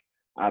coach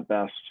at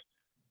best.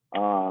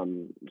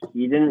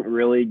 He didn't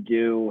really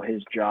do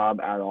his job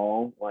at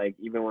all. Like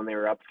even when they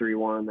were up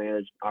 3-1, they had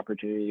an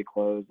opportunity to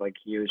close. Like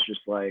he was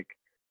just like,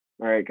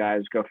 "All right,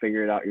 guys, go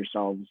figure it out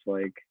yourselves."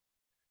 Like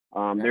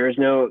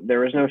Yeah, there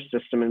was no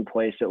system in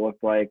place. It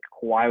looked like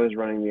Kawhi was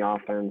running the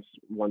offense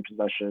one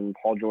possession,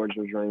 Paul George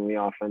was running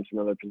the offense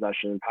another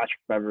possession, Patrick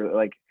Beverley,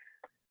 like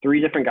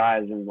three different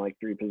guys in like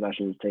three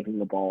possessions taking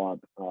the ball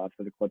up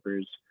for the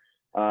Clippers.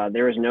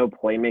 There was no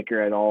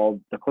playmaker at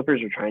all. The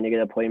Clippers were trying to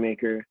get a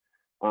playmaker.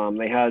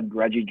 They had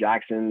Reggie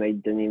Jackson. They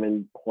didn't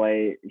even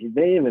play. They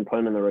didn't even put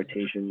him in the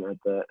rotation at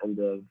the end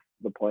of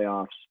the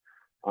playoffs.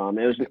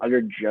 It was an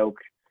utter joke.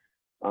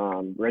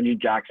 Reggie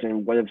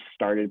Jackson would have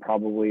started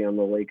probably on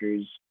the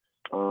Lakers.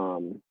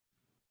 Um,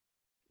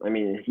 I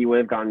mean, he would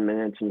have gotten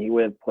minutes and he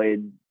would have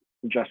played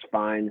just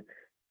fine.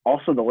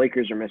 Also, the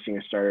Lakers are missing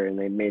a starter, and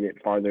they made it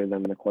farther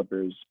than the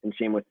Clippers. And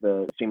same with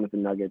the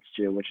Nuggets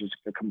too, which is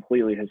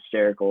completely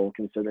hysterical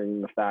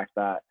considering the fact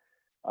that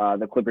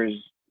the Clippers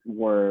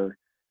were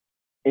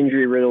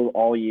injury riddled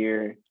all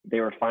year. They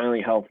were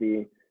finally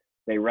healthy.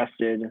 They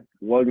rested,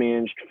 load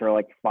managed for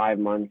like 5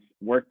 months,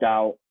 worked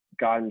out,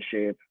 got in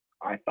shape.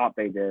 I thought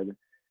they did,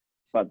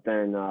 but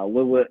then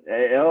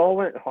it all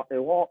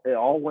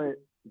went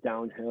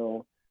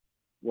downhill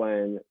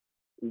when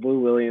Lou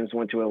Williams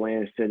went to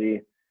Atlantic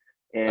City,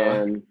 oh,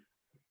 and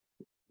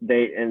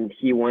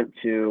he went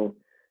to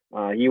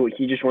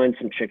he just wanted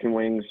some chicken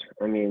wings.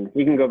 I mean,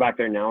 he can go back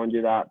there now and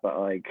do that, but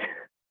like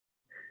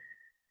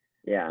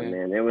yeah, yeah,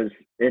 man, it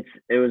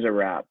was a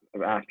wrap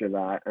after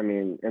that. I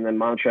mean, and then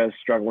Montrez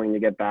struggling to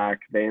get back.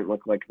 They didn't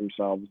look like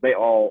themselves. They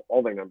all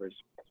their numbers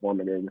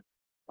plummeted.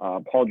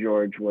 Paul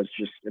George is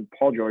just a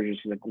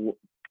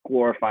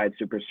glorified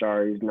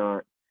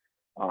superstar.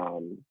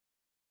 Um,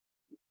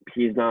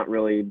 he's not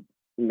really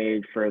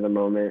made for the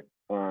moment.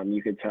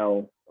 You could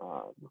tell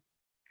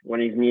when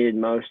he's needed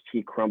most,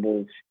 he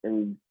crumbles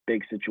in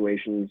big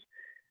situations.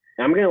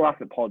 And I'm going to laugh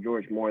at Paul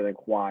George more than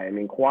Kawhi. I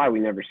mean, Kawhi, we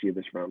never see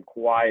this from.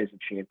 Kawhi is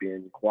a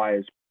champion.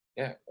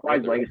 yeah. Rode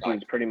Kawhi's the road legacy dog.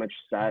 is pretty much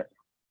set.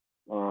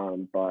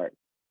 But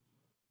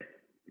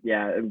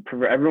yeah,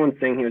 everyone's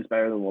saying he was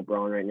better than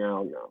LeBron right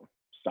now. No,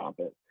 stop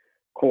it.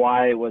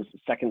 Kawhi was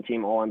second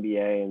team All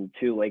NBA, and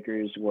two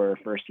Lakers were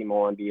first team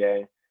All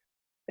NBA,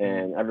 Mm,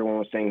 and everyone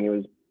was saying he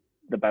was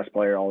the best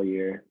player all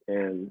year.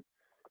 And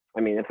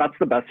I mean, if that's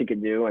the best he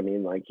could do, I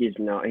mean, like he's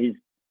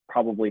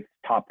probably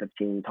top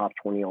 15, top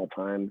 20 all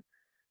time.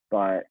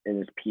 but in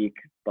his peak,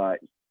 but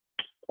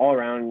all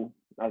around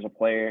as a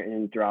player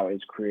and throughout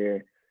his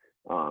career,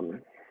 I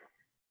don't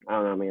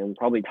know, man,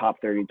 probably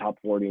top 30, top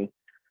 40.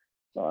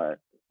 But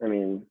I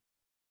mean,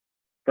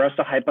 for us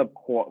to hype up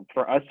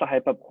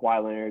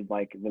Kawhi Leonard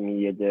like the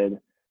media did, it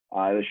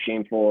was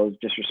shameful, it was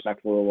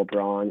disrespectful to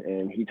LeBron,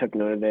 and he took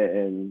note of it,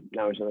 and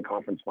now he's in the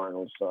conference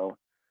finals. So,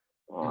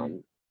 Mm-hmm.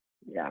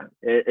 yeah,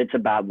 it's a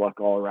bad look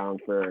all around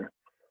for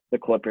the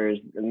Clippers.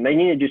 And they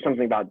need to do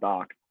something about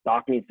Doc.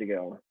 Doc needs to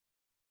go.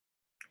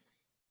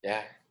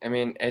 Yeah, I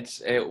mean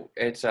it's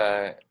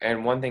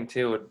and one thing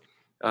too would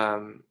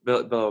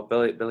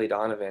Billy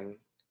Donovan,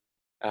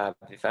 the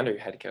Thunder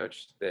head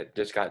coach that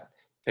just got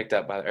picked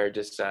up by or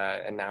just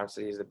announced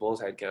that he's the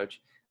Bulls head coach.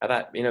 I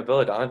thought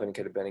Billy Donovan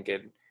could have been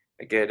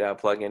a good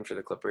plug in for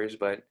the Clippers,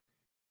 but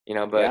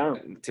but Yeah,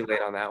 too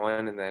late on that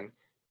one. And then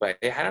but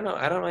yeah,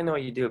 I don't really know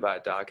what you do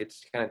about Doc.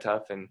 It's kind of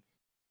tough and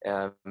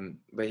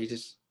but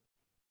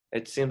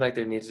it seems like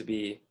there needs to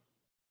be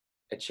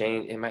a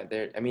change.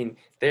 I mean,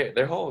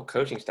 their whole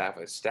coaching staff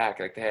was stacked.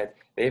 Like they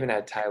even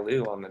had Ty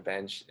Lue on the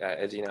bench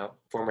as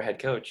former head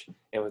coach,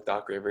 and with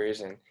Doc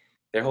Rivers, and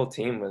their whole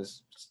team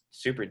was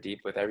super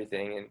deep with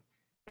everything. And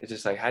it's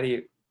just like, how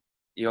do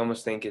you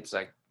almost think it's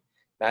like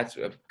that's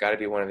got to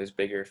be one of his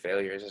bigger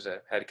failures as a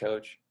head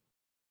coach.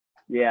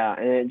 yeah,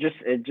 and it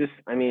just.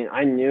 I mean,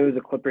 I knew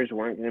the Clippers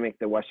weren't going to make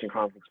the Western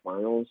Conference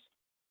Finals,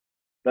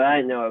 but I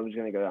didn't know it was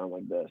going to go down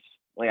like this.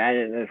 Like I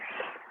didn't.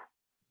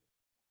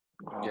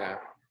 Oh, Yeah,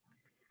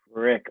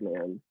 Rick,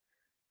 man.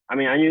 I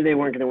mean, I knew they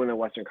weren't going to win the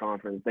Western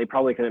Conference. They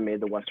probably could have made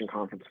the Western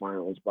Conference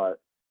Finals, but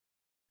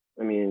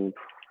I mean,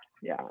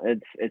 yeah,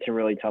 it's a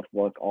really tough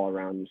look all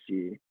around to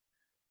see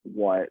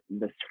what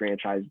this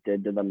franchise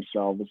did to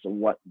themselves and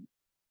what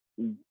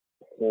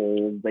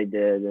holes they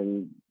did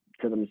and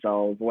to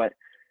themselves,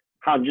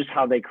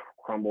 how they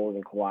crumbled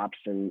and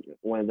collapsed in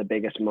one of the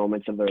biggest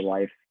moments of their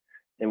life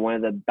and one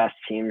of the best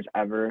teams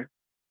ever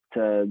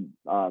to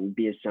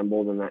be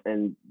assembled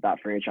in that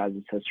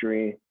franchise's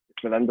history.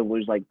 For them to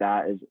lose like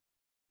that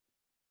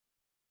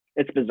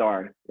it's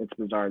bizarre. It's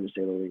bizarre to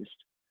say the least.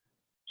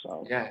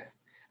 So yeah.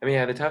 I mean,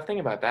 yeah. The tough thing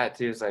about that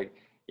too is like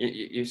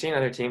you've seen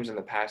other teams in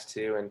the past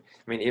too, and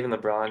I mean even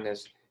LeBron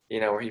has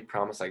where he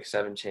promised like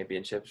 7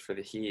 championships for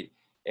the Heat,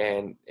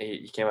 and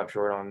he came up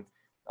short on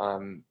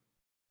um,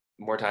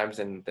 more times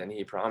than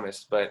he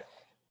promised. But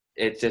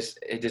it just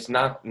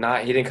not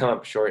he didn't come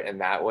up short in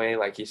that way.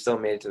 Like he still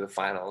made it to the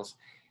finals,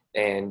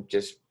 and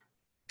just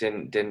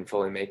didn't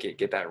fully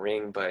get that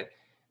ring. But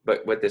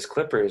with this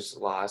Clippers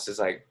loss is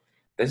like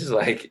this is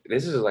like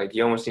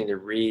you almost need to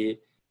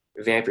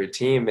revamp your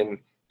team and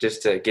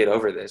just to get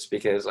over this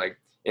because like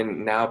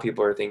and now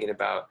people are thinking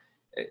about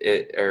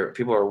it or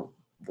people are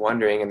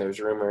wondering and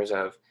there's rumors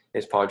of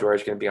is Paul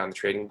George going to be on the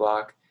trading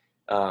block?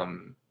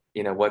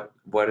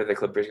 What are the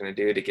Clippers going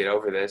to do to get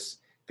over this?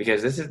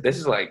 Because this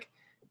is like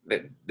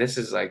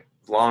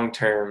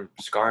long-term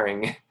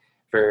scarring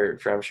for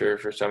I'm sure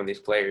for some of these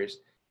players.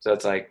 So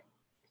it's like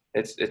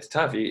it's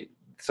tough.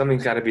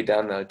 Something's got to be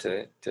done though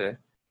to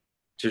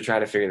try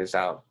to figure this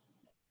out.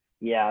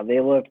 yeah, they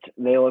looked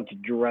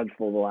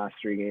dreadful the last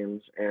 3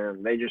 games,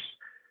 and they just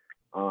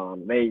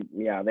they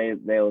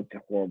looked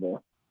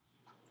horrible.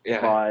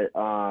 Yeah.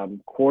 But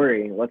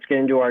Cory, let's get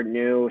into our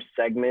new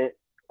segment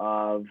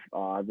of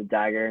the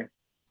Dagger.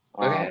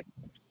 Uh, Okay.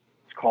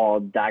 it's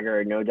called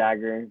Dagger or No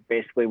Dagger.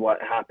 Basically,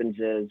 what happens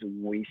is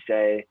we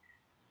say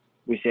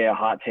a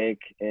hot take,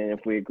 and if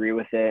we agree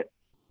with it,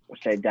 we'll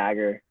say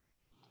Dagger,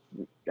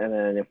 and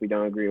then if we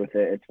don't agree with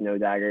it, it's No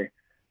Dagger.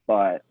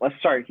 But let's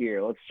start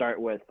here. Let's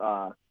start with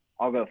I'll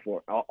go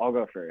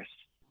first.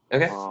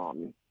 Okay.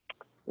 Um,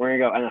 we're gonna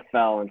go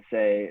NFL and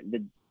say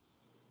the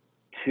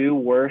two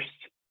worst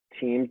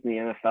teams in the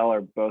NFL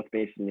are both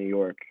based in New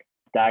York.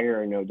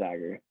 Dagger or No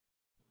Dagger?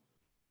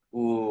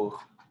 Ooh.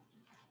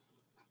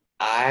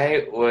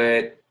 I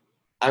would.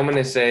 I'm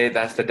gonna say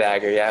that's the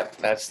dagger. Yeah,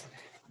 that's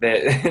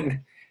the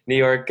New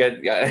York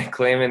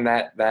claiming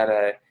that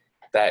that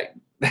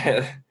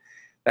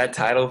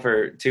title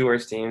for two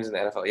worst teams in the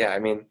NFL. Yeah, I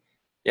mean,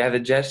 yeah, the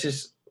Jets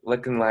just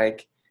looking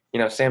like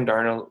Sam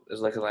Darnold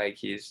is looking like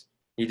he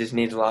just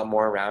needs a lot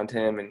more around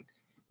him, and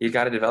he's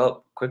got to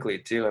develop quickly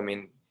too. I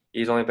mean,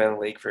 he's only been in the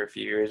league for a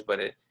few years, but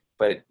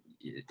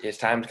his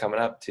time's coming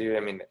up too.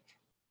 I mean,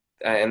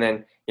 and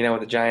then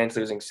with the Giants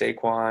losing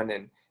Saquon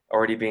and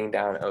already being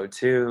down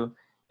 0-2,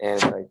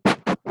 and like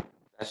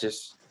that's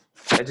just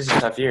that's just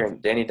a tough year.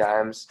 And Danny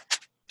Dimes,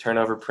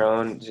 turnover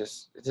prone,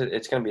 it's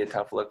going to be a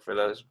tough look for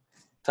those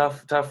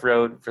tough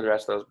road for the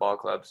rest of those ball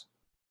clubs.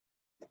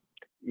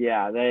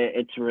 Yeah,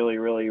 it's really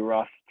really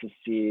rough to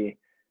see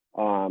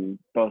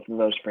both of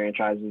those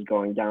franchises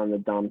going down the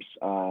dumps.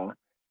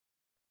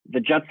 The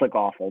Jets look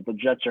awful. The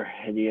Jets are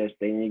hideous.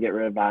 They need to get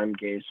rid of Adam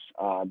Gase.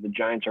 The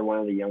Giants are one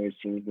of the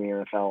youngest teams in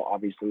the NFL.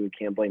 Obviously, we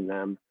can't blame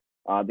them.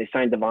 They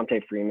signed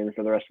Devontae Freeman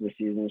for the rest of the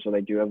season, so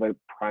they do have a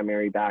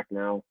primary back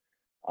now.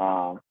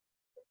 I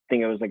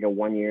think it was like a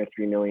 1-year,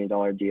 $3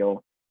 million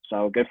deal.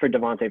 So good for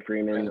Devontae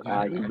Freeman.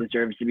 He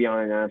deserves to be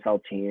on an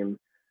NFL team.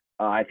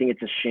 I think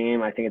it's a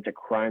shame. I think it's a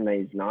crime that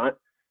he's not.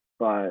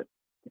 But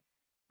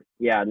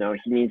Yeah, no,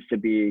 he needs to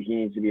be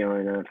on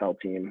an NFL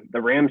team. The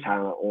Rams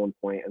had him at one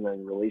point and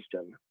then released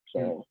him.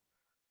 Mm. So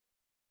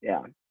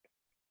yeah.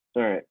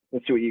 All right,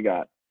 let's see what you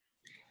got.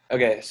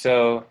 Okay,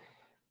 so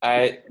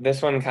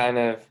this one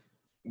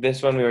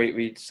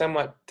we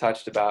somewhat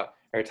touched about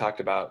or talked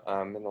about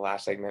in the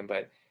last segment,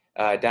 but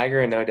dagger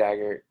and no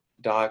dagger,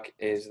 Doc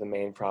is the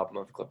main problem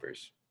of the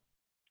Clippers.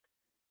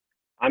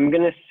 I'm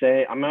gonna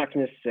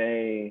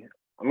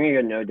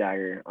go no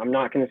dagger. I'm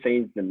not gonna say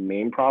he's the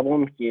main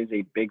problem. He is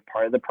a big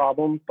part of the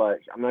problem, but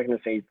I'm not gonna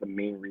say he's the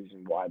main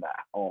reason why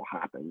that all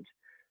happened.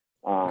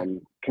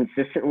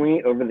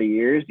 Consistently over the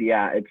years,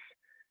 yeah, it's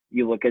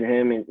you look at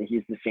him and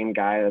he's the same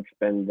guy that's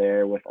been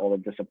there with all the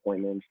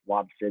disappointments,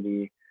 Lob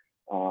City,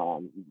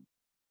 um,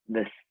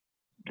 this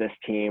this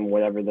team,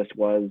 whatever this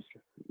was,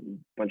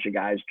 bunch of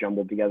guys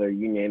jumbled together,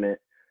 you name it.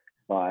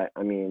 But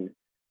I mean,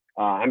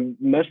 I'm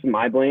most of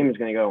my blame is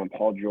going to go on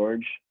Paul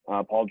George.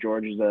 Paul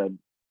George is a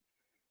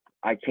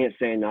I can't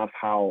say enough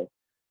how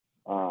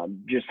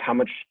just how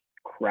much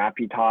crap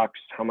he talks,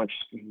 how much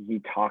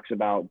he talks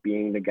about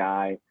being the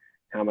guy,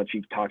 how much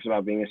he talks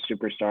about being a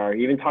superstar.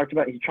 He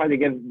tried to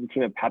give the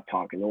team a pep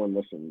talk and no one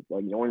listens.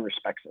 Like no one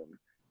respects him.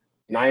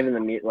 Not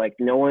even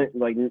no one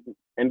like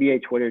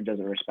NBA Twitter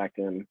doesn't respect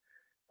him.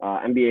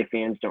 NBA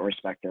fans don't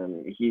respect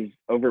him. He's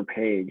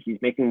overpaid. He's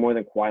making more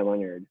than Kawhi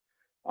Leonard.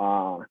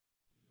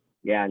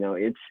 Yeah, no,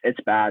 it's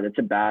bad. It's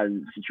a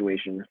bad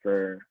situation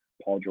for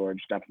Paul George,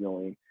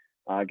 definitely.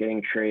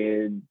 Getting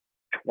traded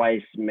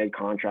twice mid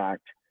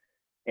contract,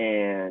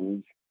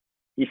 and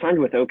he signed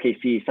with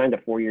OKC. He signed a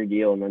 4-year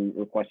deal and then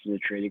requested a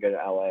trade to go to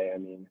LA. I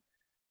mean,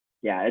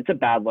 yeah, it's a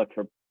bad look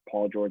for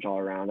Paul George all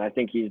around. I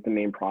think he's the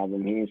main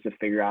problem. He needs to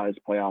figure out his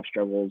playoff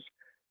struggles.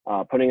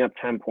 Putting up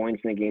 10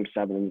 points in a game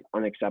 7 is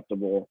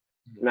unacceptable.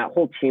 And that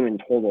whole team in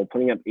total,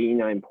 putting up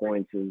 89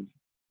 points is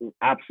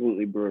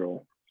absolutely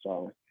brutal.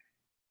 So,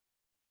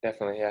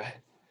 Definitely, yeah.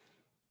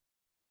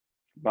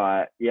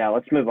 but yeah,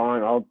 let's move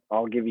on.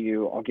 I'll give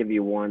you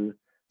one.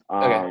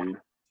 Okay.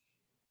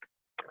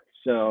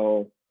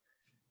 So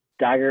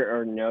dagger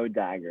or no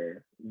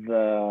dagger,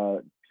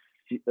 the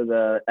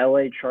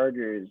LA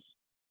Chargers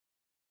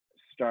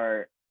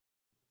start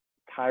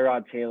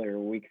Tyrod Taylor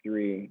week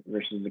 3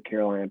 versus the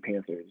Carolina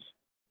Panthers.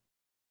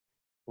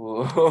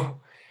 Whoa.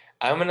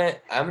 I'm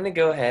gonna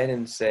go ahead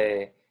and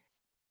say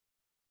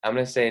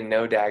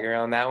no dagger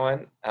on that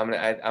one. I'm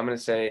gonna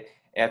say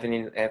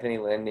Anthony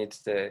Lynn needs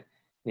to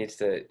it's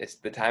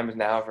the time is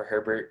now for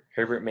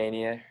Herbert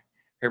Mania,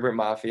 Herbert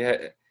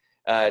Mafia,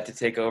 to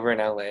take over in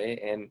LA.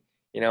 And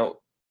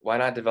why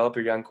not develop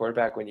your young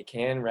quarterback when you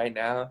can? Right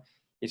now,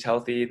 he's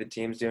healthy. The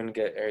team's doing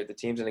good, or the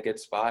team's in a good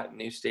spot.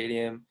 New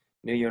stadium,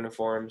 new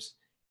uniforms.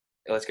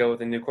 Let's go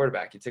with a new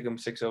quarterback. You took him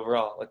 6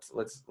 overall.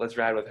 Let's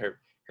ride with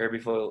Herbie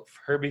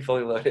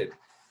fully loaded.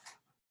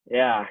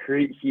 Yeah,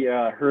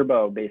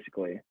 Herbo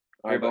basically.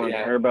 Going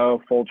Yeah,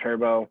 Herbo, full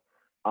turbo.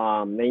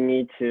 They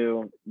need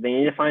to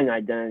find an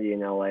identity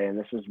in LA, and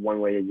this is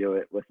one way to do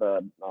it with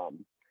a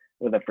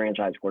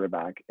franchise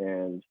quarterback.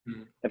 And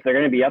Mhm. if they're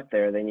going to be up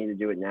there, they need to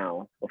do it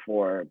now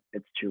before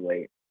it's too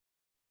late.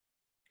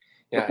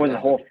 Yeah, Before the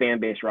definitely. whole fan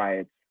base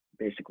riots,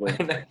 basically.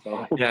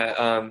 So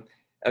Yeah.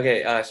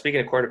 Okay.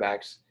 Speaking of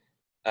quarterbacks,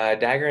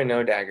 dagger and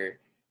no dagger,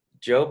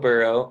 Joe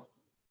Burrow,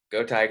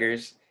 go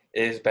Tigers,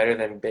 is better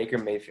than Baker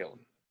Mayfield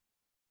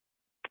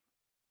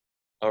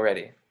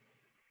already.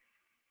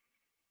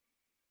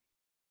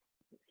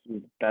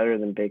 he's better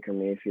than Baker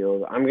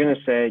Mayfield. I'm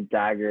gonna say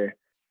dagger.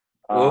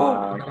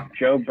 Whoa.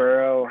 Joe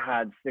Burrow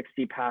had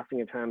 60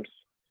 passing attempts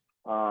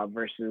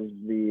versus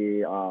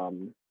the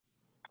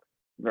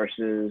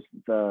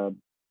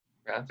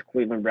Yeah.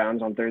 Cleveland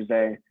Browns on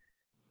Thursday,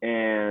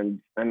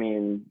 and I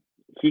mean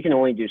he can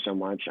only do so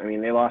much. I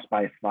mean they lost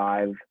by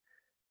 5,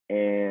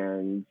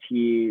 and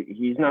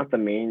he's not the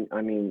main.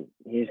 I mean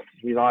he's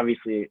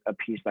obviously a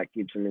piece that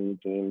keeps him in the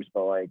games,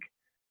 but like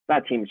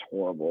that team's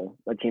horrible.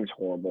 That team's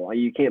horrible.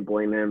 You can't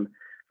blame him.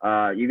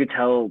 You could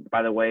tell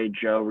by the way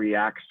Joe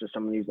reacts to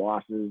some of these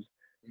losses.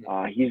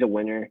 He's a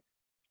winner.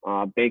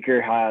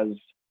 Baker has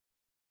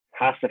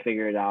to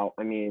figure it out.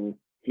 I mean,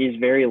 he's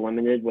very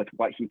limited with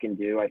what he can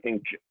do. I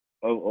think,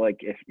 like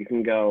if you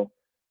can go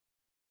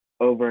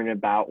over and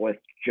about with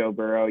Joe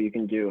Burrow, you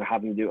can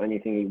have him do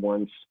anything he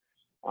wants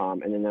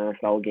in an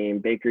NFL game.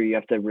 Baker, you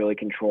have to really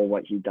control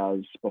what he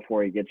does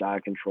before he gets out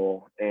of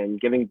control. And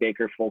giving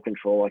Baker full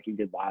control like he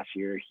did last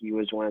year, he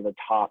was one of the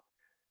top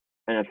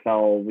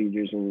NFL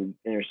leaders in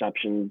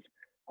interceptions.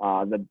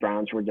 The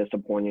Browns were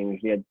disappointing.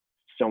 He had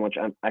so much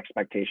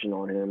expectation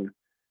on him,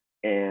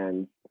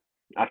 and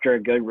after a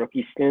good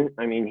rookie stint,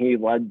 I mean, he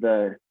led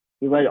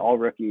all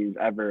rookies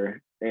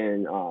ever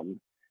in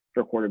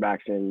for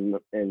quarterbacks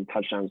in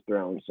touchdowns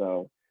thrown.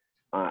 So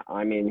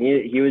I mean,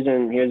 he was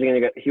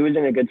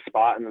in a good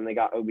spot, and then they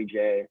got OBJ.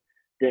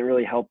 Didn't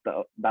really help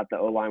that the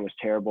O line was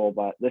terrible,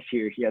 but this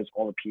year he has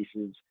all the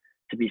pieces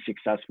to be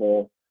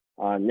successful.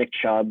 Nick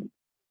Chubb,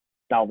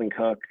 Dalvin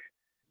Cook,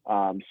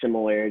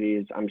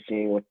 similarities I'm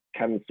seeing with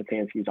Kevin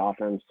Stefanski's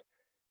offense,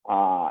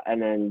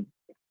 and then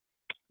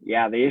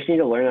yeah, they just need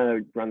to learn how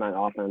to run that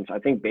offense. I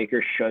think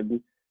Baker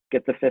should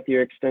get the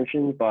 5th-year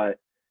extension, but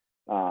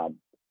I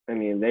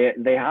mean,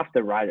 they have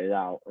to ride it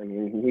out. I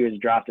mean, he was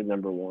drafted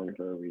number 1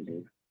 for a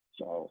reason.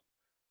 So,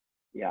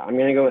 yeah, I'm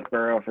going to go with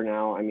Burrow for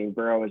now. I mean,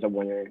 Burrow is a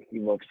winner. He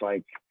looks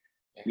like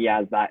he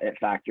has that it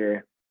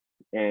factor,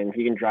 and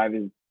he can drive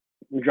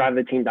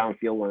the team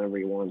downfield whenever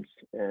he wants.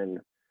 And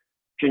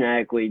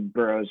genetically,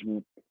 Burrow's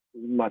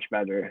much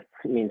better.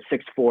 I mean,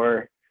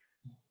 6'4"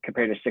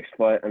 compared to 6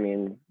 foot. I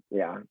mean,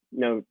 yeah,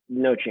 no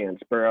chance.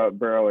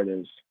 Burrow it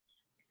is.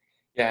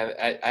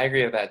 Yeah, I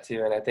agree with that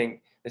too, and I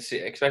think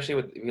especially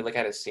if you look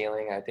at his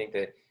ceiling, I think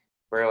that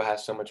Burrow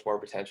has so much more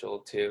potential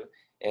too,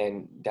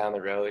 and down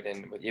the road,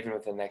 and even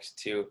with the next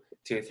 2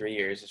 or 3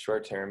 years,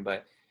 short term.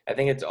 But I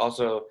think it's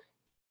also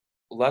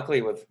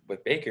luckily with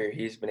Baker,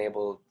 his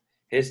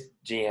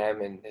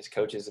GM and his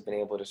coaches have been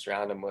able to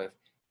surround him with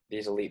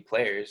these elite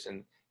players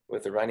and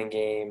with the running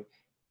game,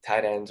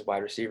 tight ends,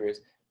 wide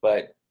receivers.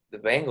 But the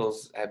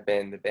Bengals have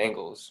been the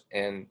Bengals,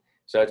 and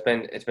so it's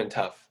been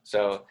tough.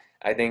 So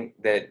I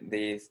think that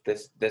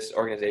this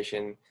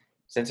organization,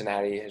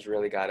 Cincinnati, has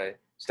really got to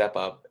step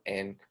up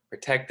and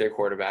protect their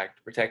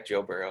quarterback, protect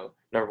Joe Burrow,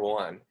 number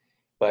one,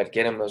 but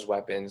get him those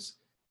weapons.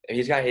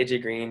 He's got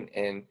AJ Green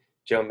and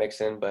Joe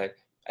Mixon, but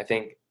I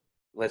think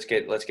let's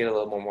get a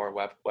little more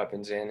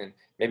weapons in, and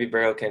maybe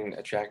Burrow can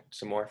attract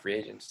some more free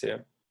agents too.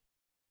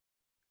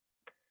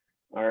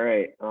 All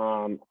right.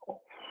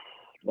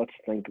 Let's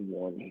think of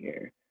one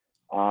here.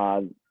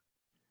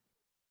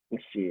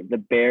 Let's see. The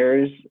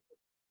Bears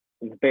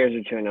are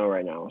 2-0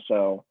 right now.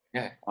 So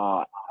Yeah.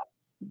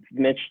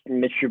 Mitch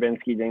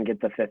Trubisky didn't get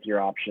the 5th-year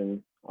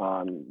option.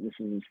 This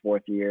is his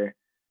 4th year,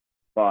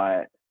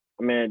 but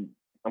I'm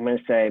gonna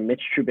say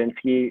Mitch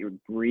Trubisky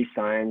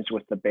re-signs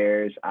with the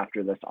Bears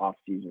after this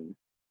offseason.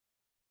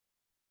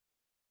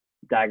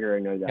 Dagger or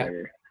no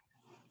dagger?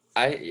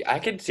 I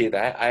could see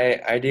that.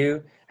 I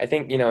do. I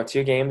think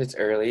 2 games. It's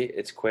early.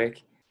 It's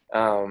quick. They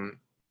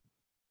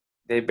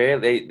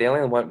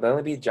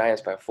only beat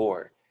Giants by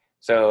 4,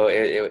 so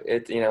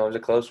it was a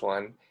close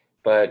one.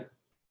 But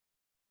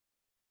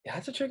yeah,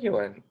 it's a tricky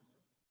one.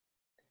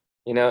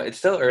 It's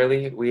still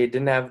early. We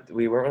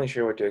weren't really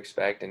sure what to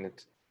expect, and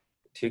it's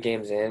 2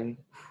 games in.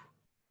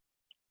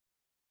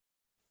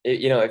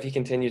 If he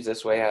continues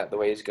this way, the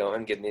way he's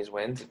going, getting these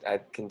wins, I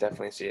can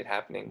definitely see it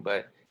happening.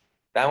 But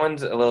that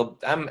one's a little.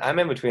 I'm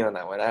in between on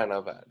that one. I don't know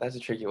about. That's a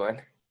tricky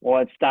one.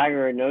 Well, it's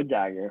dagger or no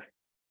dagger.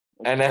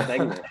 I know.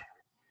 Segment.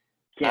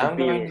 I'm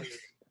going.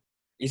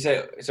 You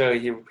said so.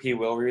 He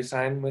will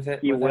resign with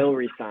it. He will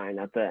resign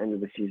at the end of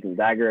the season.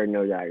 Dagger or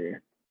no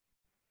dagger?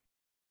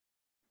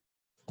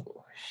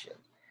 Oh shit!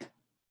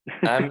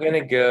 I'm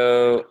gonna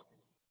go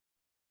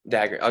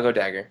dagger. I'll go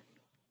dagger.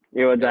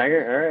 You go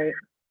dagger? All right.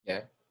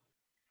 Yeah.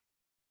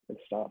 Good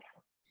stuff.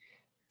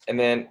 And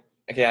then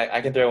okay,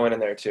 I can throw one in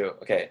there too.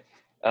 Okay.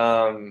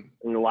 And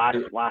the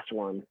last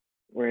one.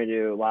 We're gonna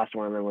do last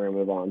one, and then we're gonna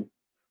move on.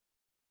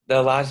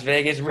 The Las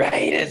Vegas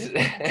Raiders.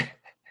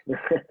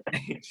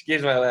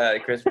 Excuse my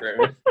Chris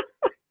Berman.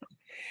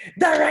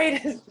 The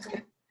Raiders.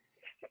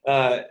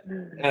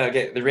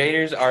 Okay, the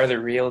Raiders are the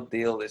real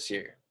deal this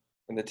year,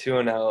 and the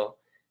 2-0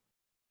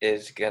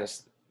 is gonna.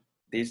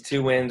 These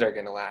 2 wins are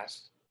gonna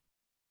last.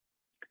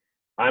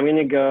 I'm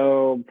gonna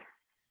go.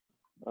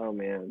 Oh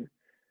man.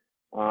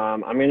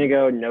 I'm gonna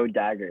go no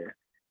dagger,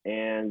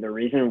 and the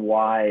reason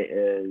why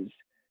is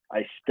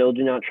I still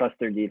do not trust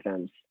their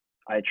defense.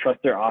 I trust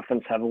their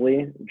offense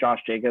heavily.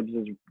 Josh Jacobs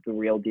is the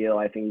real deal.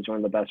 I think he's one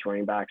of the best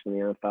running backs in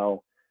the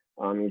NFL.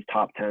 He's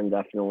top 10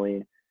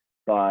 definitely,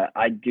 but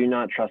I do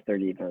not trust their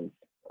defense.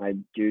 I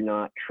do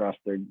not trust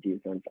their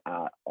defense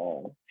at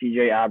all.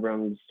 CJ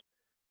Abrams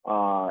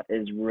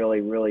is really,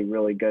 really,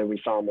 really good. We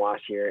saw him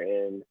last year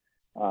in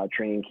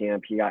training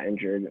camp. He got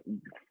injured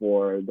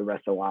for the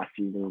rest of last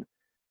season.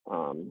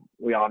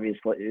 We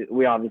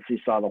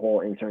obviously saw the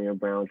whole Antonio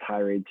Brown's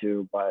tirade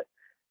too, but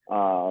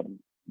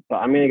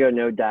I'm going to go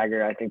no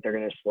dagger. I think they're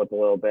going to slip a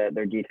little bit.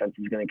 Their defense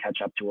is going to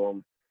catch up to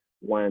them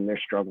when they're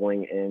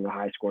struggling in the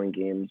high-scoring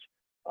games.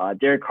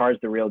 Derek Carr's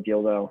the real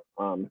deal, though.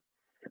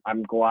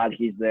 I'm glad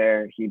he's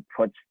there. He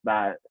puts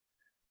that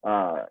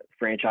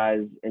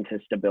franchise into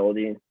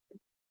stability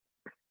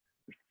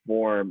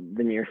for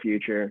the near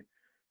future.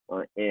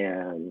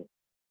 And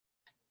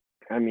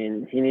I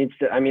mean, they need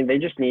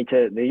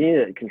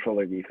to control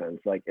their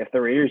defense. Like, if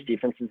the Raiders'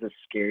 defense is as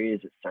scary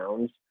as it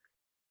sounds,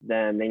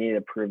 then they need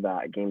to prove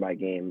that game by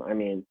game. I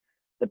mean,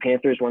 the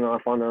Panthers went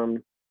off on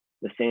them.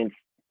 The Saints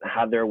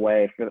had their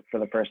way for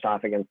the first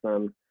half against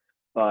them,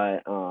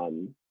 but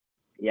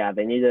yeah,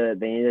 they need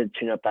to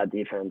tune up that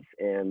defense,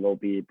 and they'll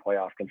be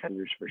playoff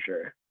contenders for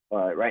sure.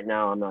 But right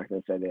now, I'm not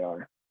going to say they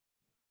are.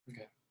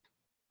 Okay.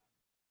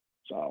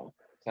 So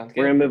Sounds good.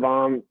 We're gonna move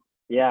on.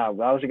 Yeah,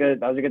 that was a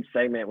good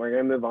segment. We're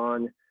gonna move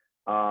on.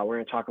 We're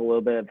gonna talk a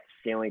little bit of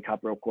Stanley Cup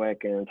real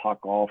quick and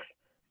talk golf.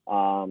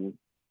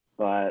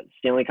 But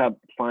Stanley Cup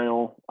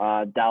final,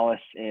 Dallas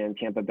and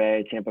Tampa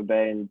Bay. Tampa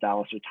Bay and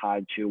Dallas are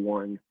tied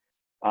 2-1.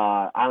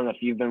 I don't know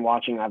if you've been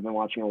watching. I've been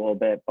watching a little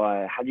bit,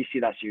 but how do you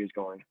see that series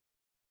going?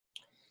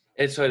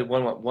 It's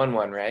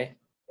 1-1, right?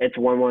 It's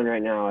 1-1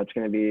 right now. It's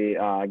going to be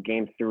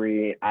game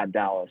 3 at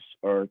Dallas,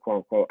 or quote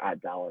unquote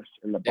at Dallas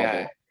in the Yeah,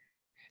 bubble.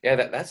 yeah.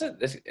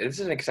 This is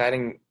an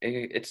exciting.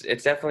 It's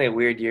definitely a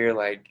weird year,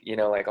 like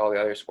like all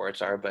the other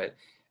sports are, but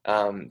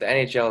the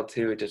NHL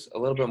too, just a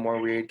little bit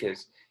more weird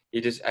because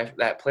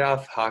that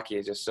playoff hockey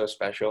is just so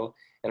special,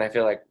 and I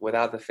feel like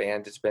without the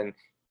fans,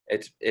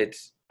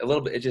 it's a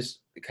little bit. It's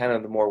just kind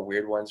of the more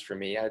weird ones for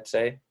me, I'd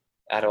say,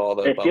 out of all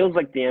the It bubble. feels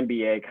like the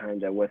NBA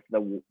kind of, with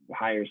the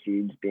higher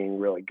seeds being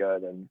really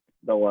good and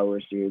the lower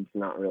seeds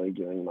not really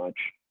doing much.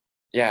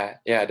 Yeah,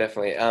 yeah,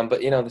 definitely.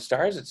 But the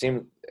Stars,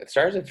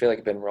 I feel like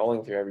have been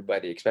rolling through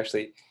everybody,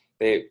 especially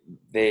they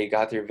they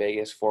got through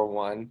Vegas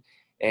 4-1,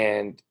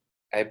 and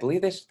I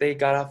believe they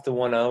got off the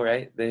 1-0,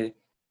 right?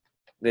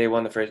 They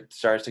won the first.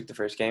 Stars took the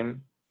first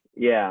game.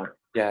 Yeah.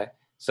 Yeah.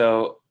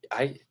 So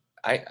I'm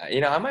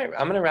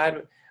gonna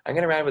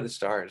ride with the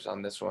Stars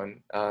on this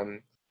one.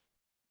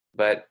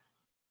 But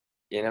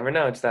you never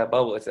know. It's that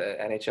bubble. It's an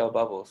NHL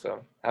bubble.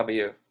 So how about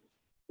you?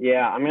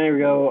 Yeah, I'm gonna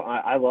go.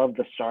 I love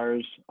the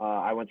Stars.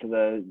 I went to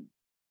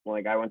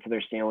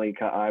their Stanley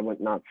Cup. I went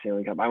not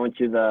Stanley Cup. I went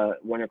to the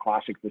Winter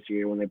Classic this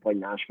year when they played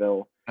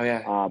Nashville. Oh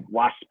yeah.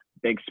 Last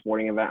big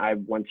sporting event I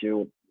went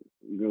to,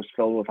 it was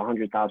filled with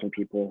 100,000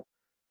 people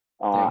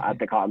at Dang.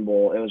 the Cotton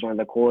Bowl. It was one of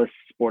the coolest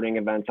sporting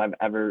events I've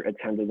ever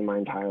attended in my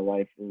entire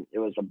life, and it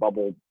was a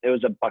bubble. It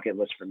was a bucket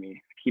list for me.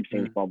 I keep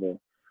saying Mm.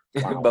 bubble.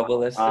 Wow. Bubble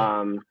list.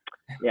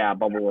 Yeah,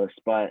 bubble list,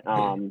 but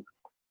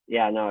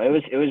yeah, no, it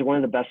was one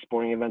of the best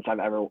sporting events I've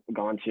ever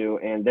gone to,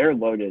 and they're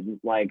loaded.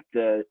 Like,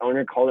 the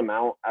owner called them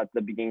out at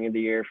the beginning of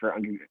the year for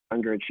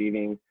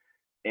underachieving,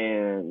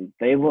 and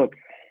they look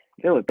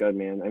good,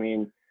 man. I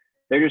mean,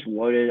 they're just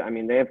loaded. I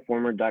mean, they have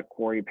former Duck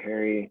Corey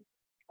Perry.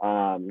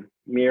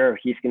 Miro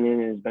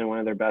Heiskanen has been one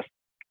of their best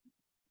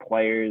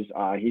players.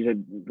 He's a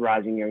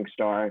rising young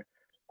star,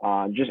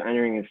 just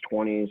entering his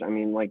 20s. I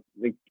mean, like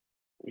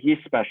he's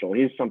special.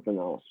 He's something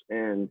else,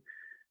 and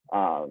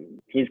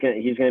he's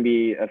gonna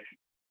be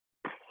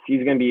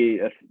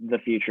the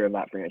future of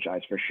that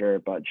franchise for sure.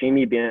 But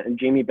Jamie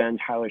Benn,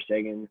 Tyler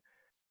Seguin,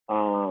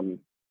 um,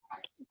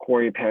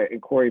 Corey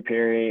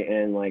Perry,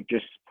 and like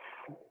just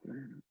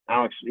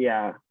Alex.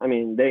 Yeah, I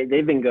mean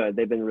they've been good.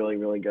 They've been really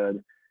really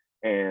good,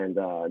 and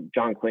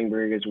John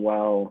Klingberg as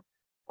well.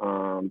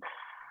 Um,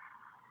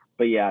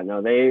 but yeah,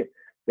 no, they've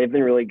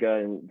been really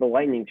good. And the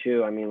Lightning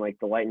too. I mean, like,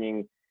 the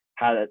Lightning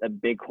had a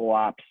big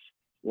collapse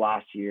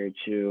last year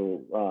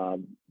to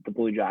the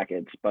Blue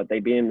Jackets, but they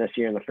beat them this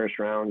year in the first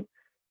round.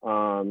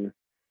 Um,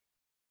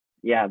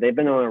 yeah, they've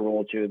been on a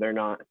roll too.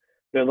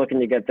 They're looking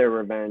to get their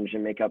revenge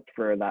and make up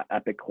for that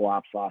epic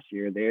collapse last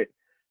year.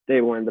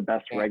 They won the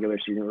best Yeah. regular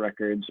season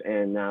records,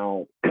 and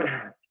now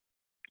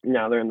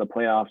now they're in the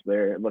playoffs.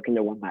 They're looking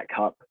to win that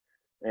cup,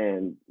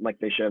 and like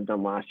they should have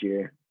done last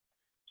year.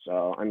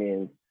 So I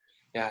mean,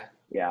 Yeah.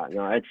 yeah,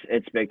 no,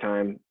 it's big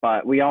time.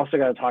 But we also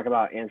got to talk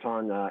about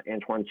Antoine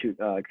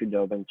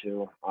Kudobin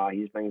too.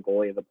 He's been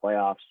goalie of the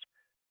playoffs.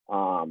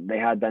 They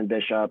had Ben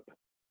Bishop.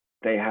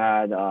 They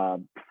had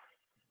God,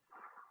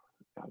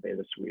 they had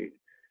a sweet.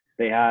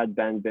 They had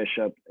Ben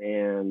Bishop,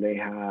 and they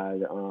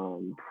had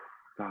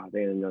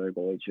another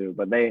goalie too.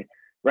 But they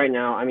right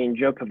now, I mean,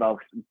 Joe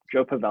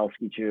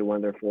Pavelski too, one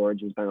of their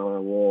forwards, has been on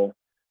a roll.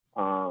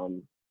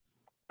 Um,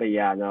 but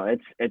yeah, no,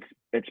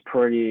 it's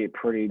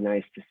pretty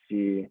nice to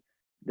see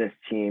this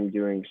team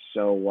doing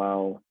so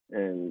well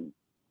and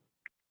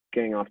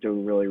getting off to a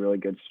really really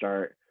good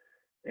start,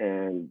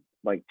 and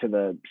like to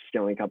the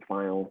Stanley Cup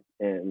final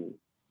and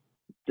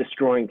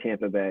destroying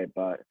Tampa Bay.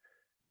 But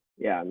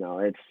yeah, no,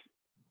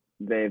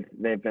 they've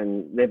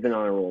been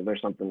on a roll.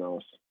 There's something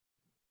else.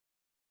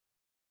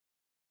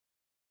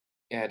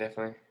 Yeah,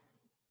 definitely.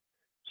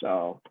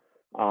 So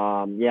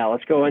yeah,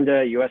 let's go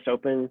into U.S.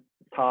 Open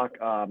talk.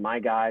 My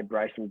guy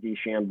Bryson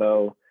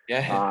DeChambeau.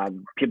 Yeah.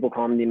 People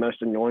call him the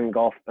most annoying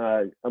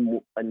golfer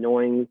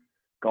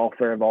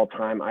of all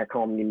time. I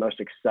call him the most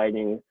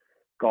exciting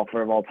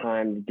golfer of all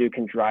time. The dude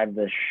can drive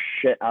the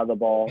shit out of the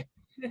ball.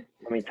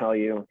 Let me tell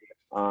you.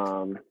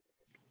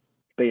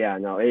 But yeah,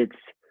 no,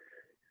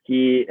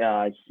 he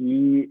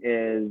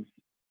is.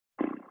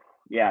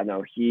 Yeah,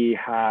 no, he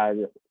had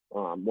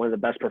one of the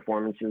best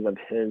performances of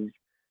his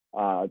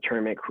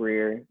tournament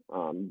career.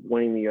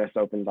 Winning the U.S.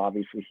 Open is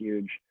obviously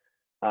huge.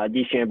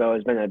 DeChambeau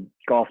has been a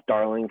golf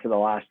darling for the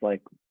last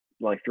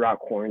throughout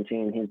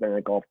quarantine. He's been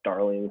a golf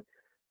darling,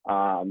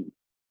 and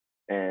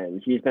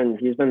he's been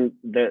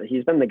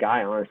the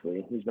guy.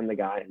 Honestly, he's been the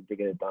guy to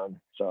get it done.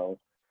 So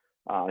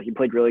he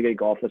played really good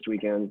golf this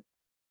weekend,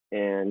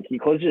 and he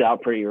closed it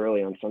out pretty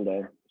early on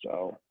Sunday.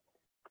 So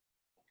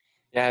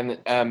Yeah,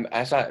 and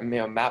I saw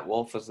Matt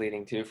Wolf was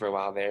leading too for a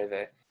while there,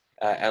 the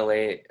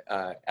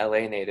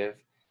LA native,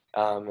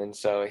 and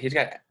so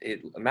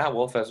Matt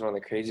Wolf has one of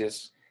the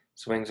craziest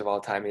swings of all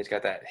time. He's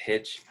got that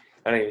hitch.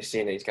 I don't know if you've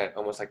seen it. He's got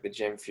almost like the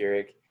Jim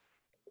Furyk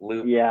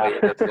loop, yeah, but he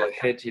does the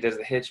hitch. He does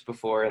the hitch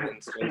before and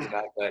then swings it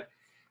out. But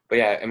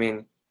yeah, I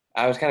mean,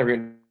 I was kind of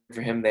rooting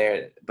for him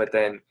there, but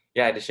then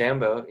yeah,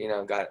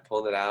 DeChambeau, got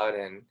pulled it out,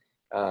 and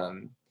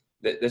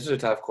this was a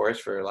tough course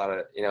for a lot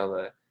of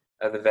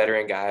the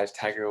veteran guys.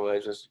 Tiger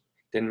Woods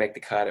didn't make the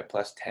cut at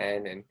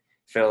 +10, and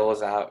Phil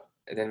was out.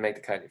 It didn't make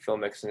the cut. Phil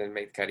Mickelson didn't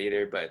make the cut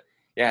either. But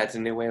yeah, it's a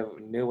new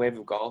wave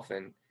of golf,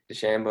 and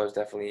DeChambeau is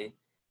definitely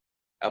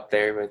up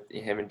there with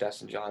him and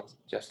Justin Johnson,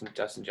 just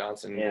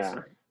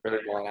Yeah.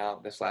 really balling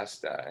out this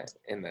last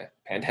in the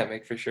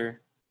pandemic for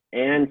sure.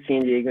 And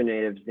San Diego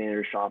native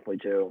Xander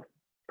Schauffele too.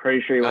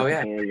 Pretty sure he Oh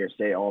went to yeah, San Diego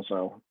State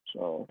also.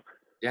 So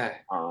yeah.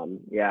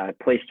 yeah,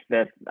 placed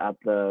fifth at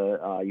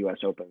the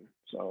U.S. Open.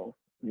 So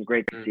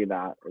great to Mm. see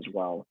that as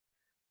well.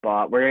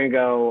 But we're gonna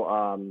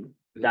go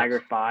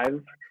Dagger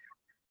 5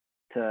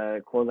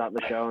 to close out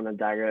the show, and then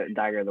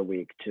Dagger of the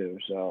week too.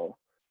 So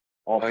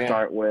I'll Oh yeah.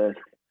 start with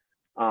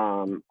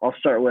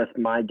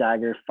my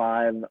Dagger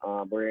 5.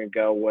 We're gonna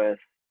go with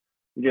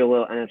do a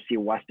little NFC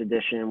West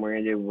edition. We're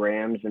gonna do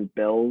Rams and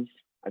Bills.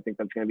 I think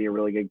that's gonna be a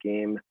really good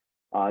game.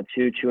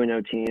 Two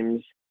 2-0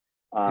 teams.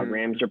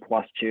 Rams are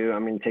 +2.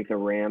 I'm gonna take the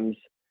Rams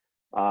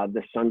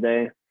this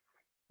Sunday,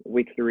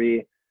 week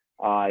 3.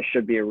 It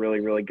should be a really,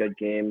 really good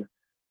game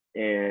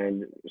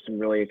and some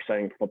really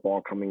exciting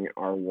football coming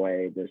our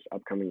way this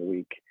upcoming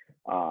week.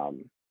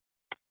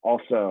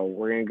 Also,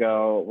 we're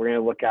gonna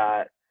look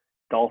at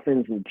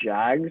Dolphins and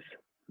Jags.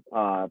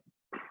 I'm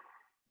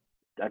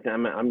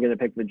gonna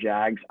pick the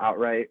Jags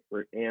outright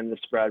and the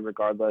spread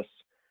regardless.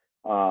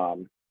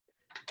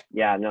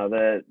 Yeah, no,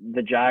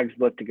 the Jags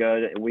looked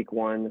good in week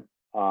 1.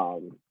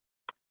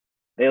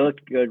 They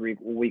looked good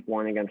week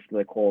 1 against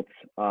the Colts.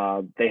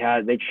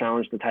 They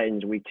challenged the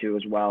Titans week 2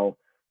 as well.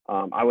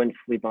 I wouldn't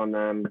sleep on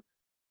them.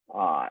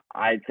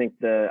 I think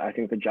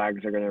the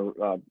Jags are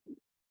gonna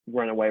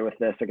run away with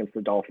this against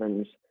the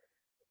Dolphins,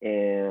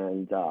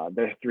 and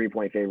they're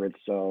 3-point favorites.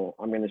 So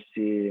I'm gonna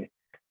see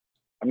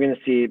I'm gonna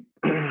see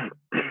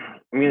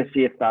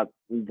if that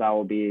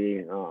will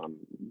be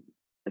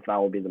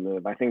the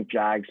move. I think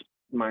Jags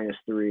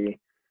 -3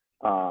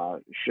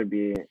 should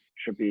be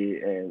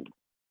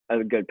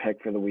a good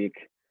pick for the week.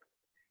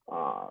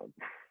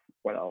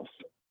 What else?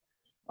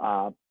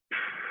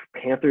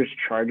 Panthers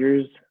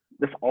Chargers.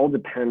 This all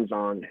depends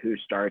on who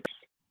starts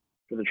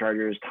for the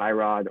Chargers,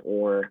 Tyrod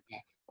or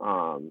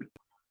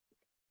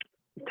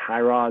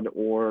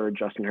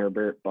Justin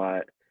Herbert.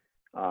 But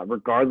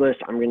regardless,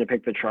 I'm going to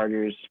pick the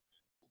Chargers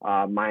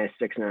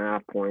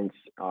 -6.5 points.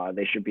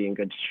 They should be in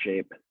good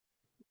shape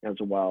as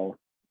well.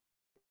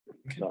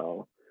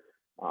 So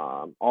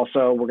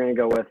also, we're going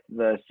to go with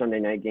the Sunday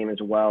night game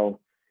as well.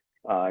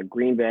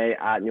 Green Bay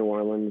at New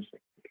Orleans.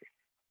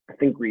 I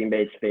think Green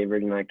Bay's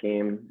favored in that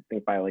game. I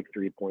think by like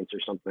 3 points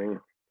or something.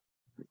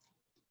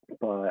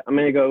 But I'm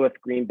going to go with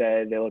Green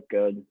Bay. They look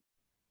good.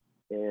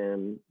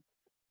 And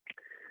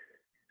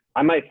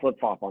I might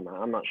flip-flop on that.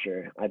 I'm not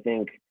sure. I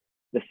think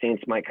the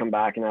Saints might come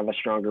back and have a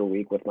stronger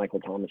week with Michael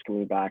Thomas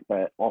coming back,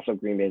 but also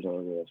Green Bay's on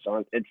the move.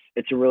 So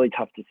it's a really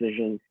tough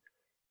decision.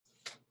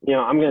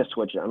 I'm going to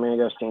switch it. I'm going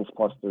to go Saints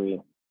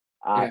 +3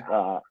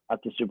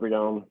 at the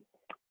Superdome.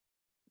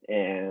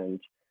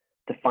 And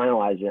to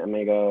finalize it, I'm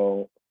going to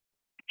go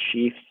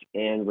Chiefs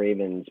and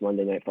Ravens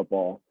Monday Night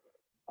Football.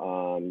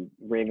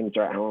 Ravens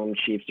are at home.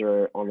 Chiefs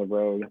are on the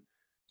road.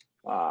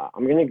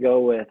 I'm going to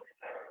go with,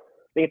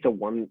 I think it's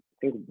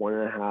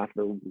 1.5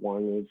 or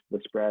 1 is the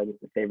spread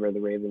in favor of the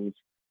Ravens.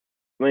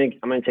 I'm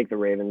going to take the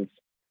Ravens.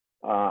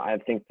 I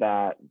think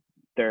that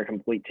they're a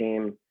complete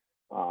team.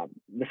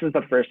 This is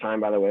the first time,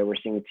 by the way, we're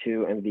seeing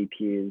 2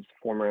 MVPs,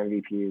 former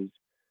MVPs,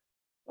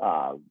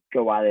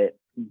 go at it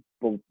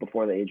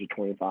before the age of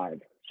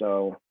 25.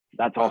 So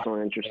that's also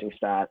an interesting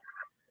stat.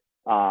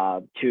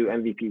 2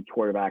 MVP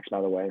quarterbacks,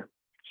 by the way.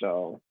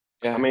 So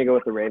I'm going to go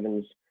with the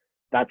Ravens.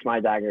 That's my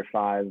Dagger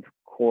 5.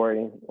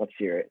 Cory, let's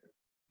hear it.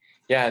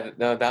 Yeah,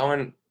 no, that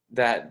one,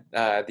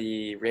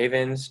 the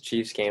Ravens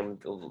Chiefs game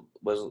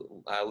was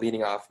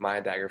leading off my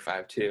Dagger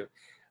 5 too.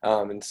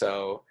 And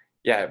so,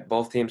 yeah,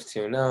 both teams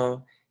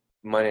 2-0.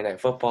 Monday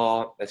Night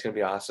Football, that's going to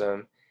be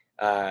awesome.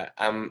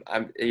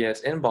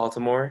 It's in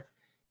Baltimore,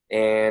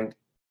 and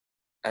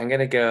I'm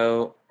going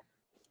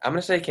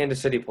to say Kansas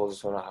City pulls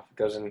this one off.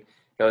 Goes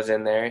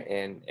in there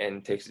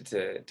and takes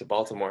it to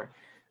Baltimore.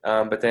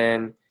 But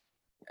then,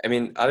 I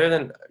mean, other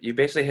than you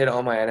basically hit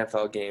all my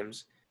NFL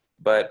games,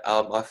 but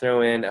I'll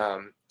throw in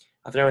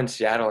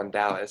Seattle and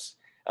Dallas.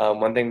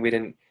 One thing we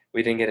didn't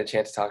get a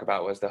chance to talk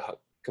about was the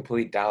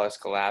complete Dallas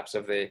collapse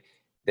of they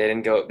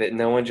didn't go, that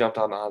no one jumped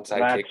on the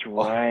onside kick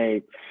ball. That's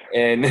right.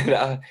 And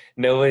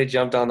nobody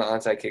jumped on the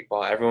onside kick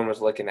ball. Everyone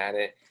was looking at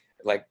it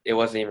like it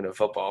wasn't even a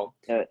football.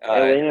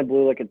 Atlanta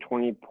blew like a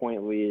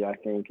 20-point lead. I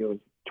think it was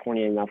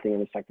 20-0 in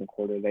the second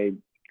quarter. They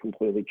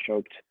completely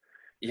choked.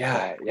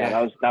 Yeah.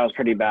 That was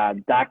pretty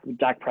bad. Dak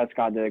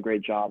Prescott did a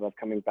great job of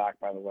coming back,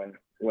 by the way.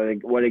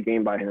 What a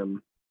game by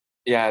him.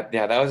 Yeah,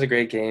 that was a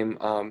great game.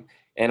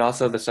 And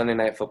also the Sunday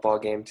Night Football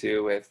game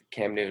too with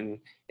Cam Newton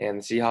and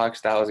the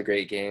Seahawks. That was a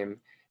great game.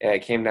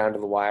 It came down to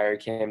the wire.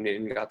 Cam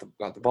Newton got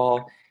the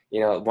ball,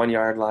 1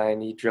 yard line.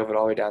 He drove it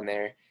all the way down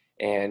there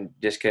and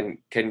just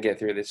couldn't get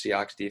through the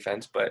Seahawks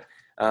defense. But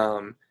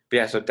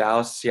yeah, so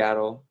Dallas,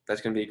 Seattle,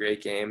 that's going to be a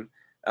great game.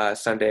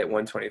 Sunday at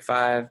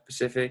 1:25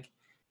 Pacific.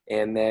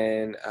 And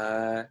then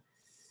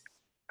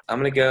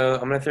I'm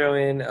gonna throw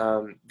in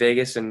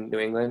Vegas and New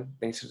England. I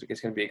think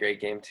it's gonna be a great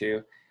game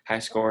too. High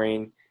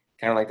scoring,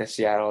 kind of like the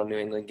Seattle New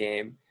England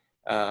game.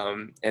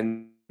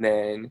 And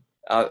then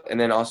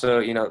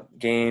also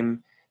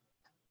game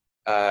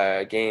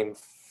game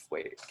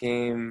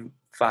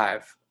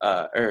 5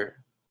 or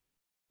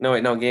no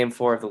wait no game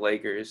 4 of the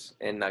Lakers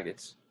and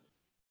Nuggets.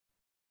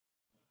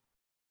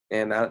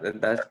 And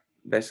that's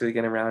basically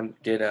gonna round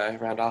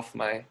off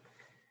my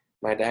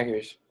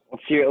daggers.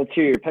 Let's hear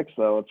your picks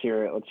though. Let's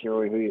hear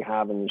who you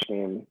have in this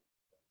game.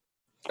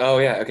 Oh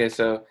yeah, okay.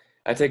 So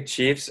I take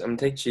Chiefs. I'm gonna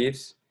take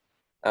Chiefs.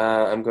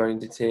 I'm going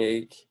to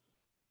take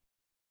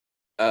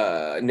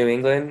New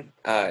England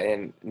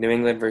and New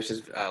England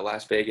versus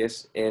Las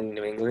Vegas in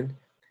New England.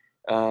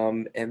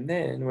 And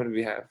then what do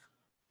we have?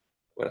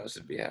 What else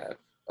did we have?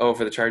 Oh,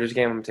 for the Chargers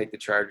game, I'm gonna take the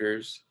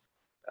Chargers.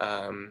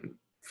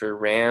 For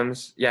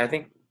Rams, yeah, I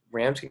think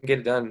Rams can get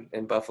it done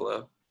in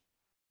Buffalo.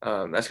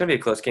 That's gonna be a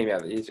close game. Yeah,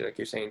 like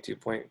you're saying, 2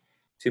 point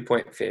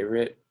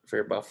favorite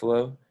for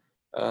Buffalo.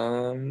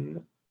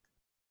 Um,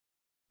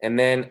 and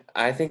then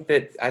I think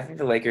the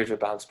Lakers would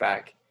bounce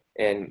back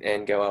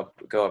and go up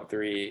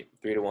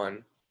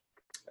 3-1.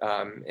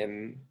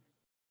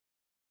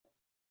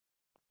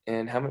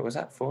 And how many was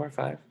that? 4 or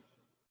 5?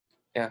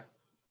 Yeah.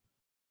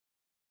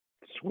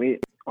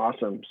 Sweet,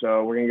 awesome.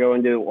 So we're gonna go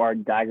into our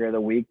dagger of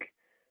the week.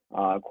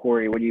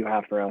 Cory, what do you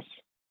have for us?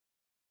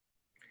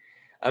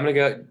 I'm gonna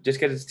go just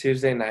because it's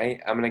Tuesday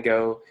night. I'm gonna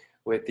go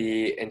with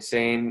the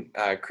insane,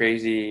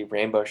 crazy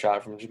rainbow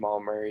shot from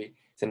Jamal Murray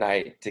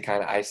tonight to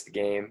kind of ice the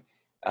game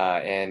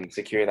and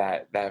secure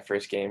that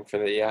first game for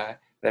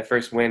that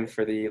first win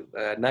for the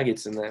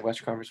Nuggets in the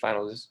Western Conference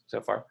Finals so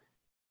far.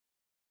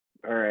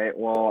 All right.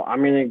 Well,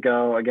 I'm gonna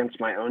go against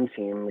my own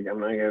team. I'm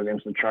gonna go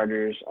against the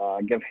Chargers.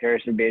 Give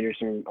Harrison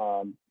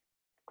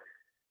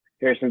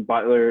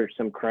Butler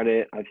some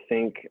credit. I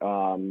think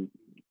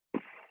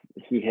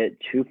he hit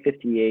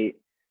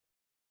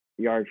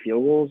 258-yard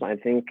field goals. I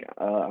think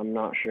I'm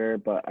not sure,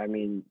 but I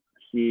mean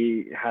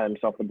he had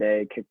himself a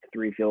day. Kicked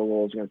 3 field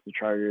goals against the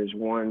Chargers.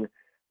 One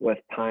with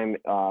time.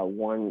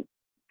 One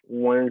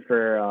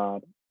for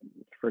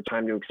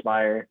time to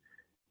expire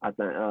at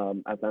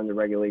the end of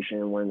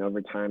regulation, went in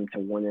overtime to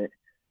win it.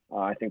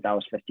 I think that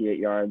was 58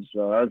 yards.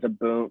 So that was a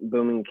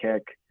booming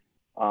kick.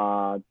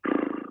 Yeah,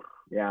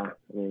 I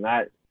mean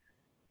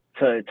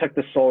it took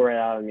the soul right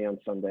out of me on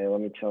Sunday.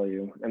 Let me tell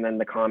you. And then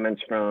the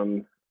comments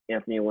from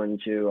Anthony Lynn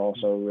too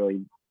also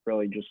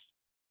really just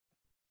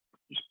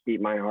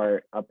beat my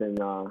heart up in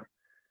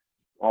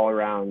all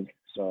around.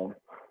 So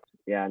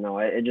yeah, no,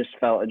 it just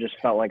felt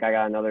like I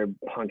got another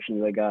punch in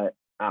the gut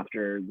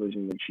after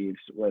losing the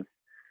Chiefs with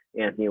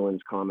Anthony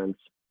Lynn's comments.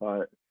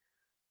 But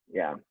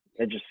yeah,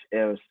 it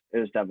was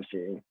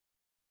devastating.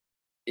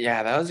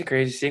 Yeah, that was a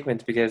crazy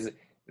sequence because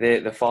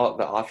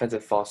the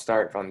offensive false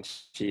start from the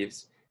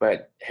Chiefs,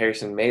 but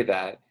Harrison made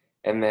that,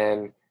 and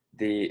then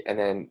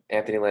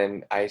Anthony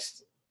Lynn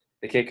iced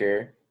the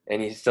kicker,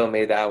 and he still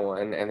made that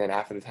one, and then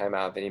after the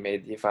timeout, then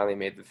he finally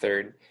made the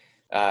third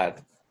uh,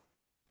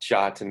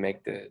 shot to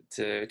make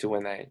to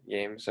win that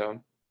game.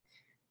 So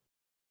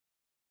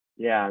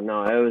Yeah,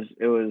 no,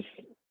 it was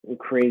a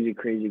crazy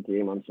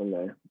game on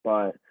Sunday.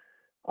 But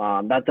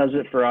that does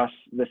it for us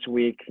this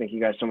week. Thank you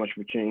guys so much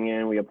for tuning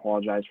in. We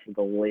apologize for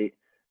the late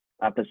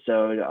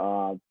episode.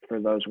 For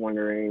those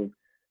wondering,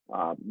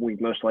 we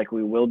most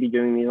likely will be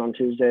doing these on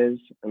Tuesdays.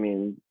 I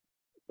mean,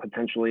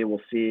 potentially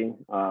we'll see.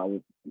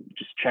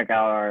 Just check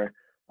out our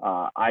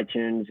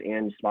iTunes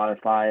and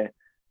Spotify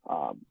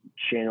uh,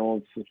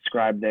 channels.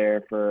 Subscribe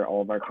there for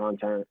all of our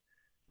content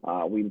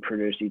we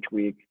produce each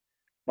week.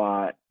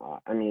 But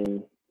I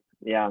mean,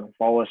 yeah, uh,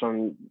 follow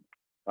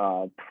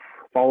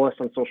us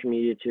on social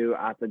media too,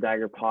 at the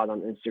Dagger Pod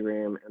on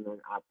Instagram, and then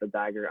at the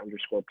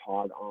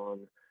Dagger_pod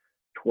on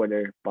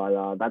Twitter.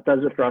 But that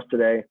does it for us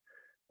today,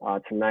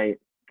 tonight,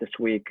 this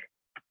week,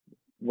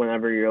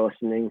 whenever you're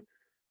listening,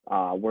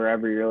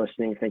 wherever you're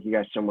listening. Thank you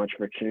guys so much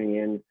for tuning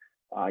in.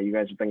 You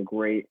guys have been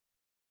great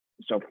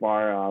so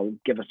far.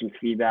 Give us some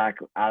feedback.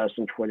 Add us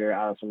on Twitter.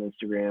 Add us on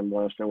Instagram.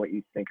 Let us know what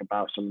you think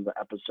about some of the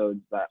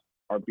episodes that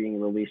are being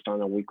released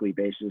on a weekly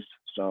basis.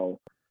 So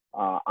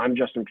I'm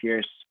Justin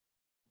Pierce.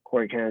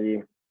 Cory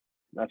Kennedy.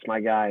 That's my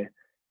guy.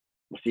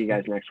 We'll see you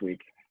guys next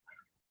week.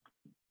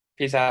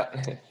 peace out.